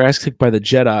they got their ass kicked by the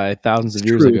Jedi thousands of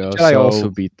years ago. The Jedi also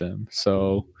beat them.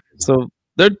 So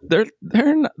they're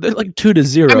like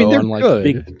 2-0. I mean, they're on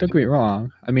good. Don't get me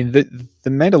wrong. I mean, the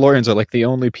Mandalorians are like the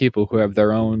only people who have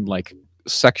their own like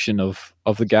section of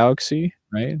the galaxy,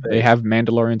 right? They have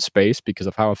Mandalorian space because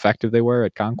of how effective they were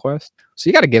at conquest. So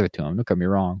you got to give it to them. Don't get me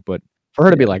wrong, but for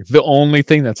her to be like the only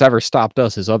thing that's ever stopped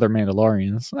us is other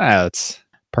Mandalorians, that's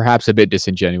perhaps a bit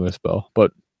disingenuous, Bill.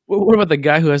 But what about the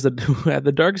guy who had the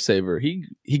Darksaber?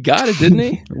 He got it, didn't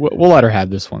he? We'll let her have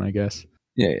this one, I guess.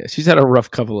 Yeah. She's had a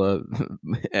rough couple of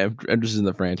entrances in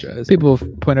the franchise. People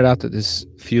have pointed out that this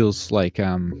feels like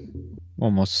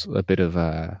almost a bit of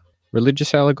a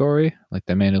religious allegory. Like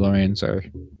the Mandalorians are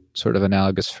sort of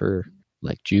analogous for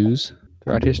like Jews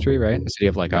throughout history, right? The idea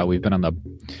of like, we've been on the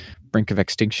brink of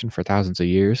extinction for thousands of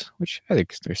years, which I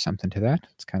think there's something to that.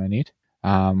 It's kind of neat.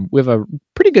 We have a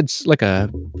pretty good, like a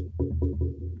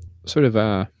sort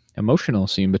of emotional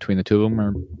scene between the two of them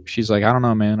where she's like, I don't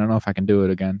know, man. I don't know if I can do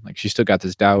it again. Like she's still got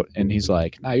this doubt, and he's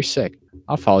like, nah, you're sick.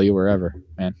 I'll follow you wherever,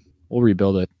 man. We'll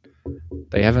rebuild it.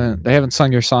 They haven't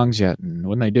sung your songs yet, and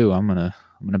when they do, I'm gonna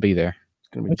be there. It's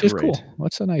gonna be which great. Is cool.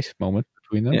 What's a nice moment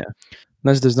between them? Yeah.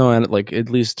 There's no like at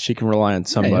least she can rely on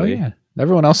somebody. Yeah.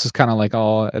 Everyone else is kind of like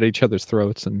all at each other's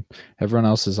throats, and everyone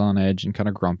else is on edge and kind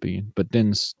of grumpy. But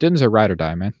Din's a ride or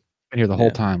die, man. Been here the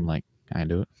whole time, like I can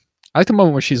do it. I like the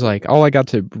moment where she's like, all I got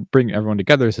to bring everyone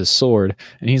together is his sword,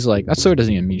 and he's like, that sword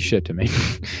doesn't even mean shit to me.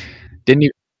 didn't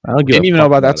even know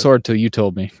about that sword till you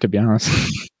told me, to be honest.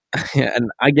 Yeah,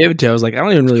 and I gave it to you. I was like, I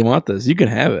don't even really want this. You can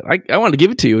have it. I wanted to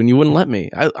give it to you, and you wouldn't let me.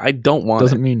 I don't want it.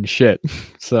 Doesn't mean shit.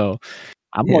 So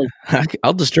I'm like,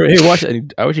 I'll destroy it. Hey, watch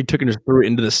it. I wish you took and just threw it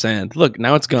into the sand. Look,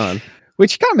 now it's gone.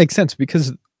 Which kind of makes sense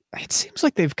because it seems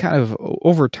like they've kind of,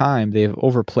 over time, they've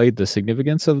overplayed the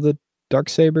significance of the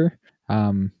Darksaber.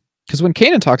 Because when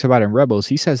Kanan talks about it in Rebels,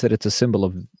 he says that it's a symbol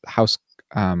of House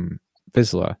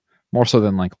Vizsla, more so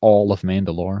than like all of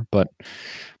Mandalore. But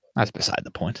that's beside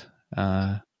the point.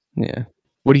 Yeah.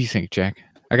 What do you think, Jack?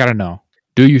 I gotta know.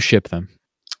 Do you ship them?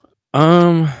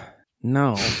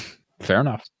 No. Fair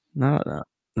enough. Not at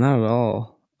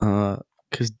all.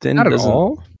 Because Din not doesn't. At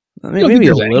all. I mean, maybe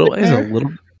a little. Is a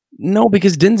little. No,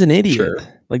 because Din's an idiot. Sure.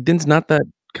 Like Din's not that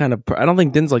kind of. I don't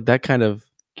think Din's like that kind of.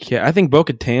 Yeah, I think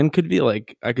Bo-Katan could be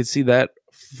like. I could see that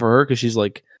for her because she's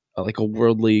like a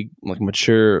worldly, like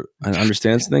mature and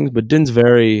understands things. But Din's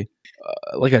very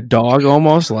like a dog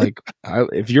almost. Like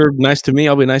if you're nice to me,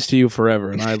 I'll be nice to you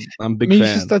forever. And I'm a big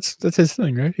fan. That's his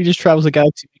thing, right? He just travels the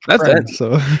galaxy. That's friends, it.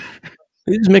 So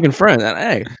he's just making friends. And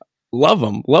hey, love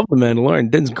him. Love the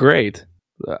Mandalorian. Din's great.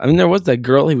 I mean, there was that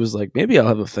girl. He was like, maybe I'll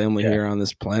have a family here on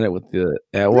this planet with the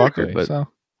Walker. Exactly. But so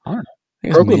I don't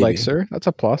know. Grogu likes her. That's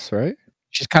a plus, right?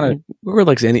 She's kind of Grogu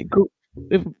likes any.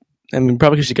 I mean,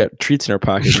 probably because she got treats in her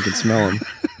pocket. You can smell them.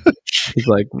 He's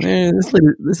like, man,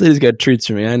 this lady's got treats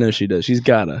for me. I know she does. She's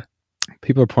gotta.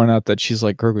 People are pointing out that she's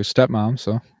like Grogu's stepmom.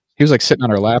 So he was like sitting on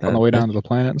her lap on the way down to the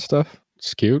planet and stuff.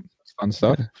 It's cute. It's fun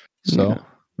stuff. So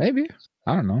maybe.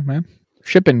 I don't know, man.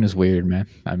 Shipping is weird, man.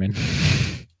 I mean,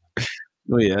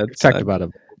 well, yeah, it's talked about it.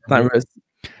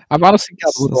 I've honestly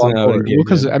got a little on board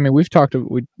because I mean, we talked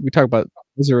about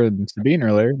Ezra and Sabine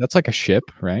earlier. That's like a ship,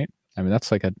 right? I mean,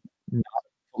 that's like a not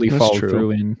fully That's followed true.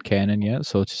 through in canon yet,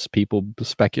 so it's just people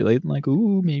speculating like,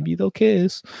 "Ooh, maybe they'll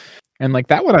kiss." And like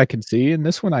that one I can see, and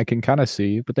this one I can kind of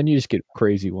see, but then you just get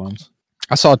crazy ones.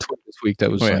 I saw a tweet this week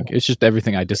that was like, it's just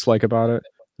everything I dislike about it.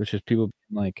 Which is people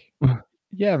being like,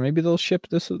 yeah, maybe they'll ship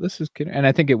this. This is good, and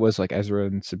I think it was like Ezra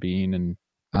and Sabine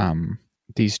and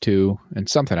these two and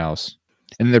something else.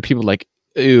 And then there are people like,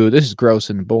 ew, this is gross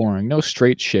and boring. No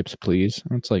straight ships, please.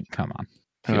 And it's like, come on.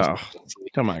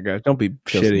 Come on, guys, don't be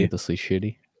shitty. Needlessly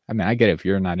shitty. I mean, I get it if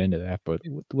you're not into that, but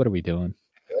what are we doing?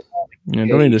 Yeah,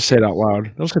 don't need to say it out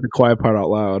loud. Don't say the quiet part out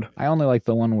loud. I only like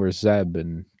the one where Zeb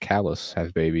and Callus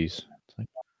have babies. It's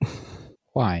like,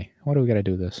 why? Why do we got to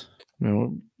do this?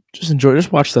 No, just enjoy.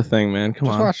 Just watch the thing, man. Come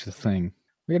on. Just watch the thing.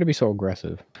 We got to be so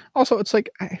aggressive. Also, it's like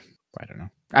I don't know.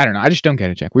 I just don't get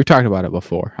it, Jack. We've talked about it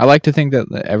before. I like to think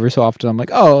that every so often I'm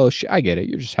like, oh, I get it.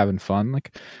 You're just having fun.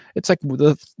 Like, it's like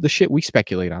the shit we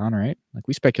speculate on, right? Like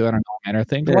we speculate on all manner of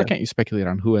things. Yeah. Why can't you speculate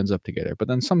on who ends up together? But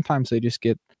then sometimes they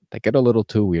get a little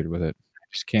too weird with it. I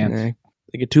just can't. Yeah,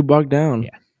 they get too bogged down.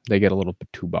 Yeah, they get a little bit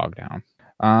too bogged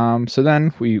down. So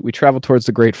then we travel towards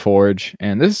the Great Forge,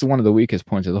 and this is one of the weakest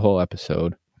points of the whole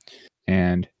episode,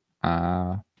 and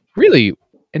really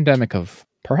endemic of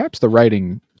perhaps the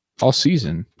writing all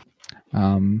season.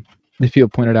 As people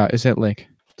pointed out, is that like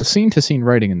the scene-to-scene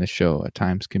writing in the show at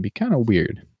times can be kind of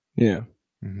weird. Yeah.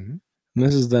 Mm-hmm. And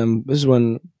this is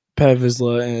when Pat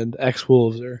Vizsla and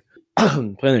X-Wolves are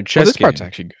playing their chess this game. part's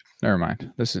actually good. Never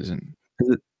mind. This isn't.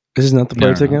 This is not the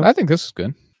player game? I think this is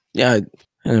good. Yeah, I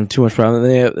don't have too much problem.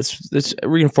 This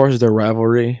reinforces their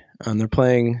rivalry. They're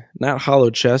playing not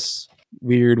hollow chess,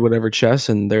 weird whatever chess,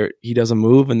 and he does a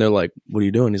move, and they're like, "What are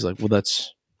you doing?" He's like, "Well,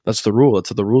 that's the rule. That's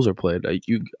how the rules are played.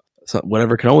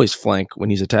 Whatever can always flank when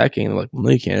he's attacking." And they're like, "Well, no,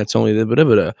 you can't. It's only the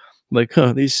bit. Like,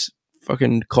 these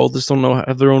fucking cultists don't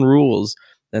have their own rules."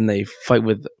 Then they fight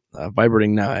with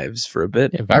vibrating knives for a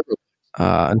bit,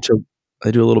 until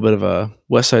they do a little bit of a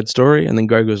West Side Story, and then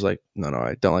Greg goes like, "No,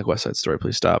 I don't like West Side Story.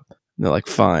 Please stop." And they're like,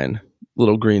 "Fine,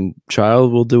 little green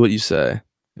child, we'll do what you say,"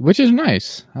 which is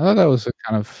nice. I thought that was a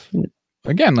kind of.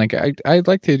 Again, like I'd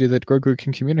like to do that. Grogu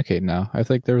can communicate now. I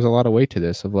think there was a lot of weight to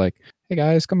this of like, hey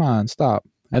guys, come on, stop.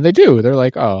 And they do. They're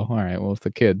like, oh, all right, well, if the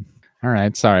kid, all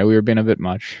right, sorry, we were being a bit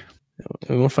much.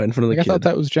 We won't fight in front of the kid. I thought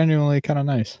that was genuinely kind of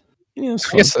nice. Yeah,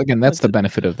 I guess again, that's the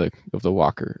benefit of the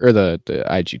walker or the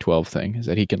IG-12 thing is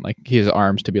that he can he has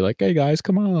arms to be like, hey guys,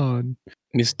 come on.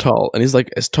 And he's tall, and he's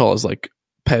like as tall as like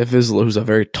Pat Vizsla, who's a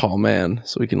very tall man,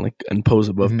 so he can like impose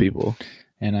above people.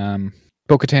 And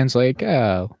Bo-Katan's like,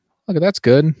 oh. Look, that's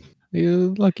good.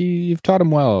 You've taught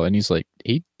him well, and he's like,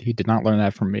 he did not learn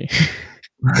that from me.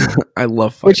 I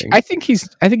love fighting. Which I think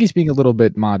he's being a little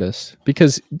bit modest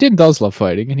because Din does love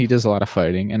fighting, and he does a lot of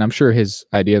fighting, and I'm sure his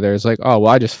idea there is like, oh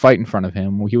well, I just fight in front of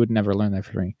him. Well, he would never learn that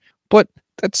from me. But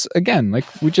that's again, like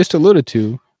we just alluded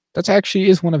to, that's actually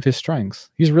is one of his strengths.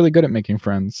 He's really good at making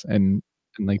friends and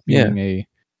like being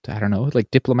I don't know,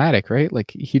 like diplomatic, right?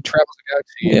 Like he travels the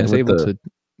galaxy and is able to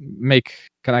make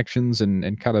connections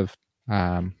and kind of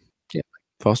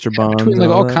foster bonds between like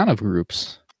all kind of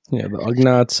groups. Yeah, the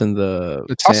Ugnaughts and the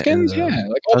Tuskens,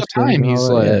 like all the time he's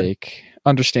like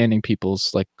understanding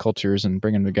people's like cultures and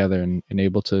bringing them together and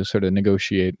able to sort of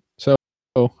negotiate. So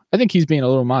I think he's being a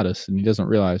little modest and he doesn't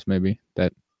realize maybe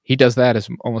that he does that as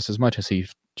almost as much as he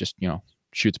just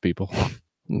shoots people.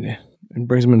 Yeah, and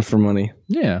brings them in for money.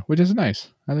 Yeah, which is nice.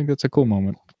 I think that's a cool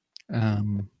moment.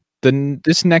 Then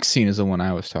this next scene is the one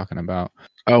I was talking about.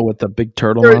 Oh, with the big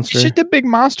turtle monster? The big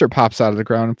monster pops out of the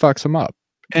ground and fucks him up.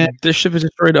 And this ship is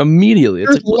destroyed immediately.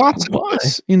 There's lots of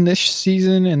us in this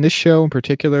season, in this show in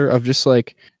particular, of just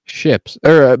like ships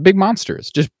or big monsters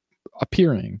just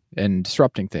appearing and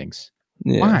disrupting things.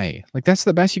 Yeah. Why? Like that's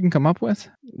the best you can come up with?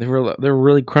 They were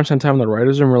really crunched on time in the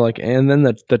writers' room. We're like, and then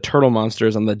the turtle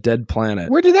monsters on the dead planet.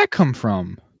 Where did that come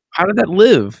from? How did that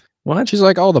live? What? She's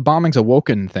like, oh, the bombing's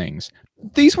awoken things.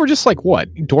 These were just like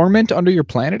what? Dormant under your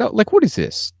planet? Like, what is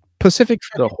this? Pacific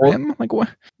Rim? Like what?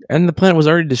 And the planet was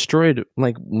already destroyed.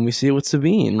 Like when we see it with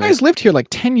Sabine. You guys lived here like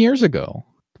 10 years ago.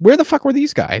 Where the fuck were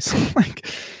these guys? Like,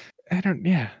 I don't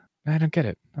get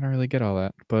it. I don't really get all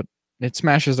that. But it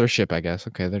smashes their ship, I guess.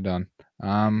 Okay, they're done.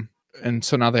 And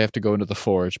so now they have to go into the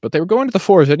forge. But they were going to the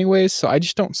forge anyways, so I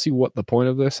just don't see what the point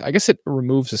of this. I guess it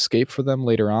removes escape for them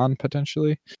later on,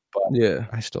 potentially. But yeah,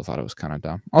 I still thought it was kind of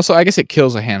dumb. Also, I guess it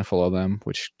kills a handful of them,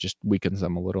 which just weakens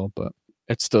them a little, but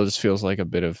it still just feels like a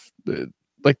bit of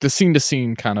like the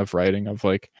scene-to-scene kind of writing of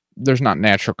like there's not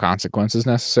natural consequences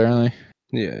necessarily.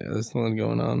 Yeah, there's nothing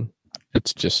going on.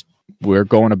 It's just we're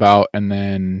going about and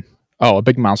then a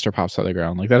big monster pops out of the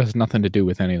ground. Like that has nothing to do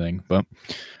with anything, but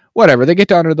whatever. They get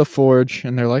down to the forge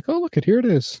and they're like, "Oh, look at here it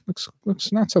is.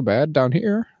 Looks not so bad down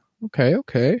here. Okay.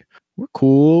 We're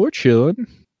cool. We're chilling.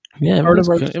 Yeah, Part of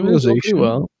our everything's going pretty civilization.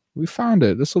 well. We found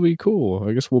it. This will be cool.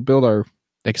 I guess we'll build our.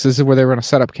 I guess this is where they were gonna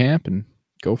set up camp and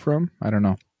go from. I don't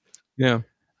know. Yeah.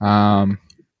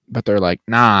 But they're like,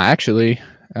 nah, actually,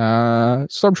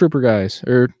 stormtrooper guys,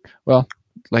 or well,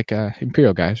 like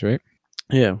Imperial guys, right?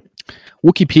 Yeah.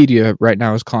 Wikipedia right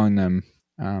now is calling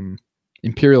them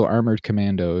Imperial Armored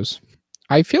Commandos.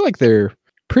 I feel like they're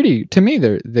pretty. To me,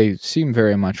 they seem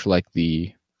very much like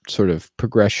the sort of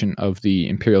progression of the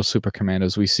Imperial Super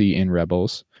Commandos we see in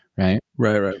Rebels, right?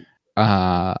 Right.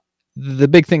 The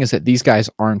big thing is that these guys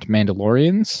aren't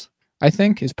Mandalorians. I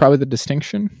think is probably the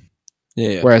distinction.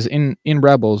 Yeah. Whereas in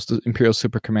Rebels, the Imperial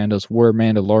Super Commandos were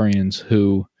Mandalorians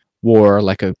who wore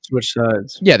like a Switch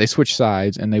sides. Yeah, they switched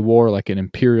sides and they wore like an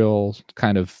Imperial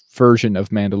kind of version of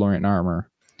Mandalorian armor.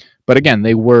 But again,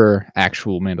 they were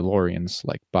actual Mandalorians,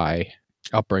 like by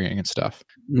upbringing and stuff.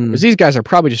 Because these guys are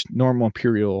probably just normal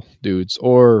Imperial dudes,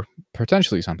 or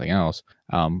potentially something else,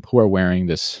 who are wearing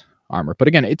this armor. But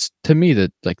again, it's to me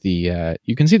that like the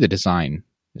you can see the design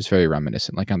is very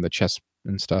reminiscent, like on the chest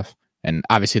and stuff. And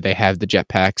obviously they have the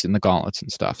jetpacks and the gauntlets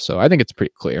and stuff. So I think it's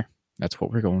pretty clear that's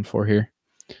what we're going for here.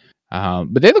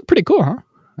 But they look pretty cool, huh?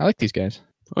 I like these guys.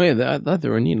 Oh yeah, I thought they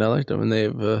were neat. I liked them, and they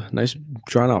have a nice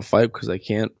drawn out fight because they're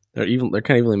kind of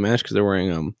evenly matched because they're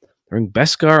wearing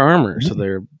Beskar armor, so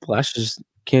their flashes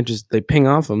can't just they ping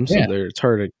off them, so it's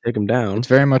hard to take them down. It's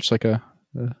very much like a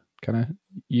kind of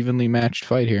evenly matched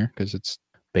fight here because it's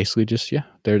basically just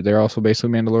they're also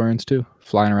basically Mandalorians too,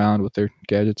 flying around with their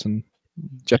gadgets and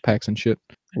jetpacks and shit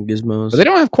and gizmos. But they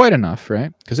don't have quite enough,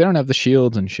 right? Because they don't have the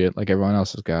shields and shit like everyone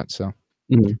else has got. So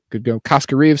good go.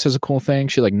 Casca Reeves has a cool thing.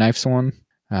 She like knifes one.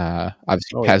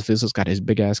 Obviously, Kaz Vizsla's got his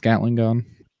big ass Gatling gun.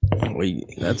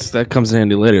 That comes in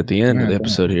handy later at the end of the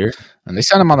episode here. And they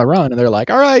send him on the run, and they're like,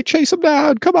 "All right, chase him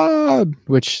down, come on!"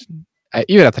 Which,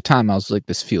 even at the time, I was like,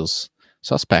 "This feels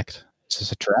suspect. Is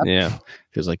this a trap?" Yeah,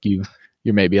 feels like you're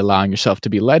maybe allowing yourself to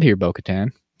be led here,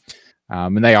 Bo-Katan.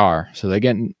 And they are. So they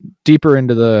get deeper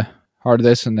into the heart of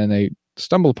this, and then they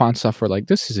stumble upon stuff where like,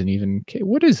 this isn't even.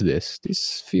 What is this?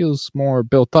 This feels more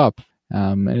built up,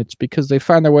 and it's because they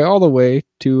find their way all the way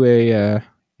to an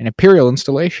Imperial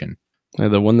installation.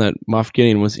 The one that Moff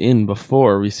Gideon was in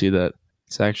before, we see that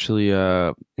it's actually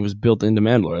it was built into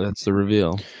Mandalore. That's the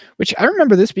reveal. Which I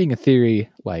remember this being a theory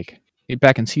like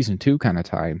back in season 2 kind of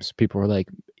times. People were like,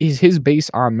 is his base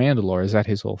on Mandalore? Is that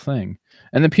his whole thing?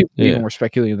 And then people even were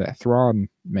speculating that Thrawn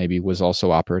maybe was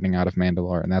also operating out of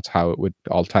Mandalore, and that's how it would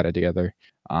all tie it together.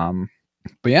 But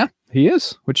yeah, he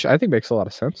is, which I think makes a lot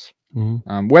of sense.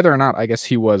 Mm-hmm. Whether or not I guess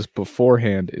he was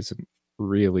beforehand isn't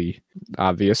really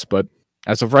obvious, but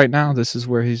as of right now, this is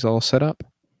where he's all set up.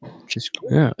 Which is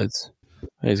cool. Yeah,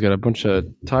 he's got a bunch of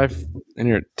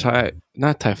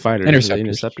not TIE fighters,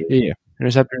 interceptors. Yeah,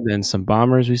 interceptors, and some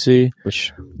bombers we see.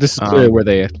 Which this is clearly where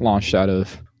they launched out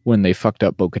of when they fucked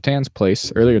up Bo-Katan's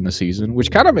place earlier in the season, which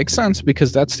kind of makes sense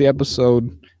because that's the episode.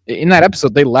 In that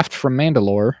episode, they left from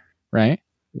Mandalore, right?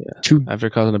 Yeah. After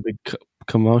causing a big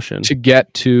commotion to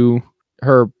get to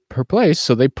her place,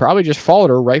 so they probably just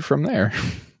followed her right from there.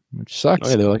 Which sucks.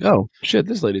 Oh, yeah, they're like, oh shit,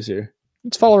 this lady's here.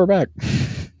 Let's follow her back. We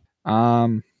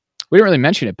didn't really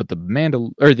mention it, but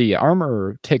the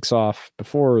armor takes off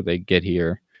before they get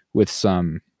here with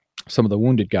some of the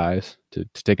wounded guys to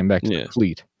take them back to the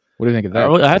fleet. What do you think of that?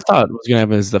 I thought what was going to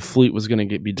happen is the fleet was going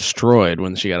to be destroyed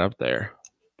when she got up there,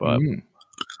 but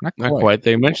not quite.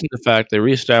 They mentioned the fact they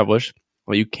reestablished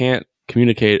you can't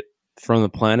communicate from the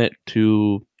planet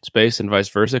to space and vice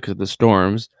versa because of the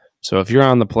storms. So if you're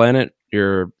on the planet,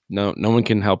 no one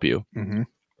can help you. Mm-hmm.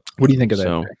 What do you think of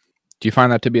that? Do you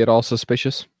find that to be at all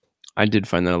suspicious? I did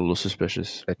find that a little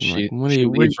suspicious. That she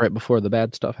leaves right before the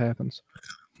bad stuff happens.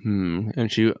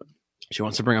 And she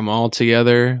wants to bring them all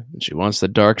together. She wants the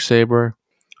Darksaber.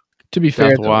 To be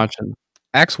fair,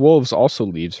 Axe Wolves also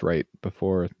leaves right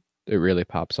before it really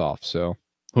pops off. So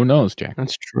who knows, Jack?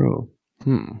 That's true.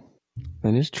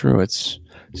 That is true. It's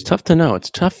tough to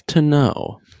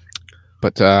know.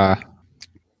 But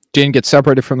Jane gets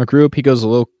separated from the group. He goes a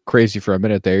little crazy for a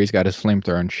minute there. He's got his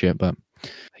flamethrower and shit, but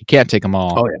he can't take them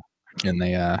all. Oh yeah. And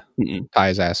they tie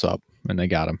his ass up, and they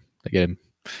got him. They get him.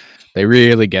 They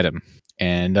really get him.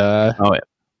 And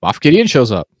Moff Gideon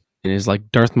shows up in his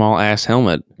like Darth Maul ass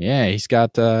helmet. Yeah, he's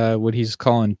got what he's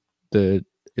calling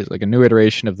it's like a new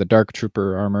iteration of the Dark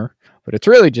Trooper armor, but it's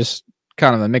really just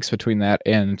kind of a mix between that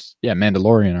and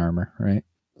Mandalorian armor, right?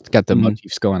 It's got the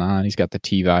motifs going on. He's got the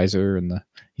T-visor and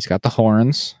he's got the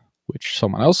horns, which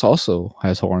someone else also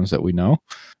has horns that we know.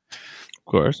 Of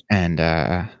course.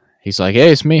 And he's like,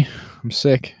 hey, it's me. I'm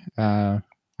sick.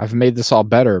 I've made this all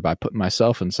better by putting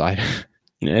myself inside.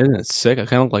 Yeah, isn't it sick? I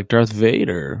kind of look like Darth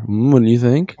Vader. What do you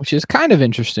think? Which is kind of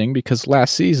interesting because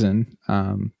last season,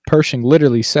 Pershing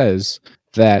literally says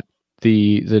that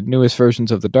the newest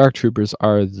versions of the Dark Troopers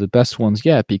are the best ones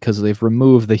yet because they've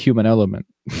removed the human element.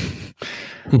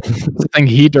 It's the thing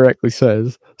he directly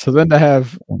says. So then to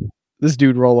have this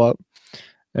dude roll up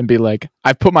and be like,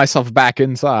 "I've put myself back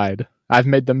inside. I've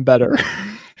made them better."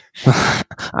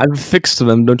 I've fixed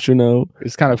them, don't you know?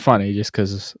 It's kind of funny just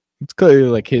because it's clearly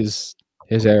like his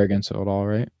arrogance of it all,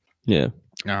 right? Yeah.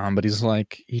 But he's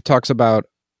like, he talks about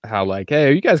how like,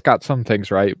 hey, you guys got some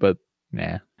things right, but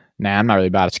nah, I'm not really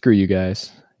about to screw you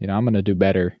guys. You know, I'm gonna do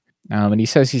better. And he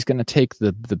says he's gonna take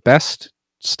the best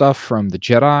stuff from the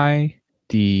Jedi,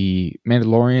 the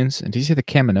Mandalorians, and did he say the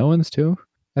Kaminoans too?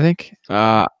 I think.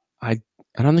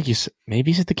 I don't think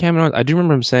maybe he said the Kaminoans. I do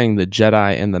remember him saying the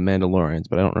Jedi and the Mandalorians,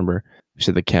 but I don't remember he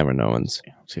said the Kaminoans.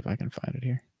 Let's see if I can find it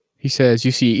here. He says,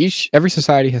 you see, every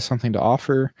society has something to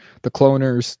offer. The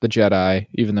cloners, the Jedi,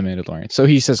 even the Mandalorians. So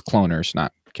he says cloners,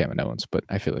 not Kaminoans, but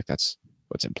I feel like that's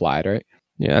what's implied, right?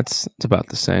 Yeah, it's about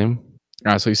the same.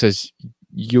 So he says,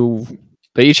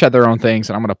 they each had their own things,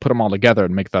 and I'm going to put them all together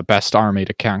and make the best army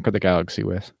to conquer the galaxy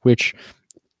with. Which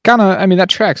kind of, I mean, that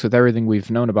tracks with everything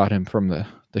we've known about him from the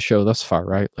show thus far,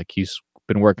 right? Like he's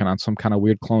been working on some kind of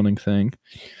weird cloning thing.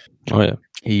 Oh, yeah.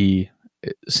 He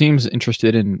seems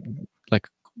interested in like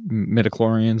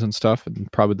midichlorians and stuff, and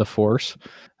probably the Force,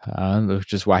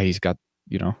 which is why he's got,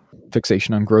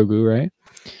 fixation on Grogu, right?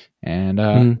 And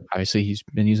obviously he's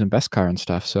been using Beskar and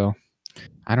stuff, so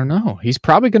I don't know. He's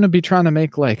probably going to be trying to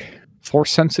make like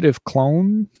Force-sensitive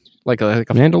clone, like a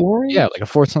Mandalorian? Yeah, like a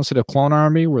Force-sensitive clone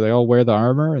army where they all wear the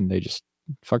armor and they just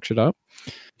fuck shit up.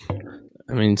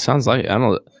 I mean, sounds like,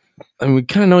 we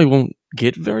kind of know he won't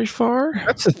get very far.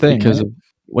 That's the thing. Because of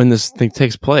when this thing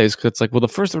takes place, because it's like, well, the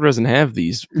First Order doesn't have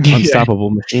these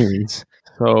unstoppable machines.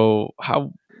 So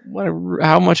how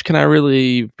much can I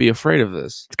really be afraid of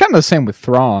this? It's kind of the same with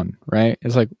Thrawn, right?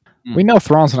 It's like, we know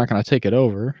Thrawn's not going to take it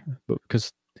over, but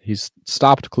because he's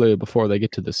stopped clearly before they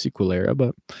get to the sequel era.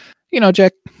 But,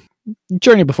 Jack,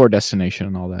 journey before destination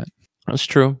and all that. That's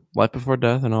true. Life before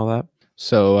death and all that.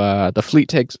 So the fleet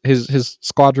takes his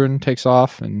squadron takes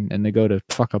off, and they go to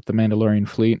fuck up the Mandalorian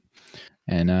fleet,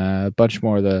 and a bunch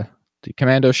more of the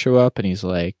commandos show up, and he's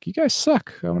like, "You guys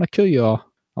suck. I'm gonna kill you all.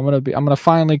 I'm gonna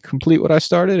finally complete what I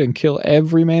started and kill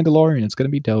every Mandalorian. It's gonna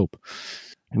be dope."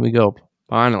 Here we go.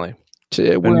 Finally.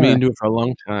 Been meaning to do it for a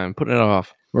long time. Putting it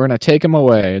off. We're gonna take him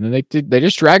away, and then they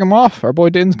just drag him off. Our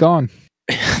boy Din's gone.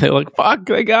 They're like, "Fuck,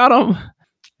 they got him."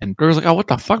 And Grogu's like, "Oh, what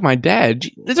the fuck, my dad?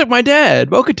 They took my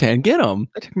dad. Bo-Katan, get him."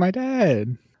 They took my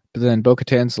dad. But then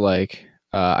Bo-Katan's like,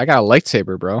 "I got a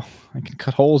lightsaber, bro. I can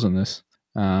cut holes in this."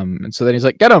 And so then he's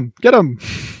like, "Get him, get him,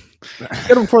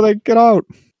 get him before they get out."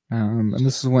 And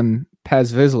this is when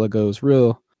Paz Vizsla goes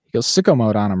sicko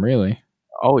mode on him, really.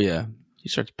 Oh yeah, he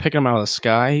starts picking him out of the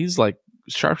sky. He's like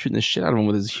sharpshooting the shit out of him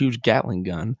with his huge Gatling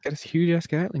gun. Got his huge ass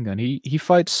Gatling gun. He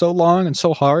fights so long and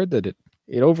so hard that it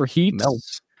overheats.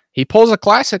 Melts. He pulls a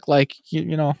classic, like,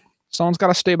 someone's got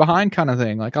to stay behind kind of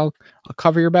thing. Like, I'll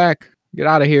cover your back. Get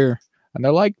out of here. And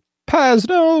they're like, Paz,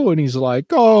 no. And he's like,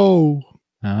 go.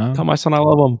 Tell my son I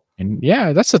love him. And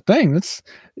yeah, that's the thing. That's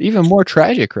even more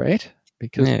tragic, right?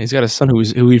 Because he's got a son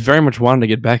who he very much wanted to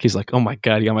get back. He's like, oh my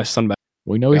God, he got my son back.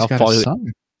 We know he's got a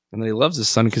son. And then he loves his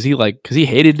son because he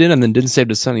hated Din and then didn't save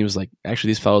his son. He was like, actually,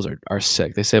 these fellows are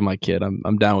sick. They saved my kid.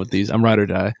 I'm down with these. I'm ride or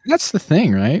die. That's the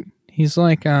thing, right? He's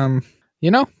like,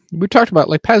 we talked about,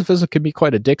 like, Paz Vizsla can be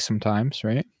quite a dick sometimes,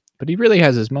 right? But he really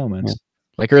has his moments. Yeah.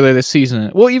 Like earlier this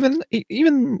season, well, even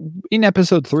in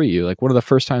episode 3, like one of the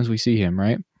first times we see him,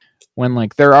 right? When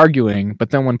like they're arguing, but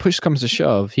then when push comes to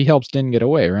shove, he helps Din get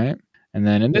away, right? And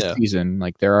then in this season,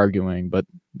 like they're arguing, but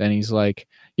then he's like,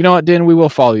 you know what, Din, we will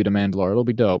follow you to Mandalore. It'll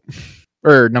be dope.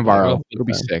 Or Navarro. It'll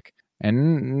be sick.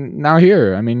 And now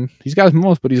here, I mean, he's got his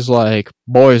moments, but he's like,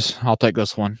 boys, I'll take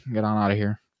this one. Get on out of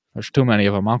here. There's too many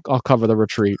of them. I'll cover the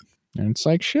retreat. And it's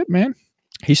like, shit, man.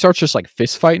 He starts just like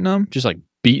fist fighting them, just like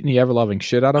beating the ever-loving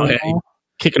shit out of them. Yeah.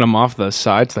 Kicking them off the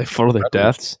sides, they fall to their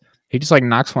deaths. He just like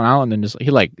knocks one out and then just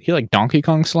he like Donkey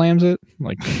Kong slams it.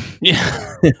 Like,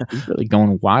 yeah. He's really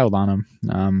going wild on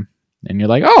him. And you're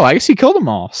like, oh, I guess he killed them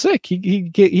all. Sick. He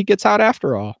gets out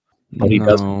after all. But he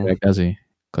doesn't, does he?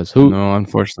 Because who? No,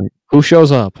 unfortunately. Who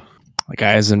shows up? The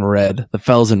guys in red. The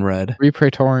fellas in red. 3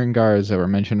 Praetorian guards that were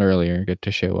mentioned earlier get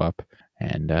to show up.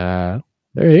 And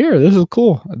they're here. This is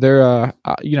cool. They're,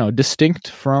 distinct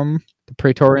from the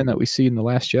Praetorian that we see in The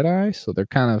Last Jedi. So they're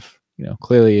kind of,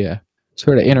 clearly a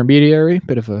sort of intermediary,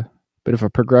 bit of a bit of a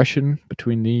progression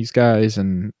between these guys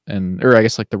and or I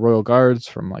guess like the Royal Guards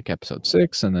from like episode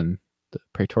 6 and then the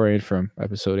Praetorian from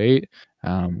episode 8.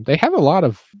 They have a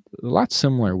lot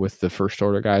similar with the First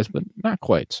Order guys, but not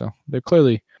quite. So they're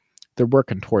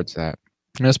working towards that,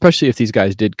 and especially if these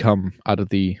guys did come out of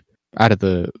the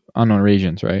unknown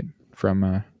regions, right?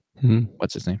 From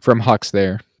what's his name? From Hux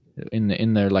there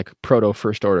in their like proto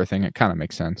First Order thing. It kind of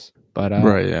makes sense, but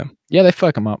Right, yeah. yeah, they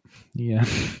fuck him up. Yeah,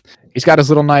 he's got his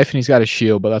little knife and he's got his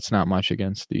shield, but that's not much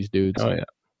against these dudes. Oh yeah.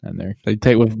 And they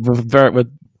take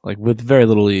with very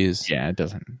little ease. Yeah, it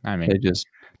doesn't. I mean, They just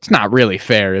it's not really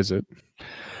fair, is it?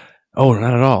 Oh,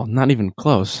 not at all. Not even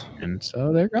close. And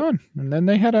so they're gone, and then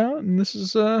they head out, and this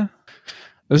is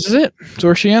it. It's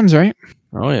where she ends, right?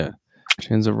 Oh yeah,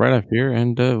 she ends up right up here,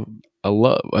 and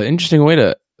an interesting way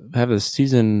to have the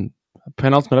season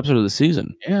penultimate episode of the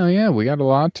season. Yeah, we got a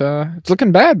lot. It's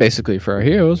looking bad, basically, for our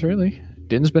heroes. Really,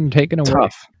 Din's been taken away.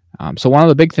 Tough. So one of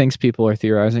the big things people are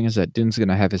theorizing is that Din's going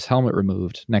to have his helmet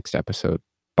removed next episode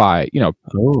by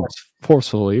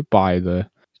forcefully by the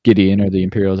Gideon or the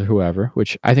Imperials or whoever,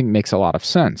 which I think makes a lot of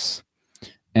sense,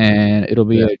 and it'll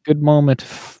be a good moment,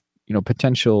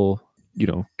 potential,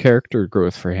 character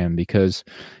growth for him, because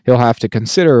he'll have to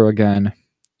consider again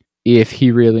if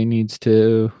he really needs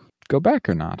to go back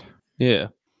or not. Yeah.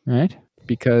 Right?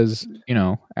 Because,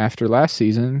 after last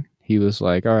season, he was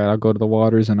like, all right, I'll go to the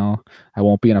waters and I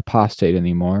won't be an apostate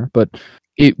anymore. But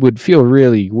it would feel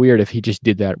really weird if he just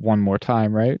did that one more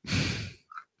time, right?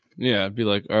 Yeah, it'd be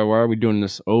like, why are we doing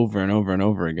this over and over and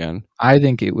over again? I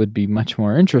think it would be much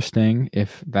more interesting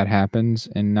if that happens,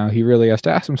 and now he really has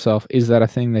to ask himself, is that a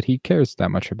thing that he cares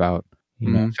that much about?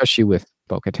 Especially with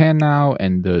Bo-Katan now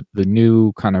and the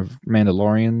new kind of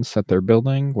Mandalorians that they're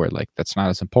building, where like that's not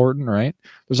as important, right?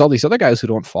 There's all these other guys who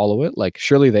don't follow it. Like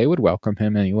surely they would welcome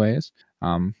him anyways.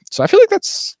 So I feel like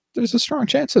there's a strong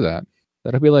chance of that.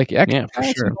 That'll be like, yeah, for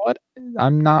sure. You know what?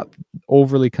 I'm not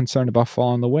overly concerned about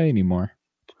falling away anymore.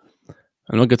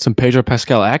 And we'll get some Pedro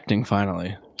Pascal acting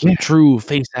finally. Some true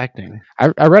face acting. I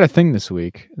read a thing this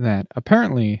week that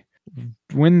apparently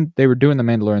when they were doing The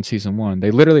Mandalorian season 1,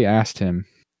 they literally asked him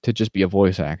to just be a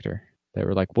voice actor. They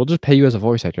were like, we'll just pay you as a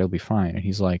voice actor. It'll be fine. And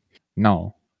he's like,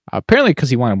 no. Apparently because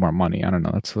he wanted more money. I don't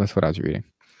know. That's what I was reading.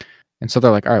 And so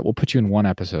they're like, all right, we'll put you in one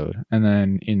episode. And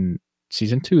then in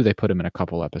season 2, they put him in a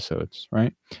couple episodes,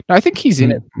 right? Now, I think he's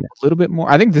in it a little bit more.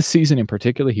 I think this season in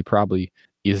particular, he probably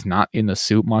is not in the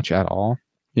suit much at all.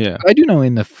 Yeah. But I do know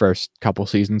in the first couple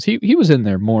seasons, he was in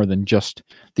there more than just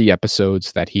the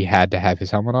episodes that he had to have his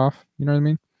helmet off. You know what I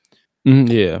mean?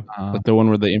 Yeah. Like the one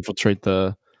where they infiltrate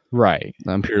the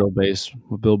Imperial base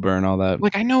with Bill Burr and all that.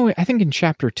 Like I think in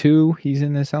chapter 2, he's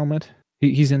in this helmet.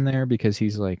 He's in there because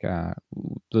he's like the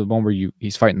one where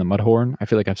he's fighting the Mudhorn. I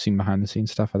feel like I've seen behind the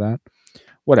scenes stuff of that.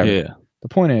 Whatever. Yeah. The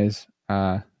point is,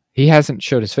 he hasn't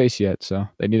showed his face yet, so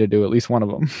they need to do at least one of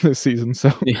them this season.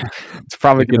 So it's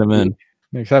probably get him in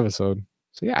next episode.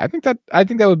 So yeah, I think that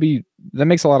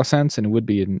makes a lot of sense, and it would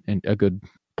be a good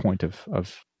point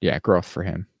of growth for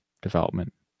him,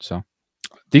 development. So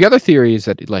the other theory is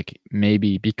that like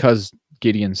maybe because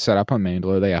Gideon set up on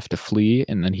Mandalore, they have to flee,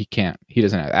 and then he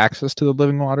doesn't have access to the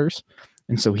living waters,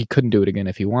 and so he couldn't do it again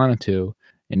if he wanted to,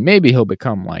 and maybe he'll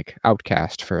become like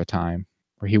outcast for a time,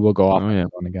 or he will go off on his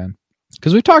own again.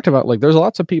 Because we've talked about, like, there's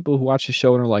lots of people who watch the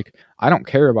show and are like, I don't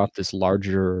care about this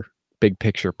larger big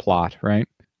picture plot, right?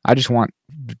 I just want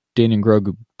Din and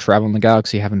Grogu traveling the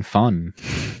galaxy having fun.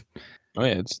 Oh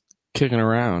yeah, it's kicking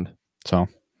around. So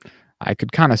I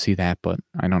could kind of see that, but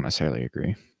I don't necessarily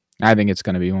agree. I think it's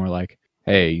going to be more like,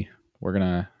 hey, we're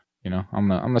gonna, I'm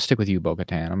gonna stick with you,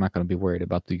 Bo-Katan. I'm not going to be worried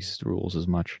about these rules as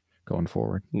much going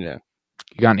forward. Yeah.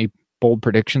 You got any bold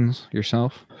predictions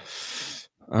yourself?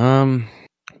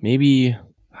 Maybe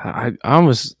I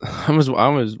almost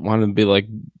wanted to be like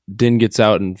Din gets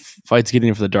out and fights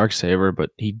Gideon for the Darksaber,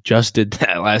 but he just did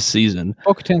that last season.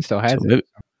 Bo-Katan still has it.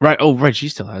 Right. Oh, right. She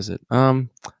still has it.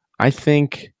 I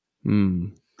think the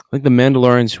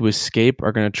Mandalorians who escape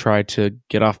are going to try to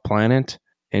get off planet,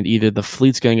 and either the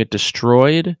fleet's going to get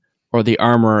destroyed or the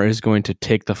armorer is going to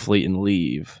take the fleet and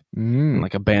leave and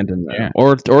like abandon them,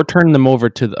 or turn them over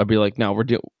to. I'll be like, no,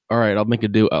 all right. I'll make a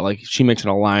deal. Like she makes an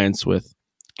alliance with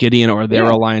Gideon, or their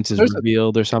alliance is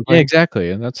revealed or something. Yeah,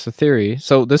 exactly. And that's the theory.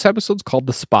 So this episode's called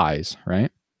The Spies, right?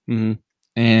 Mm-hmm.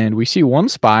 And we see one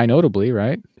spy, notably,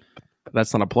 right? But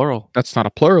that's not a plural. That's not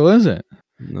a plural, is it?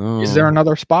 No. Is there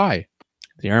another spy?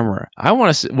 The armorer. I want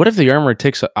to see. What if the armorer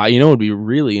takes? It would be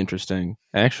really interesting,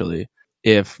 actually,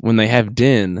 if when they have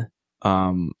Din,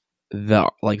 the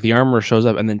armorer shows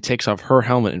up and then takes off her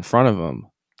helmet in front of him.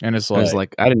 And it's And it's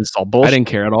like, like, I it's all bullshit. didn't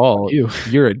care at all. You.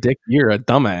 You're a dick. You're a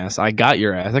dumbass. I got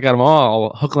your ass. I got them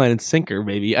all hook, line, and sinker,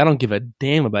 baby. I don't give a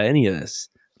damn about any of this.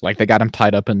 Like they got him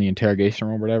tied up in the interrogation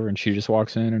room or whatever, and she just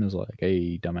walks in and is like,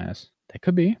 "Hey, dumbass." That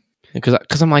could be.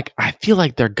 Because I'm like, I feel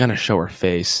like they're gonna show her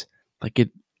face. Like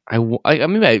it.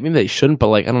 Maybe they shouldn't, but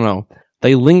like I don't know.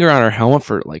 They linger on her helmet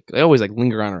for like they always like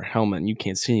linger on her helmet, and you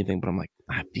can't see anything. But I'm like,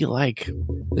 I feel like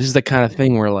this is the kind of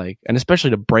thing where like, and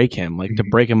especially to break him, like to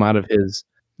break him out of his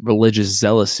religious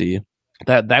zealousy.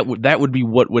 That would be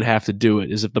what would have to do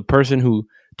it. Is if the person who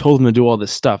told him to do all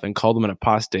this stuff and called him an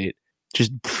apostate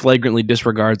just flagrantly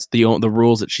disregards the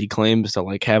rules that she claims to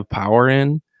like have power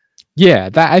in. Yeah,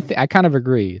 that I kind of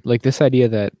agree. Like this idea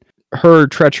that her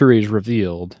treachery is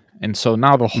revealed, and so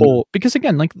now the whole because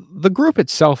again, like the group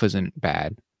itself isn't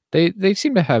bad. They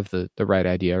seem to have the right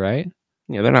idea, right?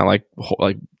 Yeah, they're not like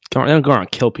they don't go around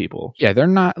and kill people. Yeah, they're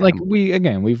not like we've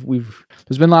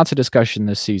there's been lots of discussion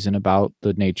this season about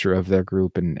the nature of their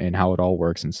group and how it all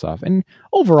works and stuff. And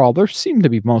overall, there seem to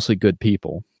be mostly good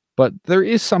people, but there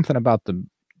is something about the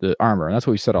armor, and that's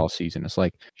what we said all season. It's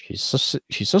like she's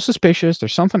so suspicious.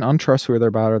 There's something untrustworthy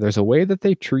about her. There's a way that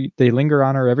they linger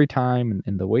on her every time,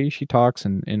 and the way she talks,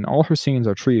 and all her scenes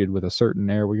are treated with a certain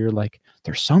air where you're like,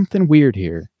 there's something weird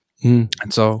here. And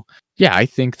so, yeah, I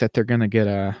think that they're gonna get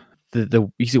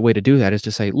the easy way to do that is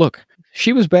to say, look,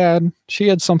 she was bad. She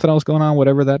had something else going on,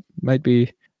 whatever that might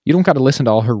be. You don't got to listen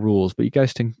to all her rules, but you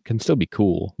guys can still be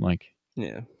cool. Like,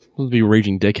 yeah, we'll be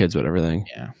raging dickheads with everything.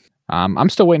 Yeah. I'm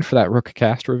still waiting for that Rook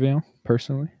cast reveal,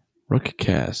 personally. Rook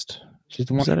cast. She's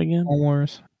the one. What's that again? Clone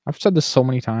Wars. I've said this so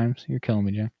many times. You're killing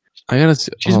me, Jack. I gotta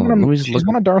see. She's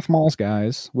one of Darth Maul's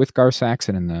guys with Gar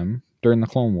Saxon in them during the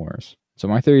Clone Wars. So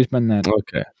my theory's been that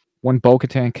when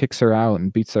Bo-Katan kicks her out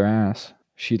and beats their ass,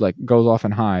 she like goes off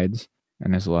and hides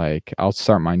and is like, "I'll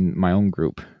start my own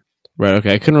group." Right.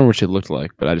 Okay. I couldn't remember what she looked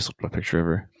like, but I just looked at a picture of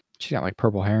her. She got like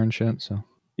purple hair and shit. So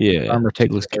yeah, armor she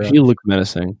looks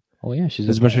menacing. Oh yeah,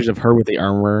 there's a bunch of pictures of her with the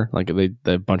armor, like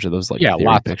a bunch of those like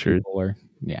lots pictures. Of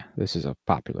people this is a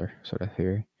popular sort of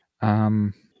theory.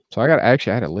 So I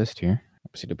had a list here.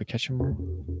 Let's see, did we catch him more?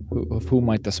 Who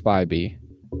might the spy be?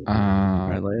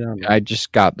 I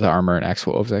just got the armor and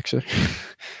X-Wolves actually.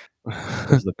 Those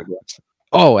are the big ones.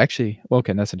 Oh, actually,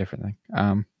 okay, that's a different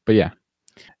thing. But yeah,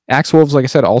 X-Wolves, like I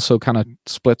said, also kind of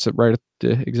splits it right at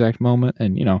the exact moment,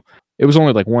 and it was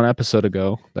only like one episode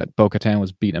ago that Bo-Katan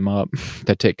was beating him up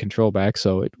to take control back,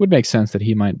 so it would make sense that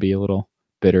he might be a little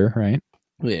bitter, right?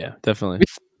 Yeah, definitely.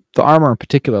 With the armor in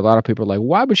particular, a lot of people are like,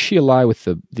 why would she ally with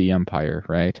the Empire,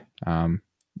 right?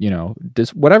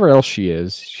 This whatever else she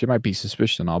is, she might be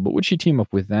suspicious and all, but would she team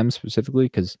up with them specifically?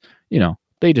 Because,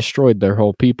 they destroyed their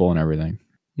whole people and everything.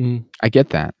 I get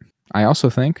that. I also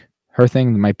think her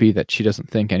thing might be that she doesn't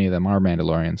think any of them are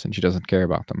Mandalorians and she doesn't care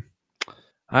about them.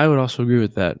 I would also agree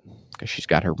with that. Because she's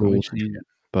got her rules,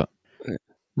 but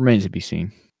remains to be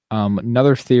seen.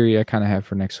 Another theory I kind of have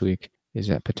for next week is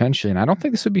that potentially, and I don't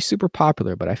think this would be super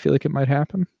popular, but I feel like it might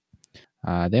happen.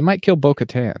 They might kill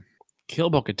Bo-Katan.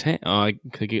 Kill Bo-Katan? Oh,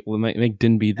 make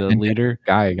Din be the leader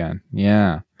guy again.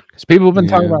 Yeah, because people have been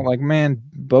talking about like, man,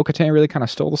 Bo-Katan really kind of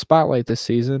stole the spotlight this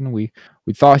season. We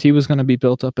thought he was going to be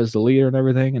built up as the leader and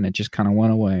everything, and it just kind of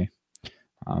went away.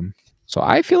 So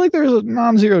I feel like there's a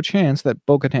non-zero chance that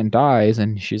Bo-Katan dies,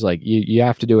 and she's like, you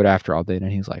have to do it after all day.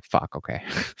 And he's like, fuck, okay.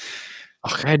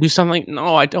 Okay, I do something.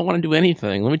 No, I don't want to do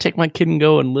anything. Let me take my kid and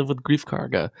go and live with Grief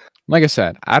Karga. Like I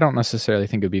said, I don't necessarily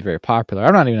think it would be very popular.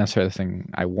 I'm not even necessarily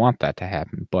thinking I want that to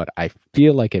happen, but I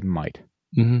feel like it might.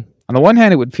 On the one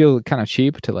hand, it would feel kind of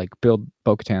cheap to like build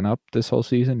Bo-Katan up this whole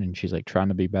season, and she's like trying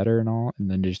to be better and all, and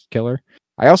then just kill her.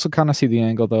 I also kind of see the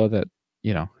angle though that,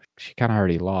 she kind of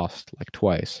already lost like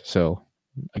twice. So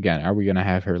again, are we going to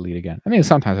have her lead again? I mean,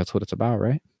 sometimes that's what it's about,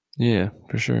 right? Yeah,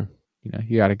 for sure.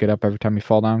 You got to get up every time you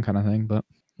fall down kind of thing, but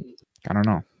I don't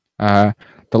know.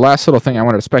 The last little thing I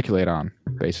wanted to speculate on,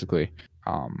 basically,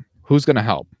 who's going to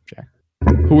help, Jack?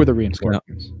 Who are the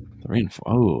reinforcements?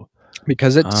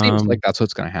 Because it seems like that's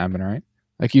what's going to happen, right?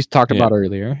 Like you talked about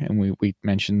earlier, and we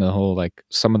mentioned the whole, like,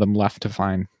 some of them left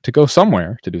to go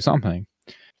somewhere to do something.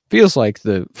 Feels like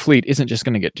the fleet isn't just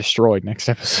going to get destroyed next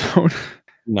episode.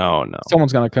 No.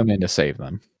 Someone's going to come in to save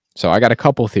them. So I got a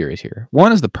couple theories here.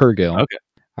 One is the Purrgil. Okay.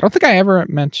 I don't think I ever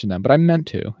mentioned them, but I meant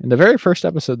to. In the very first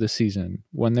episode this season,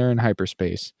 when they're in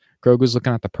hyperspace, Grogu's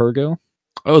looking at the Purrgil.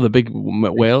 Oh, the big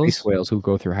whales? Space whales who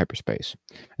go through hyperspace.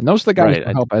 And those are the guys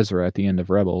who help Ezra at the end of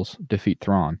Rebels defeat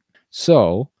Thrawn.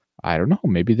 So, I don't know.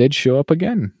 Maybe they'd show up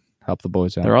again, help the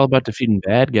boys out. They're all about defeating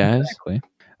bad guys. Exactly.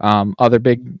 Other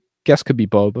big guess could be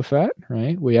Boba Fett,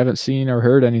 right? We haven't seen or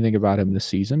heard anything about him this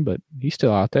season, but he's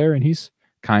still out there, and he's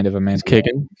kind of a man. He's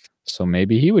kicking. So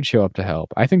maybe he would show up to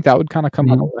help. I think that would kind of come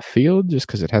out of left field just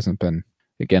because it hasn't been,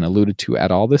 again, alluded to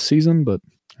at all this season, but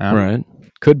Right.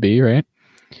 could be, right?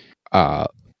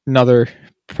 Another,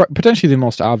 potentially the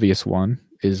most obvious one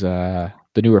is the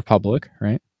New Republic,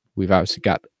 right? We've obviously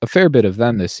got a fair bit of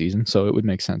them this season, so it would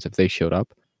make sense if they showed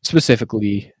up.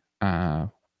 Specifically,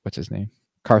 what's his name?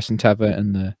 Carson Teva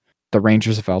and the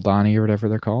Rangers of Aldani or whatever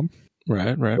they're called.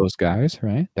 Right. Those guys,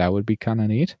 right? That would be kind of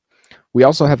neat. We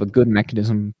also have a good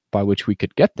mechanism by which we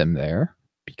could get them there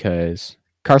because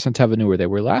Carson Teva knew where they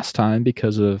were last time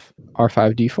because of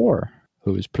R5D4,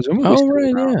 who is presumably still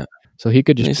around. Yeah. So he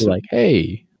could just be like,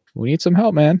 hey, we need some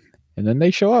help, man. And then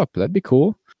they show up. That'd be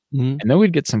cool. And then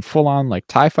we'd get some full-on like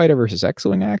TIE Fighter versus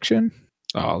X-Wing action.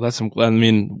 Oh, I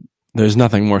mean, there's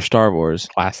nothing more Star Wars.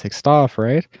 Classic stuff,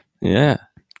 right? Yeah.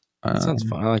 That sounds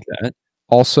fun. I like that.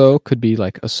 Also, could be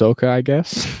like Ahsoka, I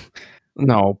guess.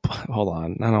 No, hold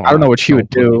on. I don't know what she would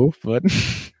do, but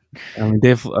I mean,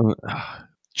 Dave.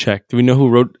 Check. Do we know who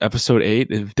wrote episode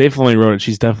 8? If Dave Filoni wrote it,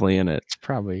 she's definitely in it. It's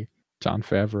probably Jon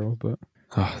Favreau, but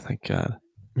thank God.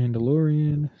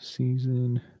 Mandalorian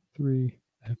season 3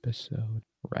 episode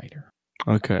writer.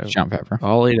 Okay, Jon Favreau.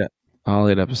 All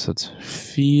 8 episodes.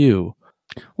 Phew.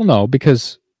 Well, no,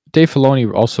 because Dave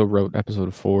Filoni also wrote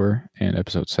episode 4 and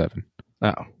episode 7.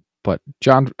 Oh, but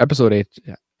episode 8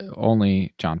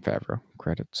 only Jon Favreau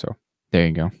credit. So there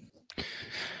you go.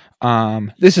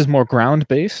 This is more ground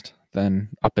based than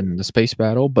up in the space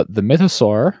battle, but the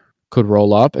Mythosaur could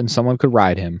roll up and someone could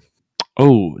ride him.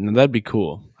 Oh, no, that'd be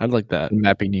cool. I'd like that. Wouldn't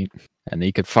that be neat? And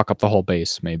he could fuck up the whole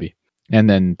base, maybe. And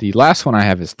then the last one I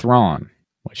have is Thrawn,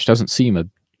 which doesn't seem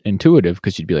intuitive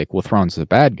because you'd be like, well, Thrawn's the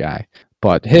bad guy.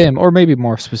 But him, or maybe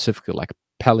more specifically like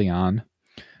Pelion,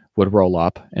 would roll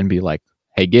up and be like,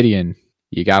 hey, Gideon,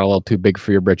 you got a little too big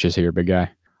for your britches here, big guy.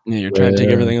 Yeah, you're trying to take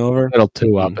everything over? A little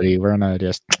too uppity. We're going to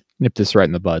just nip this right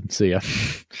in the bud. See ya.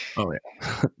 Oh,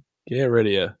 yeah. Get rid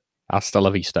of you. Hasta la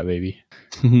vista, baby.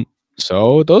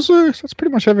 So that's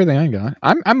pretty much everything I got.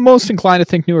 I'm most inclined to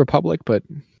think New Republic, but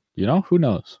who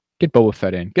knows? Get Boba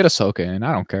Fett in, get Ahsoka in.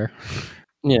 I don't care.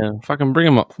 Yeah, fucking bring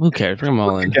him up. Who cares? Bring them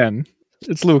all in. Again,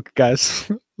 it's Luke,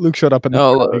 guys. Luke showed up in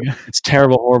the it's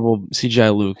terrible, horrible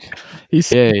CGI Luke. He's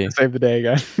to save the day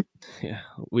again. Yeah,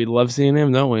 we love seeing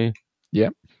him, don't we?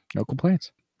 Yep, no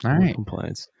complaints. All right,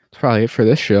 complaints. That's probably it for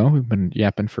this show. We've been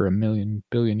yapping for a million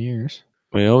billion years.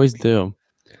 We always do.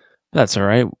 That's all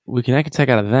right. We can take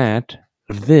out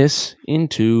of this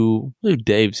into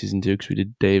Dave season 2 because we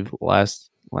did Dave last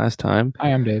time. I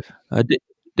am Dave.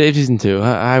 Dave season 2.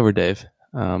 Hi, we're Dave.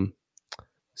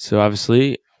 So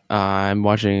obviously, I'm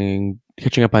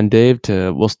catching up on Dave.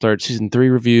 We'll start season 3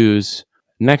 reviews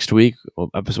next week.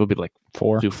 Episode will be like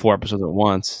 4. Do 4 episodes at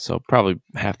once, so probably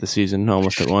half the season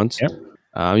almost at once. Yep.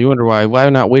 You wonder why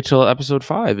not wait till episode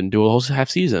 5 and do a whole half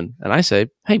season? And I say,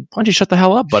 hey, why don't you shut the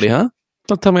hell up, buddy? Huh?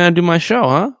 Don't tell me how to do my show,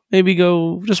 huh? Maybe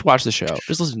go just watch the show.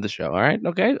 Just listen to the show, all right?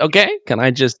 Okay? Can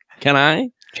I?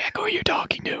 Jack, who are you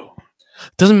talking to?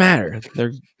 Doesn't matter.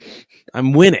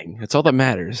 I'm winning. That's all that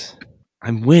matters.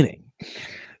 I'm winning.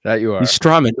 That you are. These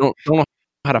strawmen don't know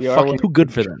how to fucking too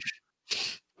good for them.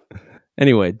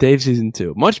 Anyway, Dave season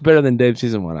 2. Much better than Dave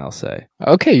season 1, I'll say.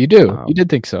 Okay, you do. You did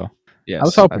think so.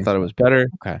 Yes. I thought it was better.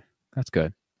 Okay. That's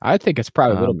good. I think it's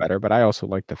probably a little better, but I also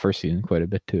like the first season quite a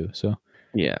bit too. So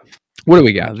yeah. What do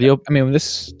we got?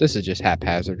 This is just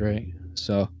haphazard, right?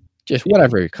 So just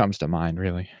whatever comes to mind,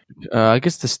 really. I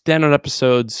guess the standard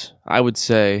episodes, I would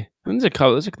say,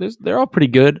 they're all pretty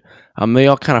good. They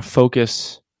all kind of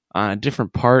focus on a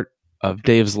different part of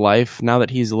Dave's life now that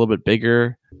he's a little bit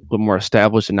bigger, a little more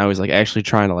established, and now he's like actually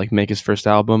trying to like make his first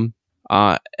album.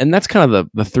 And that's kind of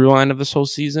the through line of this whole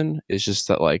season is just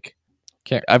that like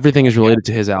everything is related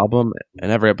to his album,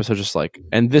 and every episode just like,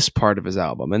 and this part of his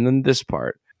album, and then this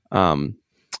part.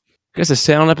 I guess the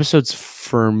sound episodes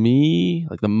for me,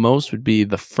 like the most, would be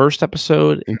the first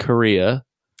episode in Korea.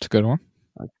 It's a good one.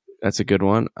 That's a good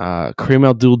one. Kareem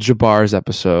Abdul-Jabbar's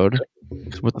episode.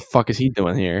 What the fuck is he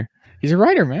doing here? He's a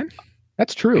writer, man.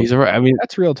 That's true. He's a writer. I mean,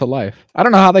 that's real to life. I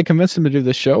don't know how they convinced him to do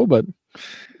this show, but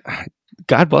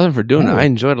God bless him for doing it. I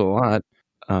enjoyed it a lot.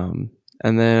 And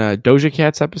then Doja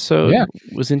Cat's episode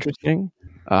was interesting.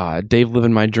 Dave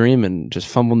living my dream and just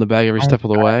fumbling the bag every step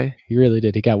of the way. He really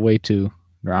did. He got way too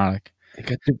neurotic. He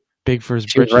got too big for his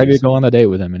britches. She was ready to go on the date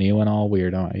with him, and he went all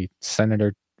weird. He sent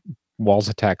her walls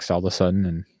of text all of a sudden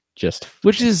and just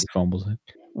fumbles it.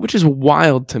 Which is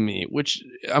wild to me. Which,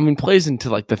 I mean, plays into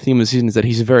like the theme of the season is that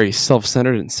he's very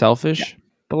self-centered and selfish. Yeah.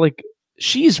 But like,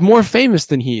 she's more famous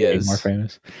than he is. More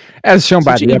famous, as shown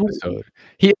by the episode.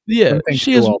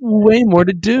 She has way more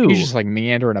to do. He's just like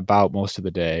meandering about most of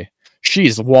the day.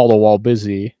 She's wall to wall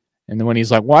busy, And then when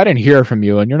he's like, "Well, I didn't hear from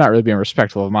you, and you're not really being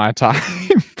respectful of my time."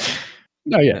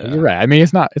 No, yeah, you're right. I mean,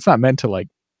 it's not meant to like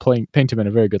paint him in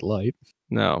a very good light.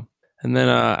 No. And then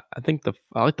I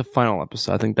like the final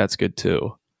episode. I think that's good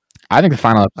too. I think the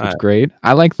final episode's great.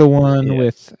 I like the one Yeah.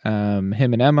 with him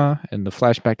and Emma and the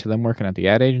flashback to them working at the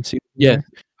ad agency. Yeah,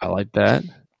 I like that.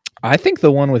 I think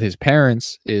the one with his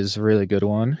parents is a really good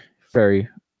one. Very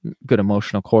good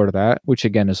emotional core to that, which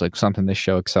again is like something this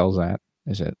show excels at.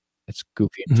 It's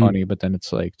goofy and funny, but then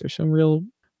it's like there's some real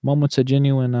moments of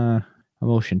genuine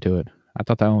emotion to it. I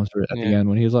thought that one was at the end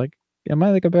when he was like, "Am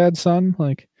I like a bad son?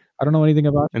 Like I don't know anything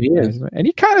about And you he guys." is. And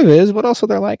he kind of is, but also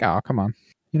they're like, "Oh, come on,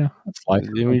 that's life."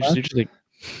 You're just like,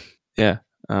 yeah.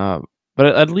 But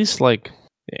at least like,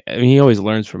 I mean, he always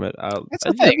learns from it. That's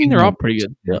the I thing. mean, they're all pretty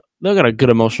good. Yeah. They've got a good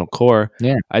emotional core.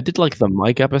 Yeah. I did like the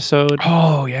Mike episode.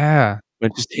 Oh yeah. When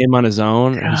it's just him on his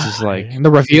own, and he's just like, and the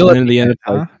reveal at the end,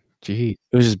 huh? Gee,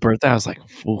 it was his birthday. I was like,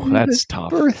 "Ooh, that's tough."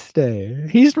 Birthday.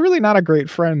 He's really not a great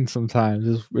friend sometimes.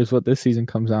 Is what this season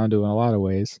comes down to in a lot of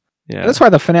ways. Yeah, that's why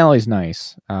the finale's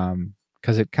nice.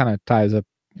 Because it kind of ties up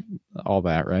all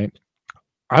that, right?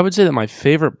 I would say that my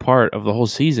favorite part of the whole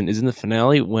season is in the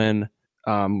finale when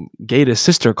Gata's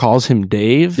sister calls him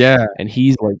Dave. Yeah, and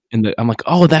he's like, I'm like,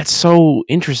 oh, that's so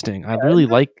interesting. I really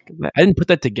like that. I didn't put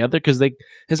that together because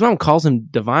his mom calls him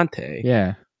Devante.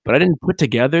 Yeah, but I didn't put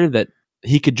together that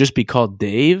he could just be called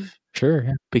Dave. Sure,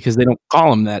 yeah. Because they don't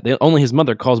call him that. Only his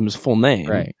mother calls him his full name.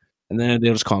 Right. And then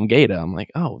they'll just call him Gata. I'm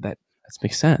like, oh, that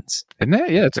makes sense. Isn't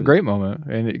that? Yeah, it's a great moment.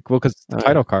 And because it's the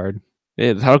title card.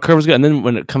 Yeah, the title card was good. And then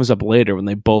when it comes up later, when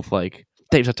they both like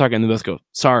Dave start talking, and they both go,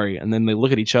 sorry, and then they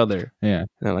look at each other. Yeah. And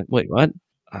they're like, wait, what?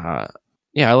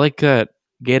 Yeah, I like that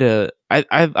Gata.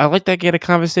 I like that Gata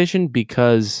conversation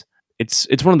because it's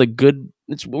one of the good.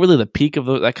 It's really the peak of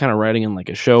that kind of writing in like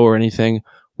a show or anything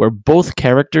where both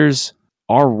characters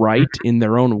are right in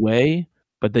their own way,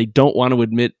 but they don't want to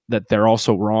admit that they're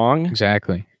also wrong.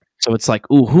 Exactly. So it's like,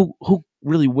 ooh, who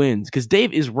really wins? Because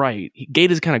Dave is right.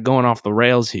 Gata's kind of going off the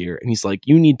rails here, and he's like,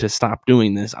 you need to stop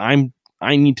doing this. I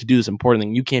need to do this important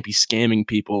thing. You can't be scamming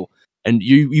people, and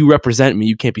you represent me.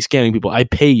 You can't be scamming people. I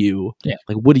pay you. Yeah.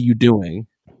 Like, what are you doing?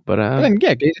 But then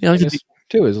Gata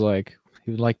too is like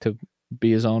he would like to be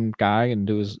his own guy and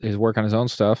do his work on his own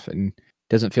stuff, and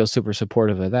doesn't feel super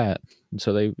supportive of that. And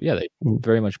so they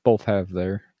very much both have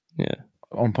their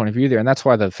own point of view there, and that's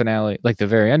why the finale, like the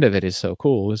very end of it, is so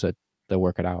cool. Is that they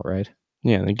work it out, right?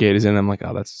 Yeah, and the Gate is in. I'm like,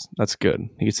 oh, that's good.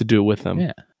 He gets to do it with them.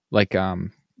 Yeah, like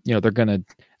they're gonna.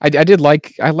 I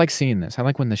like seeing this. I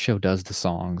like when the show does the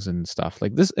songs and stuff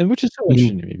like this, and which is so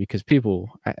interesting to me because people.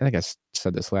 I think I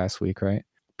said this last week, right?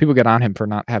 People get on him for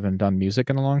not having done music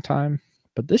in a long time,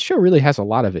 but this show really has a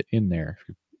lot of it in there.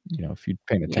 If you're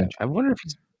paying attention. I wonder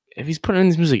if he's putting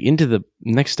his music into the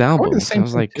next album. I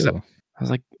was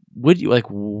like, would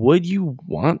you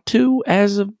want to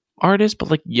as an artist? But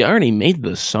like, you already made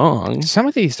the song. Some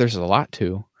of these, there's a lot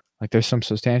to. Like, there's some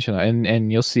substantial,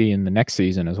 and you'll see in the next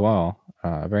season as well.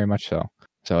 Very much so.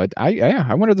 So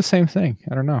I wonder the same thing.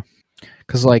 I don't know,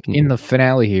 because like in the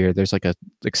finale here, there's like a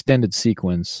extended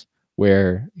sequence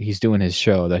where he's doing his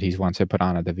show that he wants to put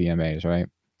on at the VMAs, right?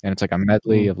 And it's like a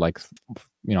medley of like,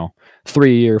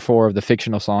 3 or 4 of the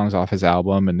fictional songs off his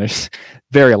album, and there's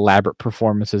very elaborate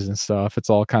performances and stuff. It's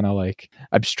all kind of like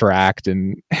abstract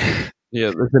and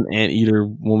yeah, there's an anteater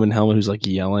woman helmet who's like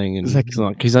yelling, and he's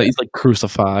like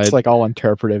crucified. It's like all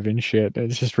interpretive and shit.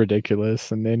 It's just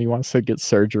ridiculous. And then he wants to get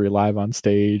surgery live on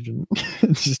stage, and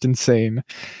it's just insane.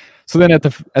 So then at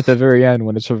the very end,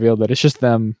 when it's revealed that it's just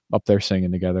them up there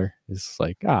singing together, it's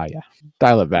like, yeah,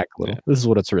 dial it back a little. Yeah. This is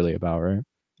what it's really about, right?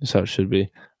 That's how it should be.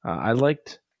 I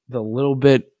liked the little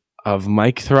bit of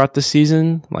Mike throughout the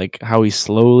season, like how he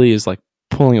slowly is like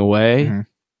pulling away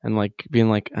and like being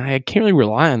like, I can't really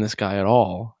rely on this guy at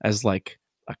all as like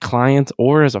a client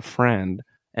or as a friend.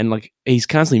 And like he's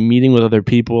constantly meeting with other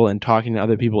people and talking to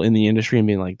other people in the industry and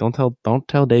being like, don't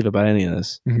tell Dave about any of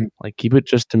this. Like, keep it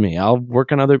just to me. I'll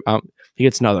work on he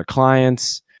gets other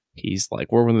clients. He's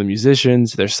like working with the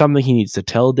musicians. There's something he needs to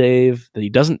tell Dave that he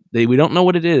doesn't. We don't know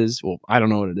what it is. Well, I don't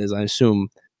know what it is. I assume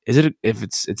if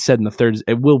it's said in the third.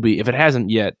 It will be if it hasn't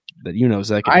yet. That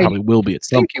Zach, it probably will be at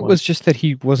some point. I think it was just that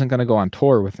he wasn't going to go on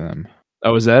tour with them.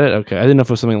 Oh, is that it? Okay, I didn't know if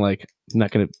it was something like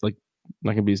not going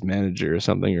to be his manager or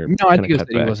something. Or no, I think it was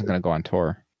that he wasn't going to go on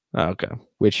tour. Oh, okay.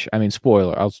 Which, I mean,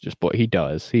 spoiler. He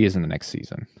does. He is in the next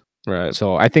season. Right.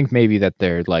 So I think maybe that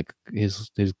they're like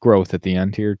his growth at the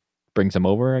end here brings him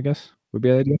over, I guess, would be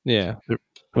the idea. Yeah.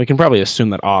 We can probably assume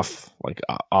that off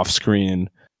screen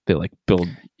they like build.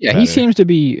 Yeah, better. He seems to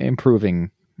be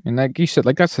improving. And like you said,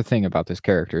 like that's the thing about this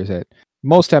character is that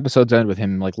most episodes end with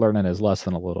him like learning his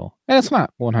lesson a little, and it's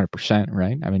not 100%,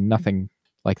 right? I mean, nothing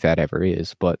like that ever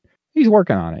is, but he's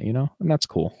working on it, and that's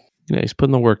cool. Yeah, he's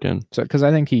putting the work in. So, because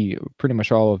I think he pretty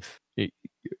much all of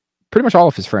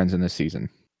his friends in this season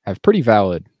have pretty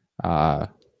valid,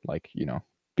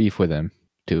 beef with him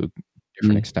to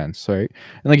different extents, right?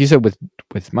 And like you said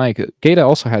with Mike, Gata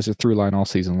also has a through line all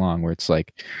season long where it's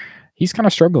like he's kind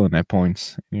of struggling at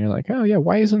points, and you're like, oh yeah,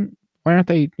 why aren't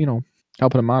they,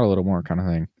 helping him out a little more, kind of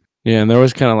thing. Yeah, and they're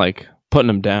always kind of like putting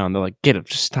him down. They're like, "Get up,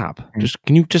 just stop.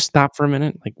 Can you just stop for a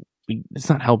minute? Like, it's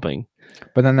not helping."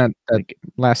 But then that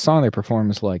last song they perform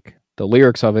is like the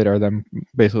lyrics of it are them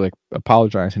basically like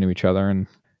apologizing to each other and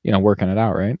working it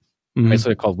out, right?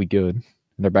 Basically called "We Good." And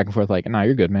they're back and forth like, "Nah,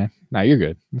 you're good, man. Nah, you're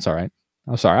good. It's all right.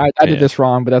 I'm sorry. I did this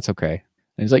wrong, but that's okay."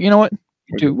 And he's like, "You know what?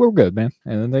 Dude, we're good, man."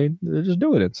 And then they're just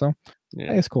doing it. So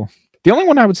yeah, it's cool. The only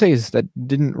one I would say is that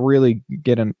didn't really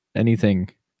get anything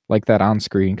like that on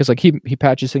screen because like he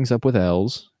patches things up with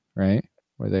L's, right?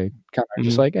 Where they kind of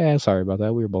just like, sorry about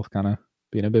that. We were both kind of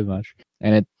being a bit much.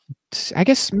 And I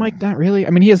guess Mike not really. I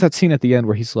mean, he has that scene at the end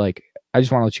where he's like, I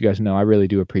just want to let you guys know I really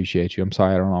do appreciate you. I'm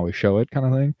sorry I don't always show it, kind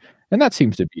of thing. And that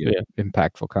seems to be an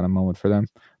impactful kind of moment for them.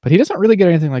 But he doesn't really get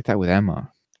anything like that with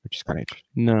Emma, which is kind of interesting.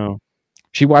 No.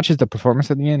 She watches the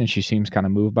performance at the end and she seems kind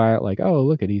of moved by it, like, oh,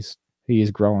 look at he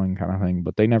is growing, kind of thing.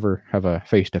 But they never have a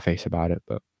face-to-face about it.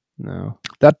 But no,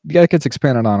 that gets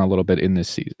expanded on a little bit in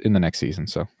the next season,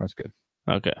 so that's good.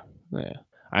 Okay, yeah,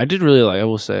 I did really like. I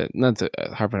will say, not to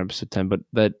harp on episode 10, but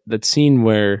that scene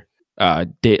where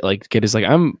Kid is like,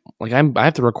 I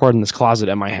have to record in this closet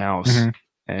at my house,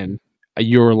 and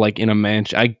you're like in a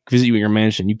mansion. I visit you in your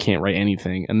mansion. You can't write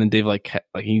anything, and then Dave like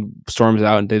he storms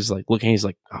out, and Dave's like looking. He's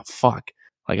like, oh fuck,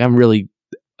 like I'm really.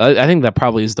 I think that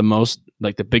probably is the most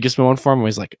like the biggest moment for him. Where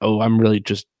he's like, oh, I'm really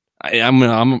just. I'm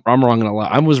wrong in a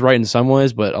lot. I was right in some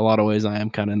ways, but a lot of ways I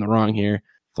am kind of in the wrong here.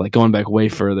 Like going back way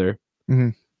further.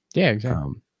 Yeah,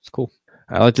 exactly. It's cool.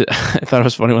 I liked it. I thought it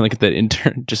was funny when like that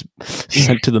intern just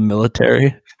sent to the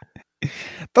military.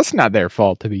 That's not their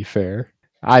fault, to be fair.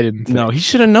 I didn't. No, he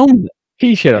should have known.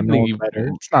 He should have known better.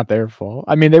 It's not their fault.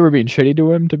 I mean, they were being shitty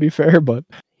to him, to be fair, but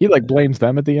he like blames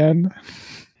them at the end.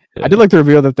 Yeah. I did like the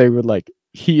reveal that they were like,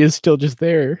 he is still just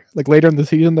there. Like later in the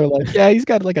season, they're like, yeah, he's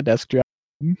got like a desk job.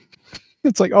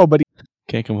 It's like, oh, but he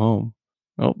can't come home.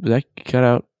 Oh, Zach, cut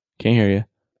out. Can't hear you.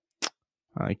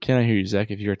 I cannot hear you, Zach.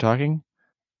 If you're talking,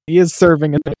 he is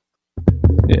serving it.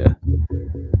 Yeah.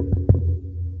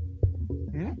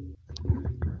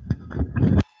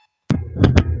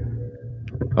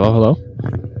 Hello.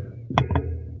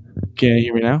 Can you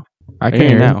hear me now? I can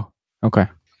hear you now. Okay.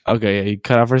 Okay. Yeah, you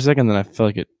cut out for a second, then I feel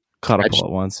like it cut up all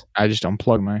at once. I just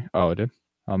unplugged my. Oh, it did.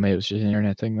 Oh, maybe it was just an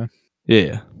internet thing then.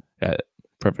 Yeah.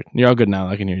 Perfect. You're all good now.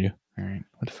 I can hear you. All right.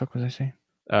 What the fuck was I saying?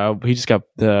 He just got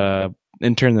the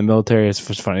intern in the military. It's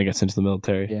funny he gets into the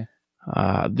military.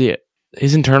 Yeah.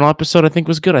 His internal episode I think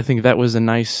was good. I think that was a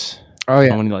nice. Oh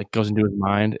yeah. When he like goes into his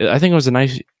mind, I think it was a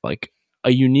nice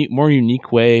more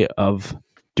unique way of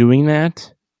doing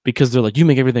that because they're like you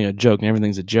make everything a joke and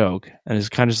everything's a joke, and it's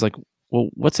kind of just like, well,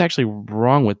 what's actually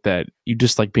wrong with that? You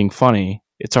just like being funny.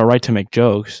 It's all right to make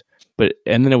jokes, but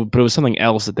it was something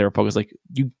else that they were focused. Like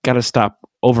you got to stop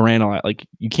overanalyzing. Like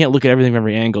you can't look at everything from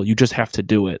every angle. You just have to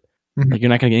do it. Like you're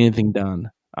not gonna get anything done.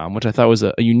 Which I thought was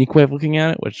a unique way of looking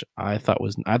at it, which I thought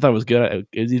was good.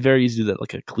 It's very easy to do that,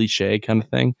 like a cliche kind of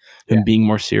thing, and being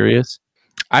more serious.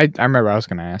 I remember I was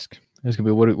going to ask. It was going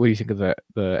to be, what do you think of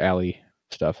the Allie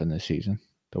stuff in this season?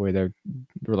 The way their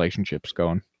relationship's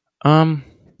going. I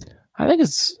think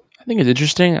it's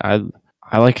interesting. I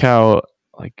like how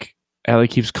like Allie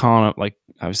keeps calling up, like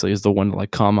obviously is the one to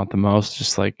like call him out the most.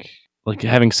 Just like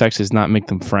having sex does not make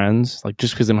them friends. Like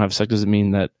just because they don't have sex doesn't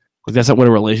mean that. Like that's not what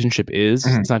a relationship is.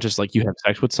 It's not just like you have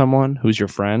sex with someone who's your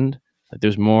friend. Like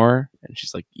there's more. And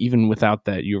she's like, even without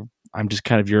that, I'm just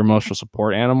kind of your emotional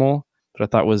support animal. But I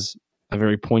thought was a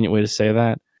very poignant way to say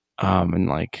that. And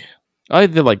like,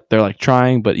 they're like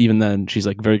trying, but even then, she's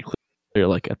like very clear,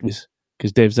 like at least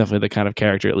because Dave's definitely the kind of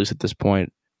character, at least at this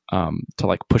point, to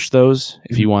like push those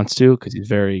if he wants to, because he's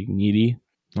very needy.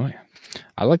 Oh yeah,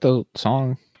 I like the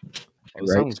song. The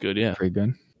song's good. Yeah, pretty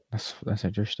good. That's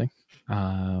interesting.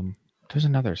 There's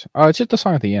another song. Oh, it's just the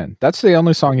song at the end. That's the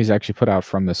only song he's actually put out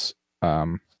from this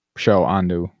show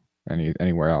onto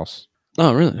anywhere else.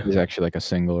 Oh, really? It's actually like a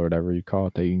single or whatever you call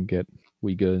it that you can get.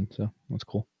 We Good. So that's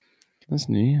cool. That's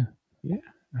neat. Yeah.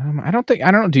 I don't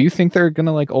know. Do you think they're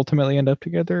gonna like ultimately end up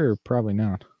together, or probably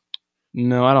not?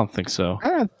 No, I don't think so.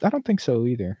 I don't think so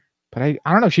either. But I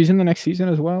don't know. She's in the next season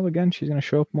as well. Again, she's gonna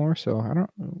show up more. So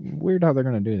weird how they're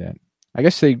gonna do that. I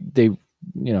guess they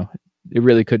it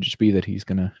really could just be that he's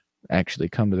gonna actually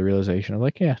come to the realization of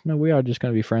like, yeah, no, we are just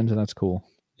going to be friends, and that's cool.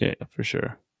 Yeah, for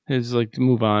sure. It's like to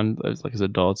move on as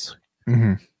adults.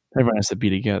 Mm-hmm. Everyone has to be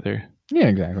together. Yeah,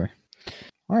 exactly.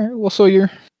 All right. Well, so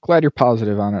you're glad you're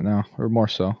positive on it now, or more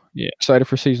so. Yeah. Excited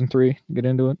for season 3? Get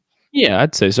into it. Yeah,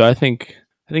 I'd say so. I think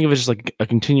if it's just like a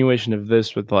continuation of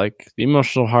this with like the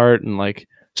emotional heart and like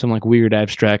some like weird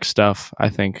abstract stuff, I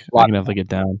think I can definitely get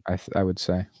down. I would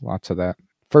say lots of that.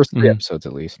 First 3 episodes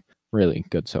at least, really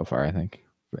good so far. I think.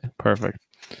 Perfect.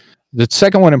 The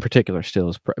second one in particular still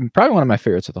is probably one of my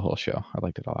favorites of the whole show. I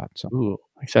liked it a lot. So, Ooh,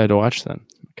 excited to watch them.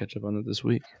 Catch up on it this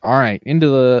week. all right, into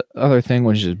the other thing,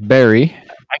 which is Barry.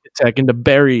 I could tech into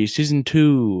Barry season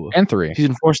 2 and 3.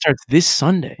 Season 4 starts this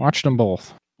Sunday. Watched them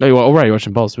both. Oh, right, you're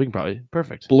watching both. So we can probably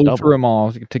perfect. Blew through them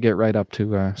all to get right up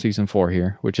to season 4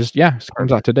 here, which is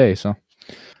comes out today. So,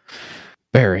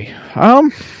 Barry. I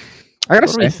gotta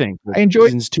say, what do you think? I enjoyed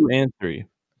seasons 2 and 3.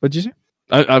 What'd you say?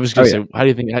 I was gonna say, how do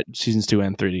you think seasons 2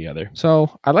 and 3 together?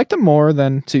 So I liked them more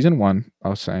than season 1.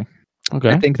 I'll say.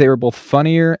 Okay. I think they were both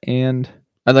funnier, and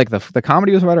I like the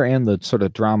comedy was better, and the sort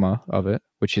of drama of it,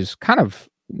 which is kind of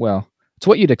it's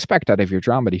what you'd expect out of your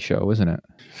dramedy show, isn't it?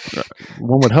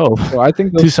 One would hope. So I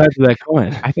think two sides of that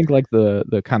coin. I think like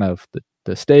the kind of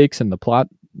the stakes and the plot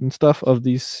and stuff of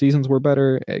these seasons were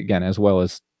better again, as well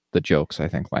as the jokes. I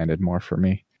think landed more for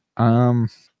me.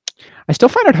 I still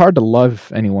find it hard to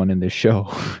love anyone in this show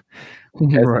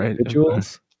as right.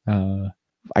 individuals.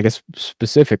 I guess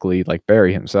specifically like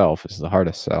Barry himself is the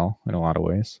hardest sell in a lot of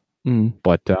ways.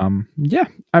 But yeah,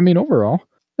 I mean overall,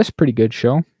 that's a pretty good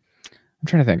show. I'm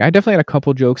trying to think. I definitely had a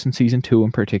couple jokes in season 2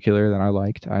 in particular that I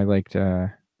liked. I'm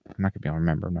not gonna be able to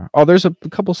remember now. Oh, there's a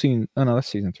couple scenes. Oh no, that's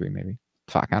season 3 maybe.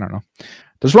 Fuck, I don't know.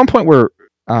 There's one point where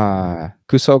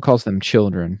Kuso calls them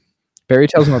children. Barry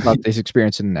tells him about his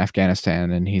experience in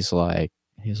Afghanistan, and he's like,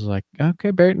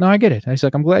 okay, Barry, no, I get it. And he's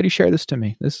like, I'm glad you shared this to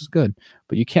me. This is good,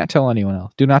 but you can't tell anyone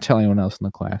else. Do not tell anyone else in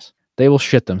the class. They will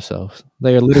shit themselves.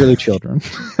 They are literally children.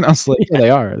 And I was like, yeah, they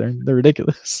are. They're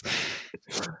ridiculous.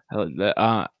 I like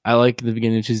that. I like the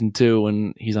beginning of season 2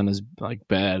 when he's on his like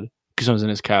bed. Kuso's in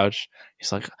his couch.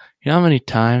 He's like, you know how many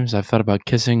times I've thought about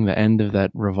kissing the end of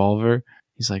that revolver?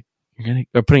 He's like, you're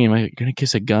gonna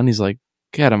kiss a gun? He's like,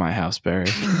 get out of my house, Barry.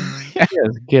 Yes,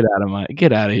 get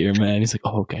out of here, man. He's like,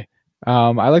 oh, okay.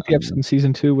 I like the episode in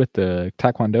season 2 with the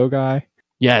Taekwondo guy.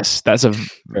 Yes, that's a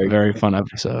very fun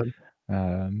episode.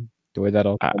 The way that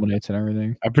all culminates and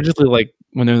everything. I particularly like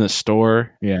when they're in the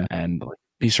store. Yeah. And like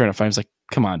he's trying to find. He's like,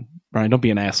 come on, Brian, don't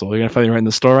be an asshole. You're gonna find me right in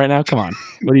the store right now. Come on,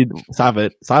 what do you? Stop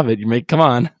it! Come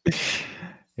on.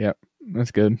 Yep,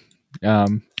 that's good.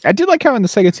 I did like how in the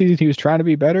second season he was trying to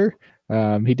be better.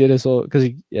 He did his little because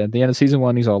at the end of season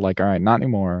 1 he's all like, all right, not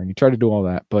anymore. And he tried to do all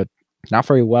that, but not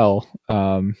very well.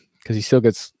 Because he still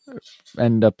gets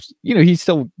he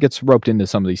still gets roped into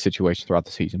some of these situations throughout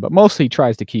the season, but mostly he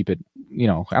tries to keep it.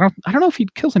 I don't know if he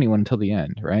kills anyone until the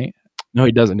end, right? No,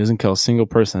 he doesn't. He doesn't kill a single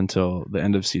person until the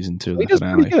end of season 2. He does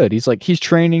pretty good. He's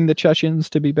training the Chechens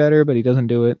to be better, but he doesn't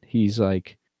do it. He's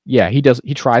like, yeah, he does.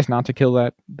 He tries not to kill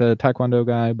the Taekwondo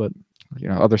guy, but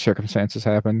other circumstances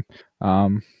happen.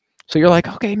 So you're like,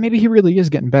 okay, maybe he really is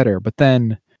getting better. But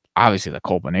then, obviously, the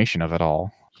culmination of it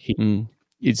all,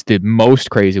 it's the most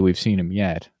crazy we've seen him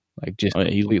yet. Like just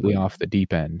completely off the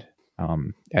deep end.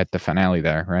 At the finale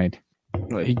there, right?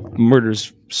 He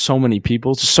murders so many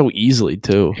people so easily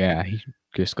too. Yeah, he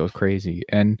just goes crazy,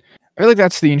 and I feel like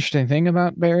that's the interesting thing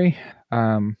about Barry,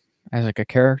 as like a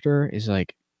character is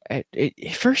like, at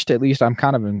first at least, I'm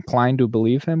kind of inclined to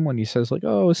believe him when he says like,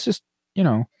 oh, it's just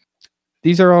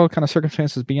these are all kind of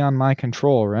circumstances beyond my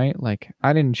control, right? Like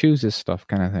I didn't choose this stuff,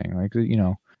 kind of thing. Like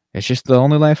it's just the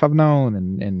only life I've known,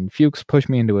 and Fuchs pushed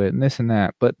me into it, and this and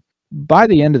that, but. By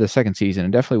the end of the second season,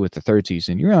 and definitely with the third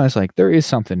season, you realize like there is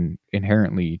something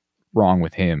inherently wrong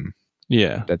with him.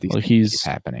 Yeah, that these things keep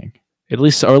happening. At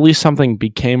least something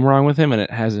became wrong with him, and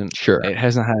it hasn't. Sure, it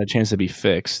hasn't had a chance to be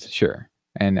fixed. Sure,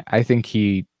 and I think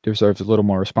he deserves a little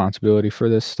more responsibility for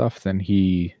this stuff than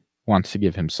he wants to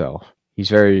give himself. He's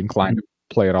very inclined to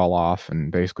play it all off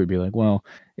and basically be like, "Well,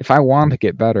 if I want to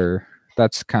get better,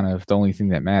 that's kind of the only thing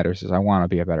that matters. Is I want to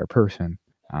be a better person."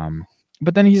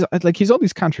 But then he's all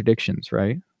these contradictions,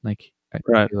 right? Like,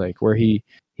 right. Like where he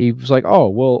was like, oh,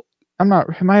 well, am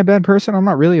I a bad person? I'm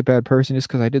not really a bad person just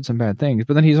because I did some bad things.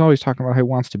 But then he's always talking about how he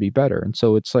wants to be better. And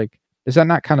so it's like, is that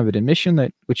not kind of an admission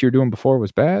that what you were doing before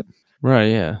was bad? Right.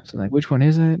 Yeah. So like, which one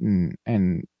is it?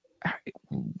 And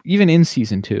even in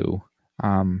season 2,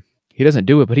 he doesn't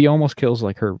do it, but he almost kills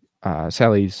like her,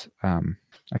 Sally's,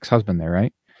 ex-husband there.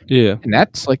 Right. Yeah. And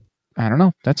that's like, I don't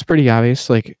know. That's pretty obvious.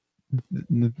 Like,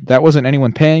 that wasn't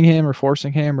anyone paying him or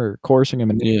forcing him or coercing him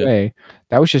in any Yeah. way.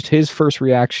 That was just his first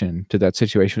reaction to that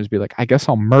situation was be like, I guess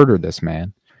I'll murder this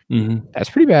man. Mhm. That's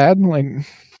pretty bad. Like,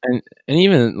 And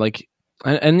even, like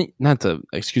and not to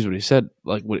excuse what he said,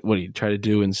 like, what he tried to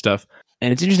do and stuff,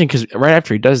 and it's interesting because right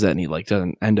after he does that and he, like,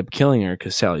 doesn't end up killing her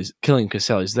because Sally's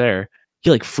there,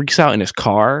 he, like, freaks out in his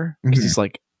car because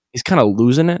mhm, he's kinda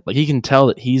losing it, like, he can tell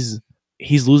that he's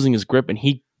losing his grip, and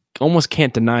he almost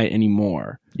can't deny it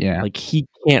anymore. yeah. Like, he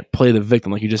can't play the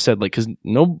victim, like you just said, like, because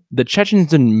the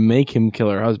Chechens didn't make him kill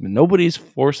her husband. Nobody's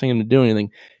forcing him to do anything.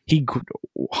 He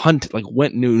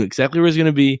knew exactly where he's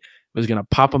gonna be, was gonna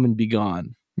pop him and be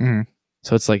gone. Mhm,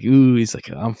 So it's like, ooh, he's like,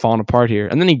 I'm falling apart here.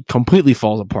 And then he completely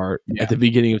falls apart yeah. at the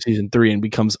beginning of season 3 and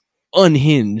becomes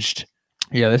unhinged.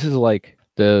 Yeah, this is like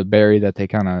the Barry that they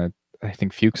kinda I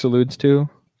think Fuchs alludes to,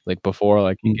 like, before,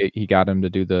 like, Mm. he got him to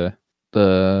do the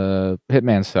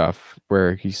Hitman stuff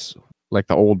where he's like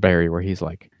the old Barry where he's,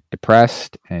 like,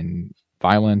 depressed and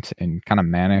violent and kinda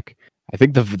manic. I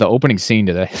think the opening scene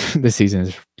to this season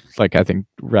is, like, I think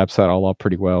wraps that all up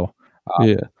pretty well.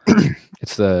 Yeah.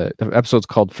 It's the episode's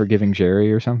called Forgiving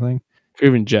Jerry or something. Or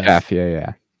even Jeff. Jeff, yeah,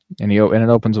 yeah. And it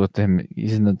opens with him.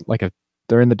 He's in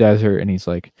they're in the desert, and he's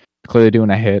like clearly doing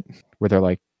a hit where they're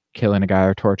like killing a guy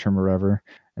or torturing him or whatever.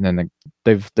 And then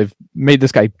they've made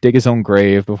this guy dig his own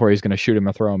grave before he's going to shoot him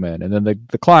and throw him in. And then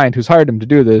the client who's hired him to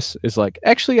do this is like,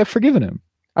 actually, I've forgiven him.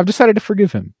 I've decided to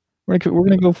forgive him. We're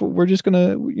gonna go. We're just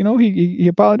gonna, he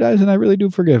apologized, and I really do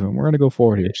forgive him. We're gonna go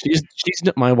forward here. She's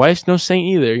my wife's no saint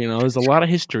either. There's a lot of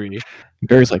history.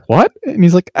 Barry's like, what? And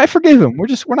he's like, I forgive him.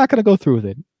 We're not gonna go through with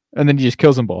it. And then he just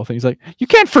kills them both. And he's like, you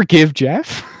can't forgive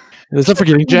Jeff. There's no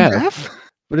forgiving Jeff.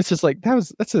 But it's just like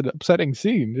that's an upsetting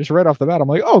scene. Just right off the bat, I'm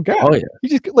like, oh god. Oh yeah. You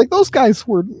just like those guys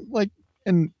were like,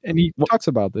 and he talks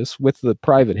about this with the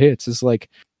private hits. Is like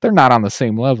they're not on the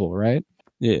same level, right?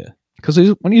 Yeah. Because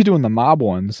when he's doing the mob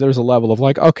ones, there's a level of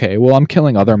like, okay, well, I'm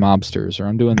killing other mobsters or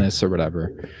I'm doing this or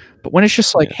whatever. But when it's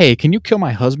just like, hey, can you kill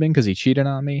my husband because he cheated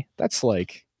on me? That's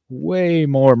like way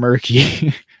more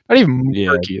murky. Not even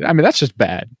murky. I mean, that's just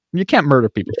bad. You can't murder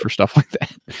people for stuff like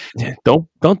that. Yeah,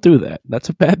 don't do that. That's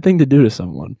a bad thing to do to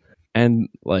someone. And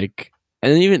like,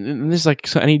 and even and there's like,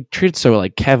 and he treats it so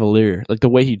like cavalier, like the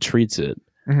way he treats it.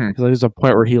 Mhm. Like, there's a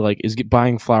point where he like is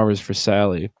buying flowers for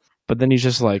Sally, but then he's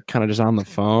just like kind of just on the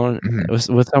phone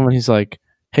with someone. He's like,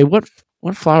 "Hey, what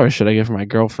flowers should I get for my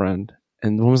girlfriend?"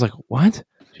 And the woman's like, "What?"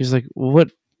 She's like, well,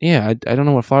 "What? Yeah, I don't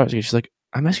know what flowers." She's like,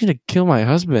 "I'm asking you to kill my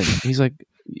husband." He's like,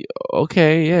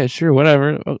 "Okay, yeah, sure,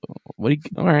 whatever. All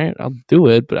right, I'll do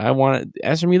it, but I want to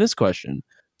answer me this question."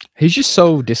 He's just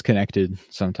so disconnected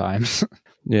sometimes.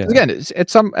 Yeah. Again,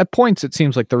 at points it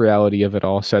seems like the reality of it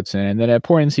all sets in, and then at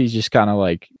points he's just kind of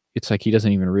like it's like he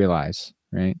doesn't even realize,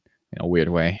 right? In a weird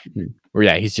way. Where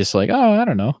yeah, he's just like, oh, I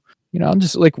don't know. I'm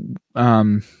just like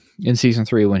in season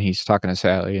 3 when he's talking to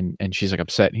Sally and she's like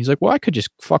upset, and he's like, well, I could just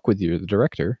fuck with you, the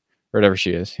director, or whatever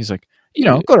she is. He's like,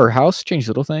 go to her house, change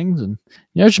little things, and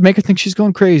just make her think she's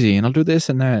going crazy, and I'll do this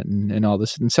and that and all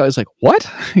this. And Sally's like, what?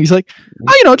 He's like,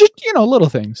 oh, just little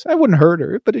things. I wouldn't hurt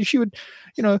her, but she would,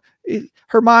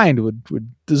 her mind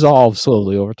would dissolve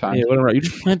slowly over time. Yeah, whatever. You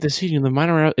just plant the seed in the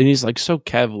mind around, and he's like so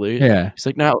cavalier. Yeah, he's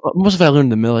like, now most of it I learned in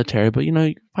the military, but you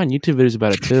can find YouTube videos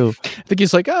about it too. I think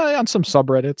he's like, on some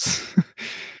subreddits.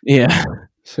 Yeah.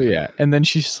 So yeah, and then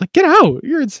she's just like, get out,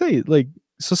 you're insane. Like,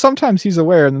 so sometimes he's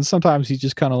aware, and then sometimes he's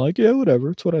just kind of like, yeah,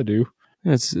 whatever, it's what I do.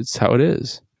 It's how it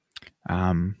is.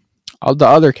 All the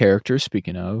other characters,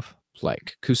 speaking of,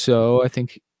 like Kuso, I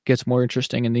think gets more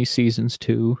interesting in these seasons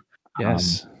too.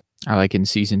 Yes. I like in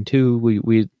season 2,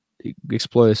 we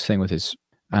explore this thing with his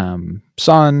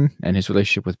son and his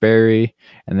relationship with Barry,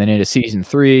 and then into season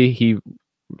 3, he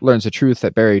learns the truth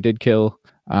that Barry did kill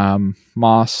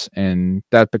Moss, and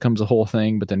that becomes a whole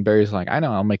thing. But then Barry's like, I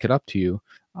know, I'll make it up to you.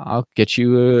 I'll get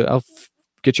you. I'll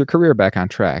get your career back on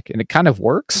track, and it kind of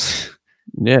works.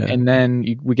 Yeah. And then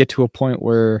we get to a point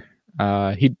where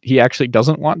he actually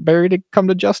doesn't want Barry to come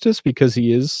to justice because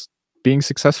he is being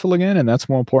successful again, and that's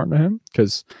more important to him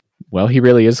because, well, he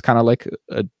really is kind of like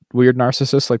a weird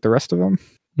narcissist like the rest of them.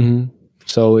 Mm-hmm.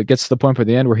 So it gets to the point by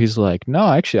the end where he's like, no,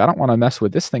 actually, I don't want to mess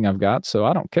with this thing I've got, so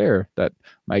I don't care that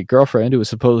my girlfriend, who was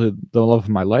supposedly the love of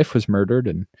my life, was murdered,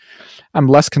 and I'm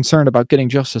less concerned about getting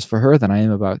justice for her than I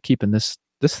am about keeping this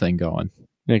thing going.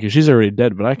 Yeah, because she's already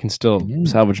dead, but I can still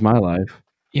salvage my life.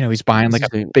 He's buying like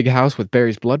a big house with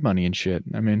Barry's blood money and shit.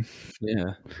 I mean,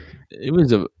 yeah, it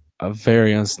was a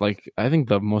very I think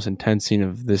the most intense scene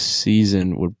of this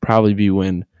season would probably be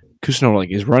when Kusuno like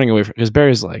is running away from, because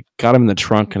Barry's like got him in the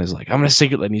trunk and is like, I'm gonna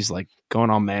secretly, and he's like going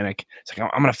all manic. It's like,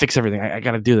 I'm gonna fix everything. I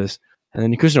gotta do this. And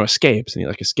then Kusuno escapes, and he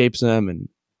like escapes them, and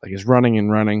like is running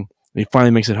and running. And he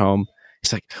finally makes it home.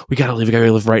 He's like, we gotta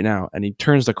leave right now. And he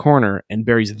turns the corner and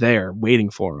Barry's there waiting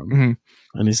for him. Mhm.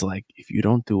 And he's like, if you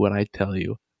don't do what I tell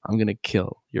you, I'm gonna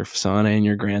kill your son and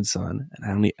your grandson. And I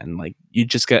don't need, and like you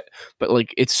just get, but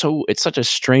like it's such a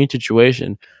strange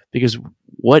situation because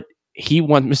what he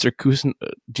wants Mr.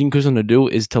 Gene Cousin to do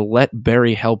is to let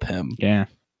Barry help him. Yeah.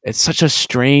 It's such a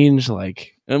strange,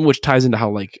 like, and which ties into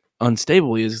how like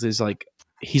unstable he is. Is like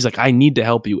he's like, I need to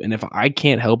help you, and if I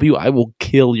can't help you, I will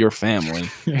kill your family.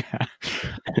 Yeah.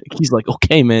 He's like,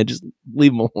 okay, man, just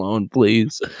leave him alone,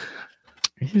 please.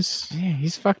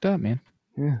 He's fucked up, man.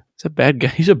 Yeah, he's a bad guy.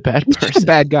 He's a bad person. Just a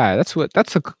bad guy. That's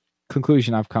the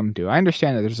conclusion I've come to. I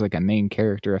understand that there's like a main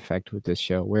character effect with this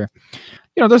show where,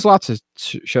 there's lots of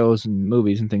shows and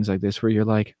movies and things like this where you're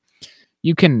like,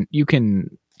 you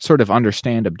can sort of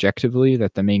understand objectively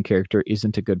that the main character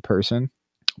isn't a good person,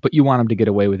 but you want him to get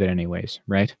away with it anyways,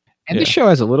 right? And this show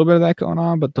has a little bit of that going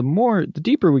on, but the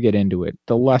deeper we get into it,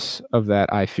 the less of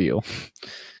that I feel.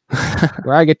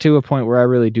 Where I get to a point where I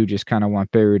really do just kind of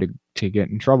want Barry to get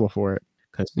in trouble for it.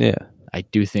 Because I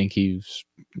do think he's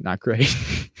not great.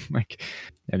 Like,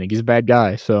 I think he's a bad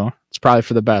guy. So it's probably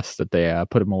for the best that they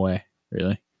put him away,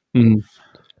 really. Mm-hmm.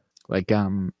 Like,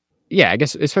 I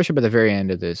guess especially by the very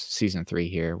end of this season 3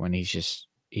 here, when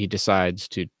he decides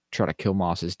to try to kill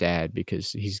Moss's dad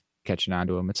because he's catching on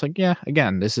to him. It's like, yeah,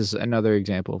 again, this is another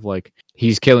example of like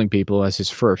he's killing people as his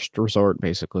first resort,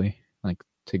 basically, like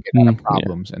to get out of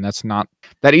problems. And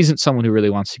that isn't someone who really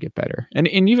wants to get better. And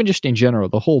even just in general,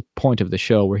 the whole point of the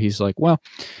show where he's like, well,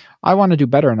 I want to do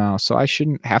better now, so I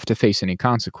shouldn't have to face any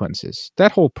consequences.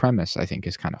 That whole premise, I think,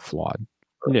 is kind of flawed.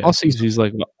 Yeah, also, he's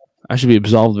like, well, I should be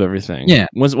absolved of everything. Yeah.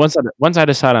 Once I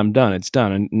decide I'm done, it's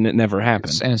done, and it never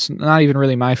happened. And it's not even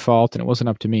really my fault, and it wasn't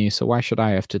up to me. So why should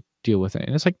I have to deal with it?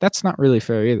 And it's like that's not really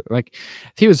fair either. Like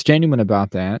if he was genuine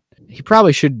about that, he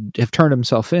probably should have turned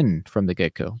himself in from the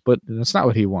get-go. But that's not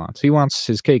what he wants. He wants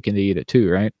his cake and to eat it too,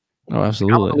 right? Oh,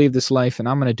 absolutely. I'm gonna leave this life, and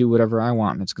I'm gonna do whatever I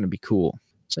want, and it's gonna be cool.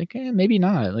 It's like, maybe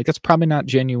not. Like that's probably not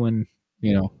genuine,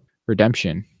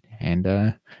 redemption. And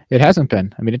it hasn't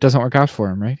been. I mean, it doesn't work out for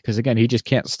him, right? Because again, he just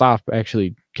can't stop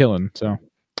actually killing. So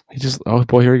he just, oh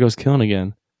boy, here he goes killing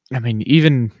again. I mean,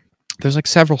 even there's like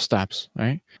several steps,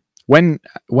 right? When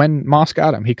Moss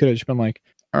got him, he could have just been like,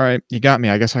 "All right, you got me.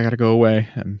 I guess I got to go away,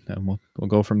 and we'll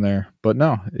go from there." But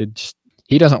no,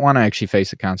 he doesn't want to actually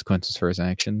face the consequences for his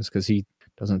actions because he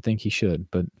doesn't think he should.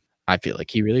 But I feel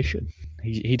like he really should.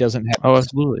 He doesn't have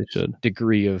absolutely should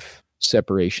degree of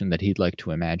separation that he'd like to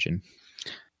imagine.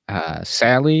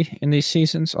 Sally in these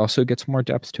seasons also gets more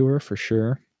depth to her for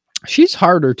sure. She's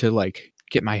harder to like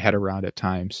get my head around at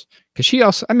times because she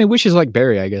also, I mean, which is like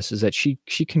Barry, I guess, is that she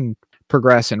can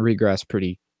progress and regress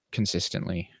pretty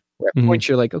consistently. At points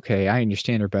you're like, okay, I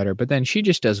understand her better, but then she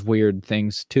just does weird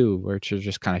things too, which are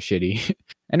just kind of shitty.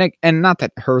 and not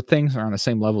that her things are on the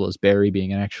same level as Barry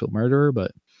being an actual murderer,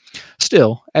 but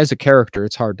still, as a character,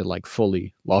 it's hard to like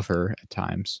fully love her at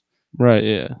times. Right?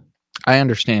 Yeah. I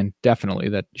understand definitely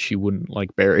that she wouldn't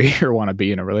like Barry or want to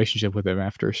be in a relationship with him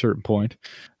after a certain point.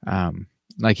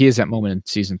 Like he has that moment in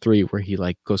season 3 where he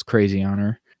like goes crazy on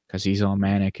her because he's all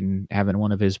manic and having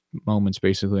one of his moments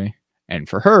basically. And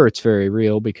for her, it's very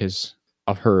real because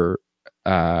of her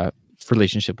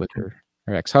relationship with her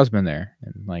ex-husband there.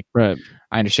 And like, right.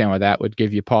 I understand why that would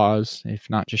give you pause, if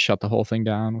not just shut the whole thing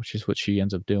down, which is what she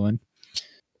ends up doing.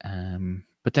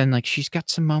 But then like she's got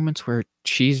some moments where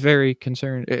she's very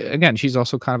concerned. Again, she's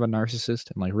also kind of a narcissist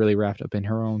and like really wrapped up in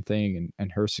her own thing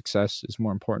and her success is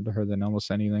more important to her than almost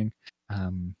anything.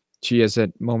 She has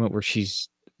that moment where she's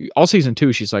all season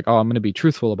 2, she's like, oh, I'm going to be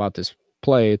truthful about this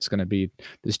play. It's going to be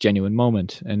this genuine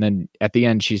moment. And then at the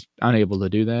end, she's unable to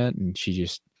do that. And she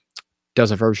just does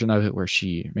a version of it where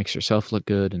she makes herself look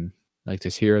good and like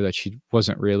this hero that she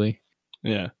wasn't really.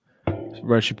 Yeah.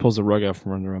 Right, she pulls the rug out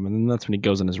from under him, and then that's when he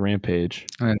goes on his rampage.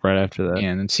 Right after that,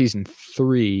 and in season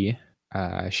 3,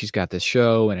 she's got this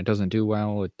show, and it doesn't do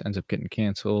well. It ends up getting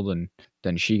canceled, and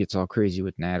then she gets all crazy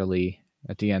with Natalie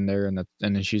at the end there, and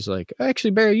then she's like,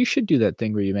 "Actually, Barry, you should do that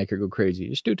thing where you make her go crazy.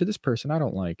 Just do it to this person I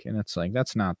don't like." And it's like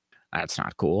that's not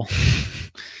cool.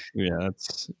 Yeah,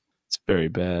 it's very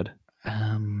bad.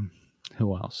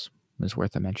 Who else is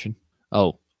worth a mention?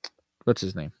 Oh, what's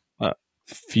his name?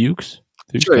 Fuchs.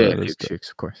 Sure, Fuchs,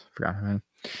 of course. Forgot about him.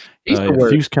 He's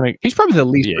he's probably the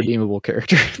least redeemable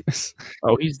character.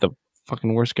 Oh, he's the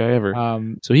fucking worst guy ever.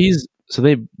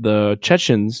 The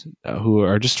Chechens, who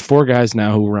are just 4 guys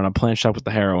now who run a plant shop with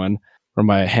the heroin run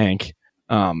by Hank.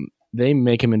 They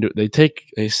make him into.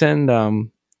 They send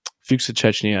Fuchs to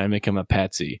Chechnya and make him a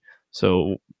patsy.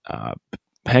 So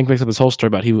Hank makes up this whole story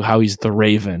about how he's the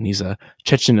Raven. He's a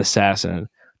Chechen assassin.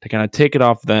 to kind of take it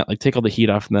off them, like take all the heat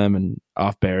off them and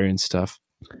off Barry and stuff.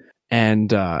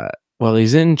 And while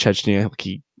he's in Chechnya,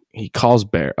 like he calls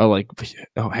Barry.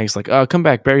 Hank's like, "Oh, come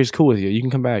back. Barry's cool with you. You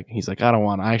can come back." He's like, "I don't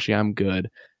want. Actually, I'm good."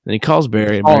 And he calls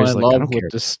Barry, and Barry's like, "I don't care."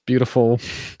 With this beautiful,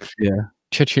 Yeah,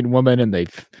 Chechen woman, and they're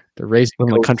raising from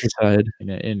the countryside,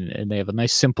 and they have a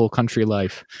nice simple country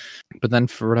life. But then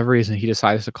for whatever reason, he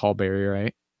decides to call Barry,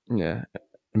 right? Yeah.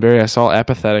 And Barry, I saw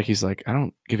apathetic. He's like, "I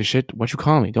don't give a shit what you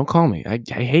call me. Don't call me. I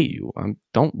hate you.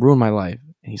 Don't ruin my life."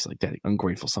 And he's like, "That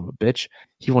ungrateful son of a bitch.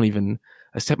 He won't even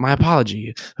accept my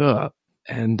apology." Ugh.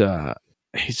 And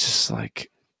he's just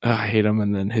like, I hate him.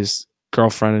 And then his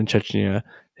girlfriend in Chechnya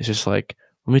is just like,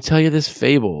 "Let me tell you this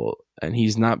fable." And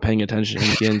he's not paying attention.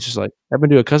 And again, it's just like, "I've been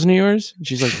to a cousin of yours?" And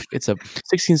she's like, "It's a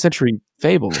 16th century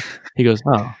fable." He goes,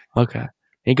 "Oh, okay." And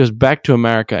he goes back to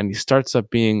America, and he starts up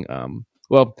being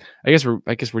well, I guess we're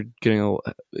getting a little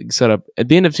set up at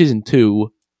the end of season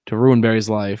 2 to ruin Barry's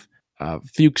life.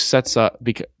 Fuchs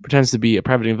pretends to be a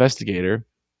private investigator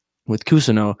with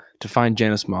Kusino to find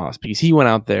Janice Moss because he went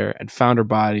out there and found her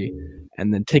body,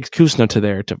 and then takes Kusino to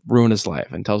there to ruin his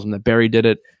life and tells him that Barry did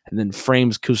it, and then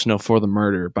frames Kusino for the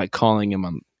murder by calling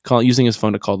him using his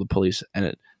phone to call the police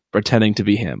and pretending to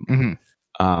be him.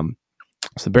 Mm-hmm.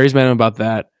 So Barry's mad about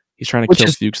that. He's trying to kill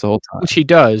Fuchs the whole time, which he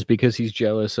does because he's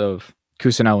jealous of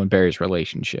Kusino and Barry's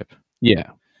relationship. Yeah,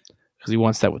 because he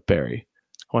wants that with Barry.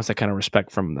 He wants that kind of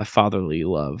respect from the fatherly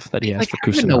love that he has for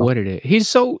Kusino. I don't know what it is.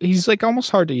 He's like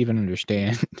almost hard to even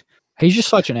understand. He's just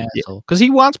such an asshole because he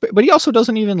wants, but he also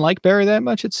doesn't even like Barry that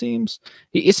much. It seems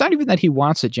it's not even that he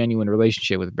wants a genuine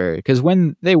relationship with Barry because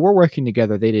when they were working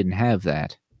together, they didn't have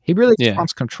that. He really just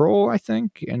wants control, I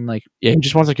think, and he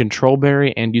just wants to control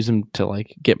Barry and use him to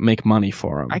make money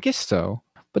for him. I guess so.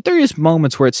 But there is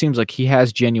moments where it seems like he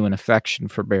has genuine affection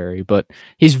for Barry, but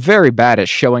he's very bad at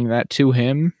showing that to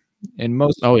him. And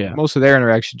most of their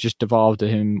interaction just devolved to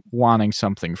him wanting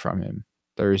something from him.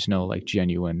 There is no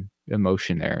genuine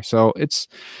emotion there. So it's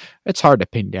hard to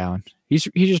pin down. He's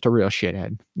just a real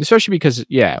shithead. Especially because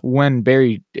when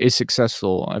Barry is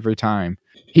successful every time,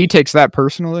 he takes that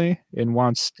personally and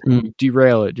wants to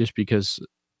derail it just because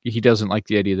he doesn't like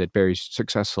the idea that Barry's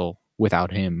successful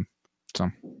without him. So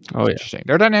interesting.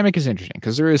 Their dynamic is interesting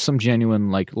because there is some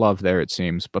genuine love there, it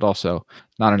seems, but also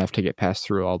not enough to get past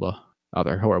through all the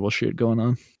other horrible shit going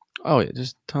on. Oh yeah,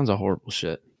 just tons of horrible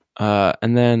shit.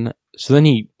 And then when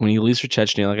he leaves for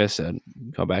Chechnya, like I said,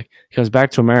 he comes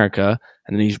back to America,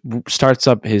 and then he starts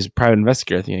up his private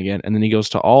investigator thing again. And then he goes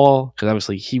to because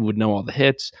obviously he would know all the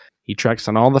hits. He tracks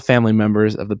on all the family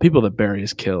members of the people that Barry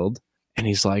has killed, and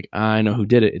he's like, "I know who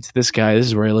did it. It's this guy. This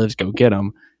is where he lives. Go get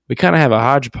him." We kind of have a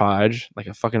hodgepodge, like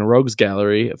a fucking rogues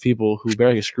gallery of people who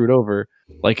Barry gets screwed over,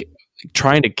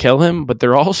 trying to kill him, but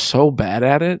they're all so bad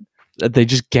at it that they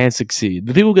just can't succeed.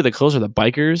 The people who get the close are the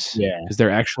bikers, because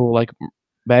they're actual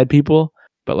bad people.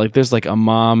 But there's a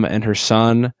mom and her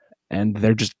son, and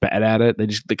they're just bad at it. They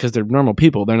just because they're normal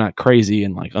people, they're not crazy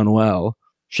and unwell.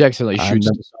 She accidentally shoots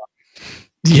him.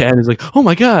 Yeah, and it's like, "Oh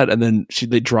my god!" And then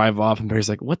they drive off, and Barry's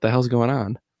like, "What the hell's going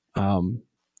on?"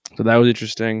 So that was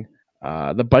interesting.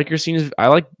 The biker scene I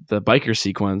like the biker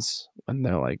sequence when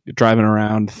they're driving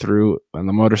around through on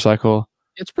the motorcycle.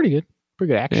 It's pretty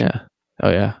good action. Yeah.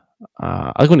 Oh yeah.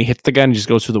 I like when he hits the guy and just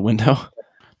goes through the window.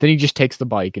 Then he just takes the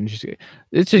bike and he's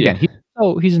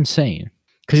insane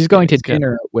because he's going to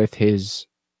dinner with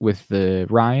the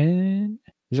Ryan.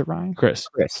 Is it Ryan? Chris,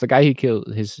 the guy he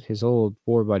killed, his old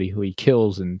war buddy who he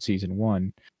kills in season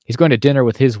 1. He's going to dinner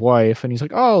with his wife, and he's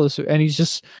like, "Oh," and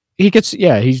he's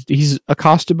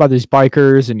accosted by these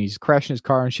bikers, and he's crashing his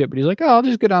car and shit. But he's like, "Oh, I'll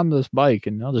just get on this bike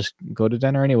and I'll just go to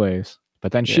dinner anyways."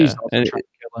 But then she's also trying to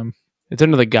kill him. It's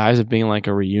under the guise of being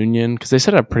a reunion because they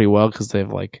set it up pretty well because they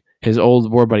have his old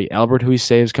war buddy Albert, who he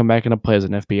saves, come back into play as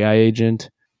an FBI agent.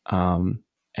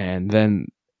 And then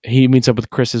he meets up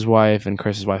with Chris's wife, and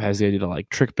Chris's wife has the idea to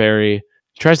trick Barry.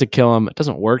 He tries to kill him. It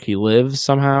doesn't work. He lives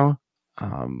somehow.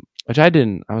 Which I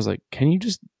didn't. I was like, can you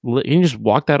just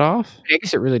walk that off? I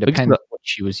guess it really depends on what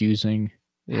she was using,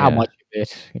 how much of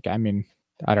it. I mean,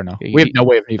 I don't know. We have no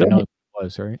way of even knowing what it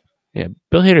was, right? Yeah,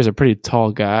 Bill Hader's a pretty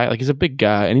tall guy. He's a big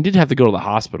guy, and he did have to go to the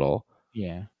hospital.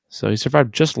 Yeah. So he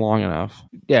survived just long enough.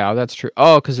 Yeah, that's true.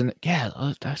 Oh, because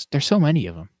there's so many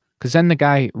of them. Because then the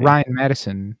guy, Ryan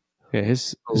Madison. Yeah,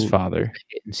 his father.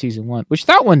 In season 1, which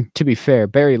that one, to be fair,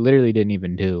 Barry literally didn't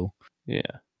even do.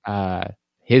 Yeah.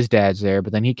 His dad's there,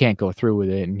 but then he can't go through with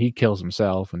it, and he kills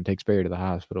himself and takes Barry to the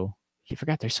hospital. You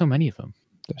forgot there's so many of them.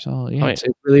 There's all, it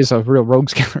really is a real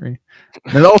rogues gallery.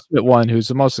 And the ultimate one, who's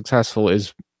the most successful,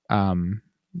 is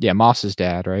Moss's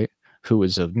dad, right? who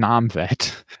was a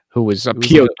non-vet, who was a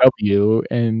POW,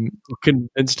 and who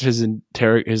convinced his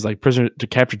like prisoner to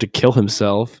capture to kill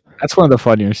himself. That's one of the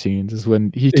funnier scenes is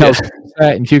when he tells Hughes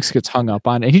that, and Hughes gets hung up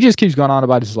on it, and he just keeps going on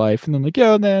about his life, and then like,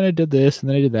 yeah, and then I did this, and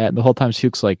then I did that, and the whole time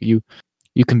Hughes like, you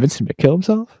convinced him to kill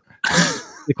himself?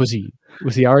 Like, was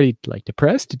he already like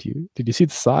depressed? Did you see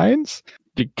the signs?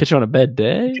 Did you catch you on a bad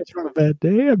day? Catch you on a bad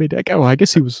day? I mean, I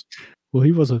guess he was. Well,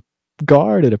 he was a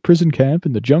guard at a prison camp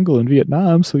in the jungle in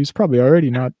Vietnam, so he's probably already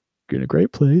not in a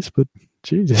great place. But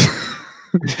Jesus.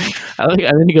 And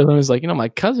then he goes on, he's like, my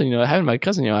cousin, having my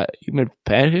cousin, he made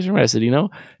pancakes for me. I said,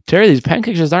 Terry, these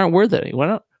pancakes just aren't worth it. He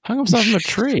went out, hung himself from a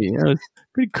tree. It's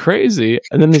pretty crazy.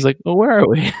 And then he's like, well, where are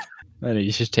we? And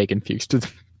he's just taking Fuchs to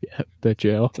the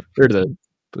jail or to the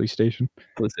police station.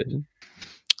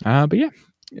 But yeah,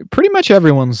 pretty much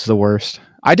everyone's the worst.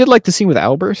 I did like the scene with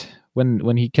Albert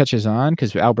when he catches on,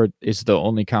 because Albert is the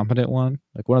only competent one.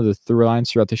 Like, one of the through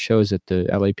lines throughout the show is that the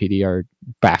LAPD are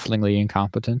bafflingly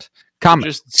incompetent.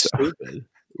 Just stupid.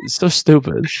 It's so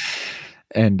stupid.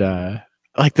 And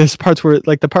like, there's parts where,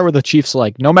 like the part where the chief's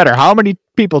like, no matter how many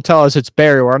people tell us it's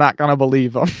Barry, we're not gonna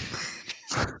believe them.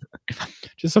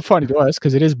 Just so funny to us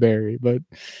because it is Barry, but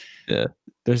yeah,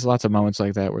 there's lots of moments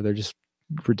like that where they're just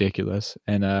ridiculous.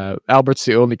 And Albert's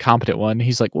the only competent one.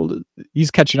 He's like, well,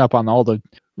 he's catching up on all the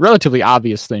relatively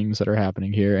obvious things that are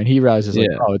happening here, and he realizes like,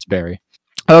 oh, it's Barry.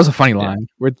 That was a funny line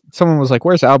where someone was like,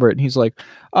 where's Albert? And he's like,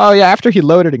 oh yeah, after he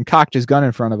loaded and cocked his gun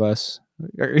in front of us.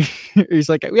 He's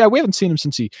like, yeah, we haven't seen him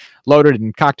since he loaded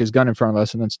and cocked his gun in front of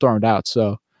us and then stormed out.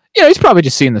 So he's probably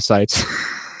just seeing the sights.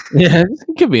 Yeah,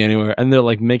 it could be anywhere. And they're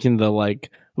like making the like,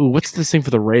 ooh, what's this thing for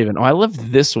the Raven? Oh, I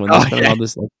love this one. They spent all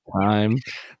this like time.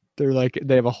 They're like,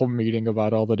 they have a whole meeting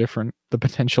about all the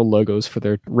potential logos for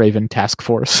their Raven task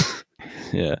force.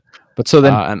 Yeah. But so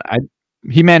then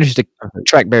he managed to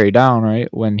track Barry down, right,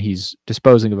 when he's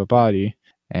disposing of a body,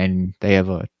 and they have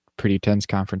a pretty tense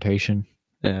confrontation.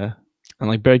 Yeah. And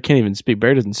like, Barry can't even speak.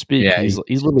 Barry doesn't speak. Yeah, he's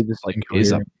literally just like,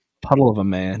 he's a puddle of a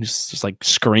man. He's just like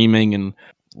screaming and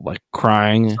like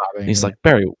crying. He's like,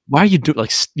 Barry, why are you doing,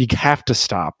 like, you have to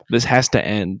stop. This has to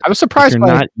end. I was surprised you're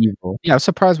not evil. Yeah, I was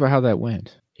surprised by how that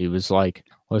went. He was like,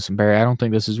 listen, Barry, I don't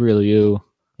think this is really you.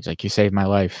 He's like, you saved my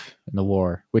life in the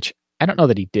war, which I don't know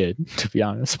that he did, to be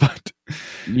honest, but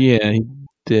yeah, he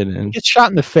didn't. He gets shot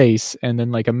in the face, and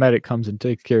then like a medic comes and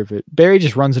takes care of it. Barry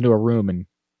just runs into a room and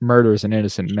murders an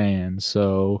innocent man.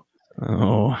 So,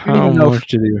 how much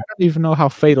did he? I don't even know how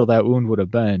fatal that wound would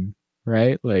have been,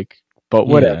 right? Like, but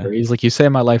whatever. Yeah. He's like, you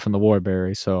saved my life in the war,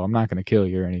 Barry. So I'm not going to kill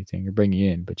you or anything or bring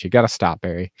you in, but you got to stop,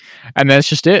 Barry. And that's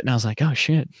just it. And I was like, oh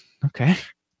shit, okay.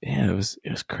 Yeah, it was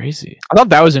crazy. I thought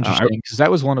that was interesting because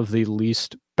that was one of the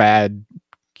least bad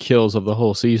kills of the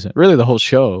whole season, really the whole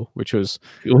show, which was,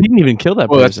 well, he didn't even kill that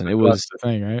person. It was the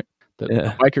thing, right?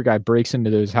 The biker guy breaks into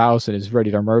his house and is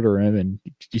ready to murder him, and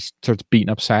he starts beating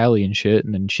up Sally and shit,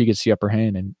 and then she gets the upper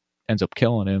hand and ends up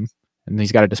killing him, and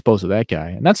he's got to dispose of that guy,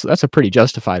 and that's a pretty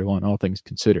justified one, all things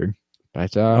considered.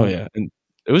 But and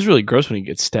it was really gross when he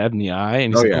gets stabbed in the eye,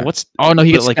 and he's like, "What's?" Oh no,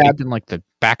 he gets stabbed in like the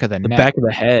back of the neck, back of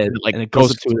the head, and it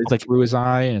goes to it's like through his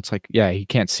eye, and it's like, yeah, he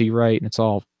can't see right, and it's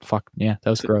all fuck. Yeah, that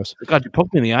was gross. God, you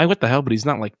poked me in the eye. What the hell? But he's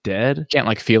not like dead. Can't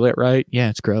like feel it right. Yeah,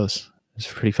 it's gross.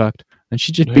 It's pretty fucked. And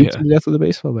she just beats him to death with a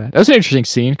baseball bat. That was an interesting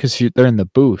scene because they're in the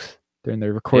booth. They're in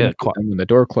the recording. And when the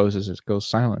door closes, it goes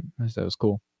silent. That was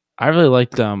cool. I really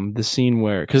liked the scene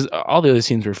where, because all the other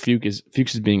scenes where Fuchs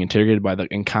is being interrogated by the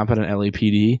incompetent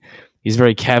LAPD. He's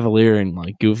very cavalier and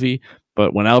like goofy.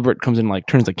 But when Albert comes in, like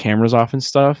turns the cameras off and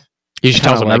stuff, he just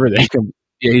tells him everything.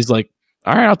 He's like,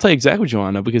 all right, I'll tell you exactly what you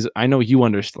want to know because I know you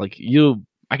understand. Like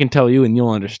I can tell you and you'll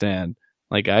understand.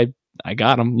 Like I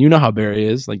got him. You know how Barry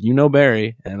is. Like, you know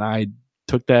Barry, and I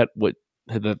took the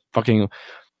fucking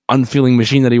unfeeling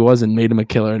machine that he was and made him a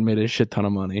killer and made a shit ton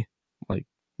of money. Like,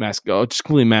 just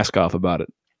completely mask off about it.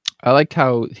 I liked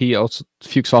how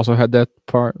Fuchs also had that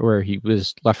part where he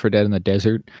was left for dead in the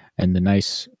desert, and the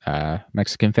nice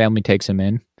Mexican family takes him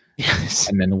in. Yes.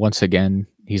 And then once again,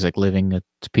 he's like living a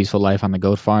peaceful life on the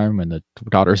goat farm, and the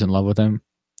daughter's in love with him,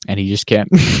 and he just can't.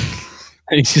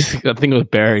 And he's just got a thing with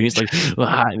Barry. He's like,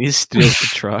 and he steals the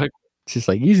truck. It's just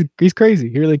like he's crazy.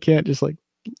 He really can't just like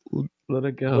let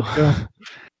it go.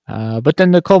 But then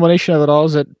the culmination of it all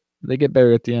is that they get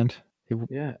Barry at the end. He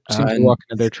seems to walk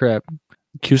into their trap.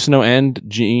 Cusino and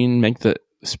Gene make the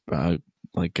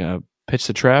pitch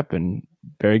the trap, and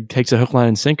Barry takes a hook, line,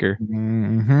 and sinker.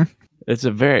 Mm-hmm. It was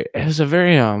a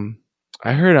very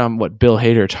I heard what Bill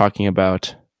Hader talking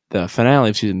about the finale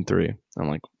of season 3. I'm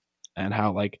like, and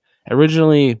how like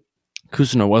originally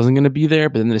Cusino wasn't going to be there,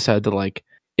 but then they decided to like,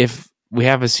 if we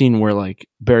have a scene where like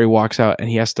Barry walks out and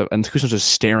he has to, and Kusano's just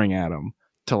staring at him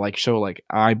to like show like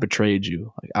I betrayed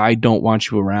you, like I don't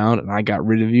want you around, and I got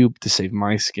rid of you to save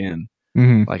my skin.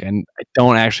 Like I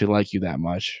don't actually like you that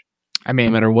much. I mean,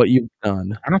 no matter what you've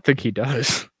done. I don't think he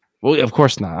does. Well, of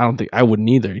course not. I don't think I wouldn't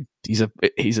either. He's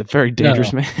a very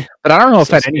dangerous man. But I don't know if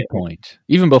So at any point,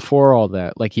 even before all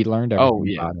that, like he learned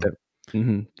everything about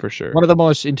him. For sure. One of the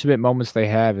most intimate moments they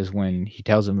have is when he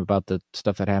tells him about the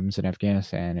stuff that happens in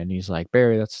Afghanistan, and he's like,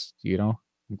 Barry, that's, I'm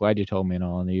glad you told me and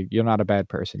all, and you're not a bad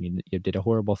person. You did a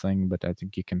horrible thing, but I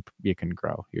think you can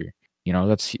grow.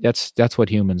 That's what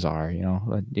humans are.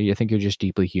 I think you're just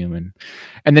deeply human.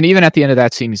 And then even at the end of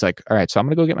that scene, he's like, all right, so I'm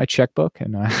gonna go get my checkbook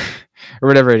and or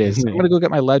whatever it is. I'm gonna go get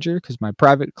my ledger because my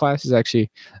private classes actually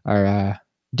are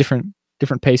different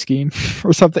pay scheme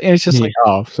or something. And it's just like,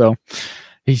 oh, so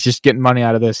he's just getting money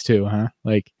out of this too, huh?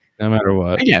 Like, no matter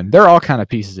what. Again, they're all kind of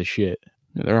pieces of shit.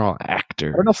 They're all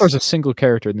actors. I don't know if there's a single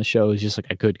character in the show who's just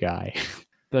like a good guy.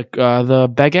 The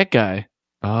baguette guy.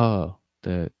 Oh,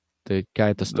 the guy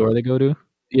at the store they go to.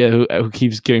 Yeah, who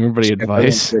keeps giving everybody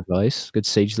advice. Good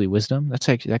sagely wisdom. That's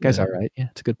actually, that guy's all right. Yeah,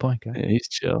 it's a good point, guy. Yeah, he's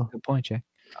chill. Good point, Jack.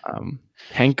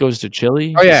 Hank goes to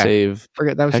Chile to save.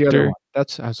 Forget that was Hector. the other one.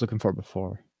 That's I was looking for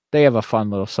before. They have a fun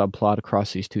little subplot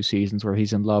across these 2 seasons where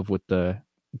he's in love with the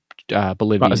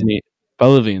Bolivian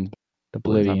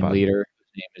leader.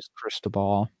 His name is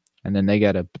Cristobal, and then they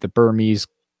get the Burmese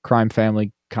crime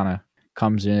family kind of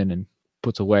comes in and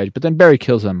puts a wedge, but then Barry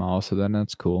kills them all, so then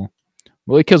that's cool.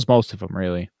 Well, he kills most of them,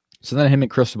 really. So then him and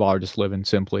Cristobal are just living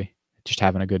simply, just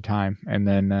having a good time. And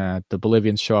then the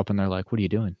Bolivians show up and they're like, what are you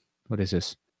doing? What is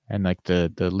this? And like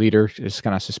the leader is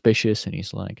kind of suspicious, and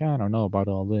he's like, I don't know about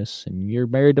all this. And you're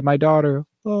married to my daughter.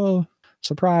 Oh,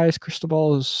 surprise.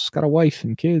 Cristobal's got a wife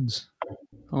and kids.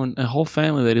 Oh, and a whole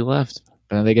family that he left.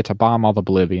 And then they get to bomb all the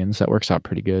Bolivians. That works out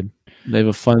pretty good. They have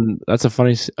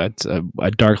it's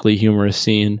a darkly humorous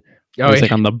scene. Oh, it's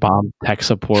like on the bomb tech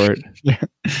support. Yeah,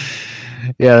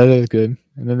 that is good.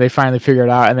 And then they finally figure it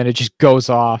out, and then it just goes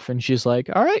off, and she's like,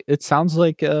 all right, it sounds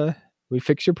like we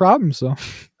fixed your problem, so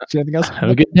anything else? Have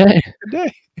a good day. Good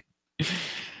day.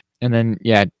 And then,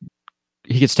 yeah,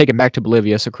 he gets taken back to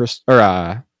Bolivia, so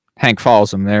Hank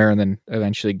follows him there, and then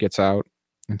eventually gets out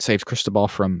and saves Cristobal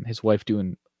from his wife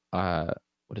doing what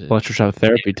is it? Electroshock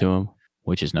therapy to him.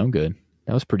 Which is no good.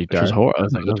 That was pretty dark. It was horrible. I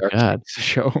was like, oh god.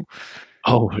 Show.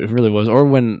 Oh, it really was. Or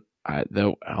when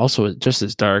also just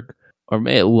as dark, or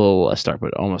maybe a little less dark,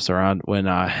 but almost around when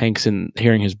Hank's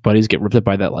hearing his buddies get ripped up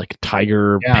by that like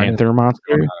tiger panther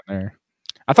monster. There.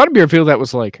 I thought it'd be revealed that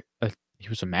was like he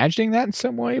was imagining that in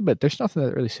some way, but there's nothing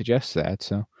that really suggests that.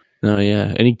 So. No,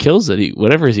 yeah, and he kills it.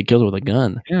 Whatever it is, he kills it with a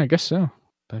gun. Yeah, I guess so.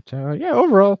 But yeah,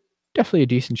 overall, definitely a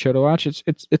decent show to watch.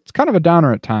 It's kind of a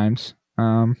downer at times.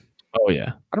 Oh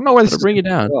yeah, I don't know why this bring it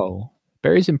down.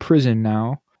 Barry's in prison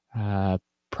now.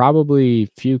 Probably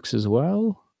Fuchs as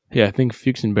well. Yeah, I think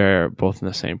Fuchs and Barry are both in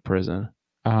the same prison.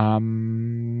 I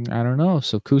don't know.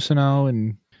 So Kusano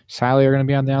and Sally are going to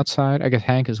be on the outside. I guess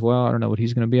Hank as well. I don't know what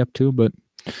he's going to be up to, but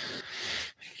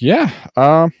yeah.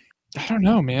 I don't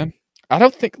know, man. I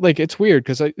don't think it's weird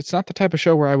because it's not the type of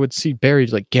show where I would see Barry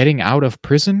like getting out of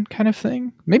prison kind of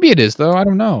thing. Maybe it is though. I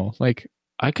don't know. Like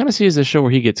I kind of see it as a show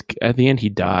where he gets at the end he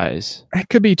dies. That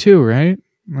could be too, right?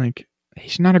 Like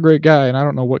he's not a great guy, and I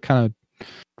don't know what kind of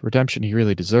redemption he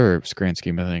really deserves, grand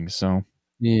scheme of things. So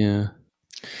yeah,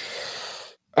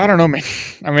 I don't know, man.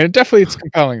 I mean, it's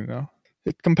compelling though.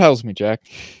 It compels me, Jack.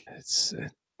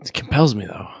 It compels me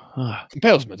though.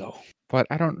 Compels me though. But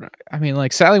I mean,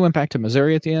 like Sally went back to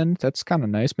Missouri at the end. That's kind of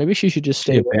nice. Maybe she should just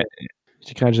stay.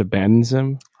 She kind of just abandons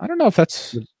him. I don't know if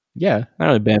that's not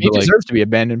really abandoned. He deserves to be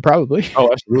abandoned, probably. Oh,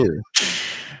 absolutely.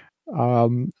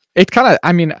 It kind of.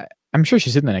 I mean, I'm sure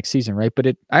she's in the next season, right? But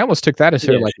I almost took that as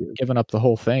her giving up the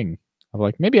whole thing. Of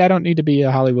like, maybe I don't need to be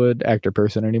a Hollywood actor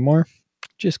person anymore.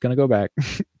 Just gonna go back.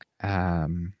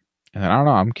 And then, I don't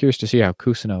know. I'm curious to see how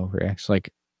Kusano reacts.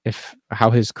 Like,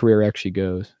 how his career actually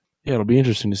goes. Yeah, it'll be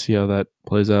interesting to see how that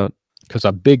plays out. Because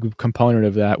a big component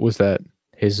of that was that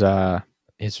his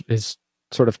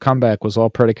sort of comeback was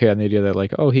all predicated on the idea that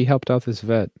like, oh, he helped out this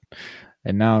vet,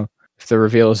 and now if the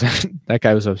reveal is that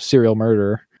guy was a serial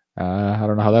murderer, I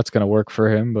don't know how that's going to work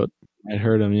for him, but I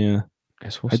heard him. Yeah,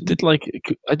 I did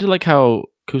like how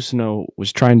Kusano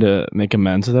was trying to make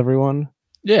amends with everyone.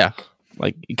 Yeah,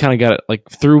 like he kind of got it like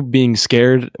through being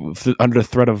scared under the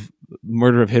threat of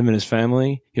murder of him and his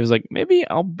family. He was like, maybe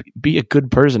I'll be a good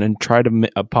person and try to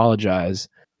apologize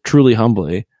truly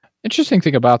humbly. Interesting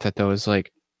thing about that though is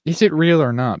like, is it real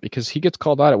or not? Because he gets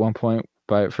called out at one point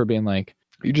for being like,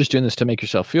 you're just doing this to make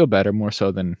yourself feel better more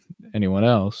so than anyone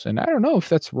else. And I don't know if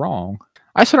that's wrong.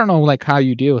 I still don't know like how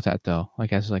you deal with that though.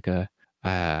 Like as like a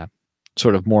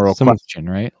sort of moral question,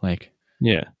 right? Like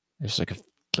Yeah. it's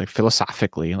like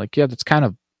philosophically, like yeah, that's kind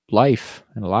of life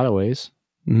in a lot of ways.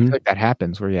 I feel Mhm. like that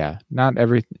happens where yeah, not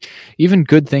every even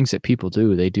good things that people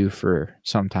do, they do for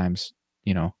sometimes,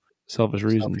 you know, Selfish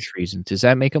reasons. selfish reasons. Does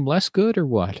that make him less good or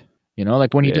what? You know,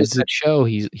 like when he Yeah, does is that it show,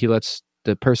 he lets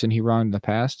the person he wronged in the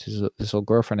past, his this old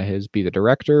girlfriend of his, be the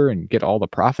director and get all the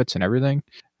profits and everything.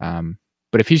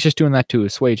 But if he's just doing that to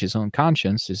assuage his own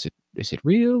conscience, is it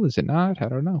real? Is it not? I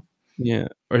don't know. yeah,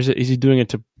 or is he doing it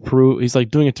to prove he's, like,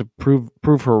 doing it to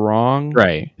prove her wrong?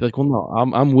 Right. Like, "Well,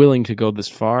 no, I'm willing to go this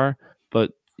far,"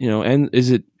 but, and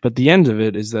but the end of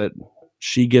it is that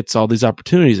she gets all these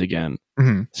opportunities again.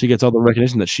 Mhm. She gets all the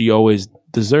recognition that she always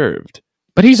deserved.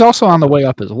 But he's also on the way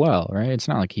up as well, right? It's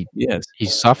not like Yes.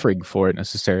 he's suffering for it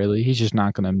necessarily. He's just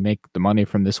not gonna make the money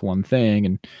from this one thing,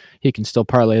 and he can still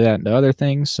parlay that into other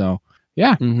things, so,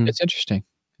 yeah, Mhm. it's interesting.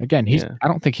 Again, Yeah. I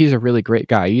don't think he's a really great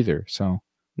guy either, so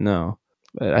No.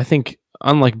 But I think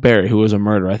unlike Barry, who was a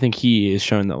murderer, I think he is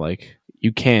showing that, like,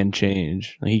 you can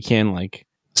change. Like, he can, like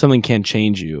something can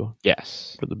change you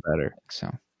yes, for the better. I think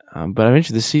so. But I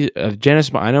mentioned the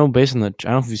Janice. I know based on I don't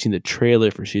know if you've seen the trailer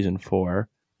for season 4,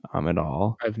 at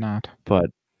all. I've not.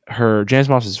 But Janice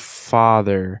Moss's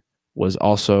father was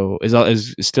also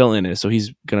is still in it, so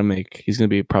he's gonna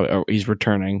be probably he's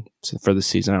returning for the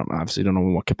season. I obviously don't know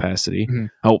in what capacity. Mhm.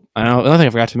 Oh, another thing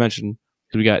I forgot to mention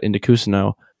because we got into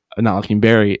Kusino, not looking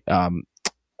Barry.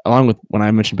 Along with when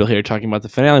I mentioned Bill Hader talking about the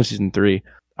finale of season 3,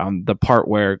 the part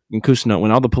where in Kusino,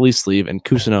 when all the police leave and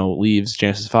Kusino leaves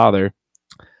Janice's father,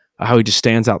 how he just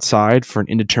stands outside for an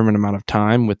indeterminate amount of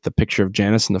time with the picture of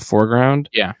Janice in the foreground.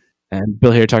 Yeah. And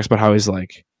Bill Hader talks about how he's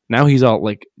like, now he's all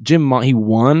like, he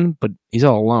won, but he's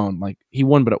all alone. Like, he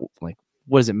won, but like,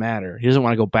 what does it matter? He doesn't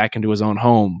want to go back into his own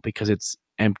home because it's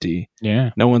empty.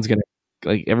 Yeah. No one's gonna,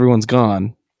 like, everyone's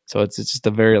gone. So it's just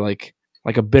a very like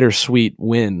a bittersweet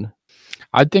win.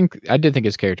 I did think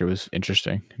his character was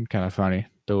interesting and kind of funny.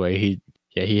 The way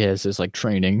he has this like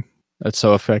training that's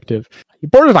so effective. He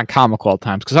borderline comical at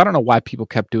times because I don't know why people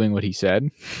kept doing what he said.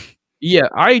 Yeah,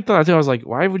 I was like,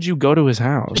 why would you go to his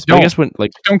house? But I Don't. guess when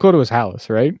like, Don't go to his house,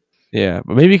 right? yeah,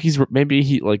 but maybe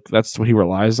he like that's what he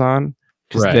relies on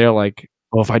because Right. they're like,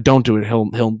 well, if I don't do it,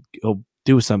 he'll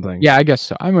do something. Yeah, I guess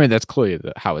so. I mean, that's clearly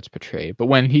how it's portrayed. But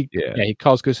when Yeah. he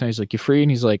calls Gustav, he's like, "You free?"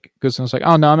 And he's like, Gustav's like,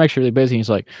 "Oh no, I'm actually really busy." And he's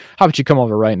like, "How about you come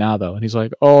over right now, though?" And he's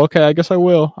like, "Oh, okay, I guess I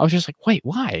will." I was just like, "Wait,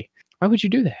 why? Why would you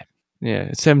do that?" Yeah,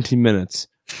 it's 17 minutes.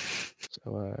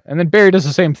 So, and then Barry does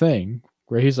the same thing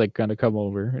where he's like gonna come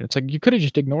over, and it's like you could have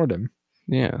just ignored him.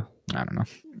 Yeah. I don't know.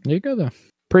 There you go, though.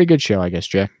 Pretty good show, I guess,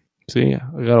 Jack. See,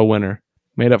 I got a winner.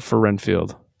 Made up for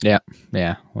Renfield. Yeah.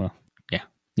 Well, yeah.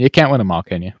 You can't win them all,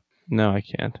 can you? No, I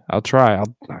can't. I'll try.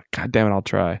 God damn it, I'll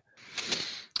try.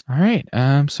 All right.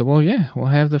 So we'll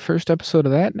have the first episode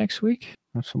of that next week.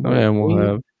 Oh yeah, and we'll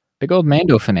have big old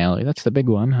Mando finale. That's the big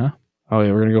one, huh? Oh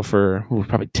yeah, we're gonna go for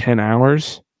probably 10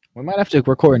 hours. We might have to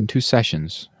record in 2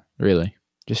 sessions, really,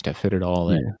 just to fit it all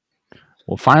in.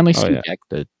 We'll finally see Jack,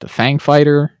 the Fang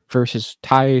Fighter versus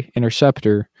TIE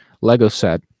Interceptor Lego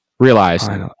set realized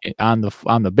on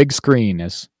the big screen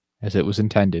as it was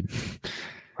intended.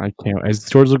 I can't. As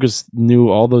George Lucas knew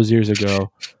all those years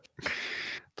ago.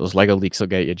 Those Lego leaks will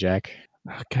get you, Jack.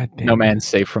 Oh, God damn. No man's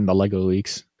safe from the Lego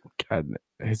leaks. God,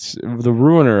 it's the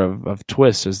ruiner of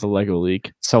twists is the Lego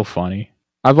leak. So funny.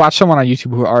 I've watched someone on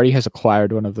YouTube who already has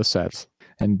acquired one of the sets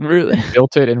and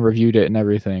built it and reviewed it and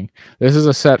everything. This is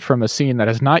a set from a scene that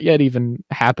has not yet even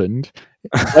happened.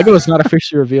 Lego has not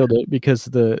officially revealed it because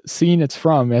the scene it's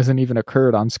from hasn't even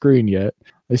occurred on screen yet.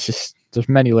 It's just, there's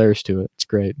many layers to it. It's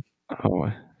great. Oh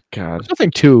my God. There's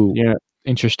nothing too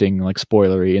interesting, like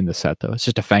spoilery in the set though. It's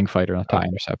just a Fang Fighter and a TIE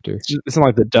Interceptor. It's not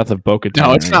like the death of Bo-Katan.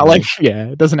 No, it's not like,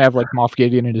 it doesn't have like Moff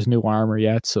Gideon in his new armor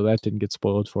yet, so that didn't get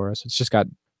spoiled for us. It's just got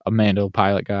a Mando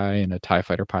pilot guy and a TIE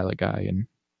Fighter pilot guy and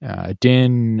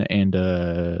Din and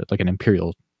like an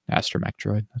Imperial astromech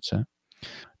droid. That's it.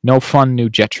 No fun new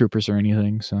jet troopers or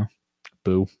anything, so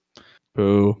boo.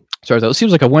 Sorry, that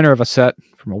seems like a winner of a set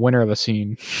from a winner of a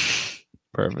scene.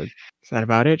 Perfect. Is that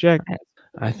about it, Jack?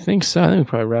 I think so. I think we'll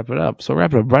probably wrap it up. So we'll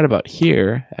wrap it up right about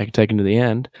here. I can take into the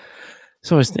end.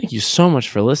 So always thank you so much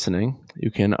for listening. You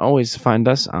can always find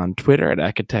us on Twitter at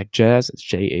AckAttackJazz. It's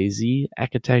JAZ,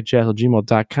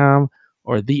 AckAttackJazz@gmail.com,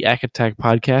 or the AckAttack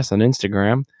Podcast on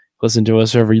Instagram. Listen to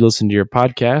us wherever you listen to your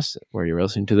podcast, where you're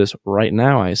listening to this right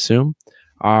now, I assume.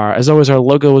 As always, our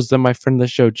logo was done by friend of the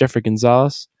show, Jeffrey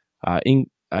Gonzalez.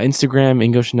 Instagram,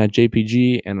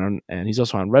 Engoshin.jpg, and he's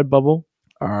also on Redbubble.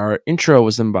 Our intro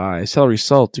was done by Celery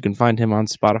Salt. You can find him on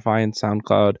Spotify and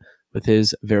SoundCloud with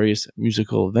his various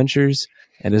musical ventures.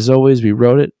 And as always, we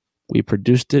wrote it, we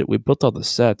produced it, we built all the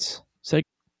sets. Say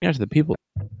goodnight to the people.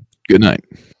 Good night.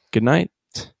 Good night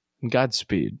and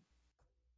Godspeed.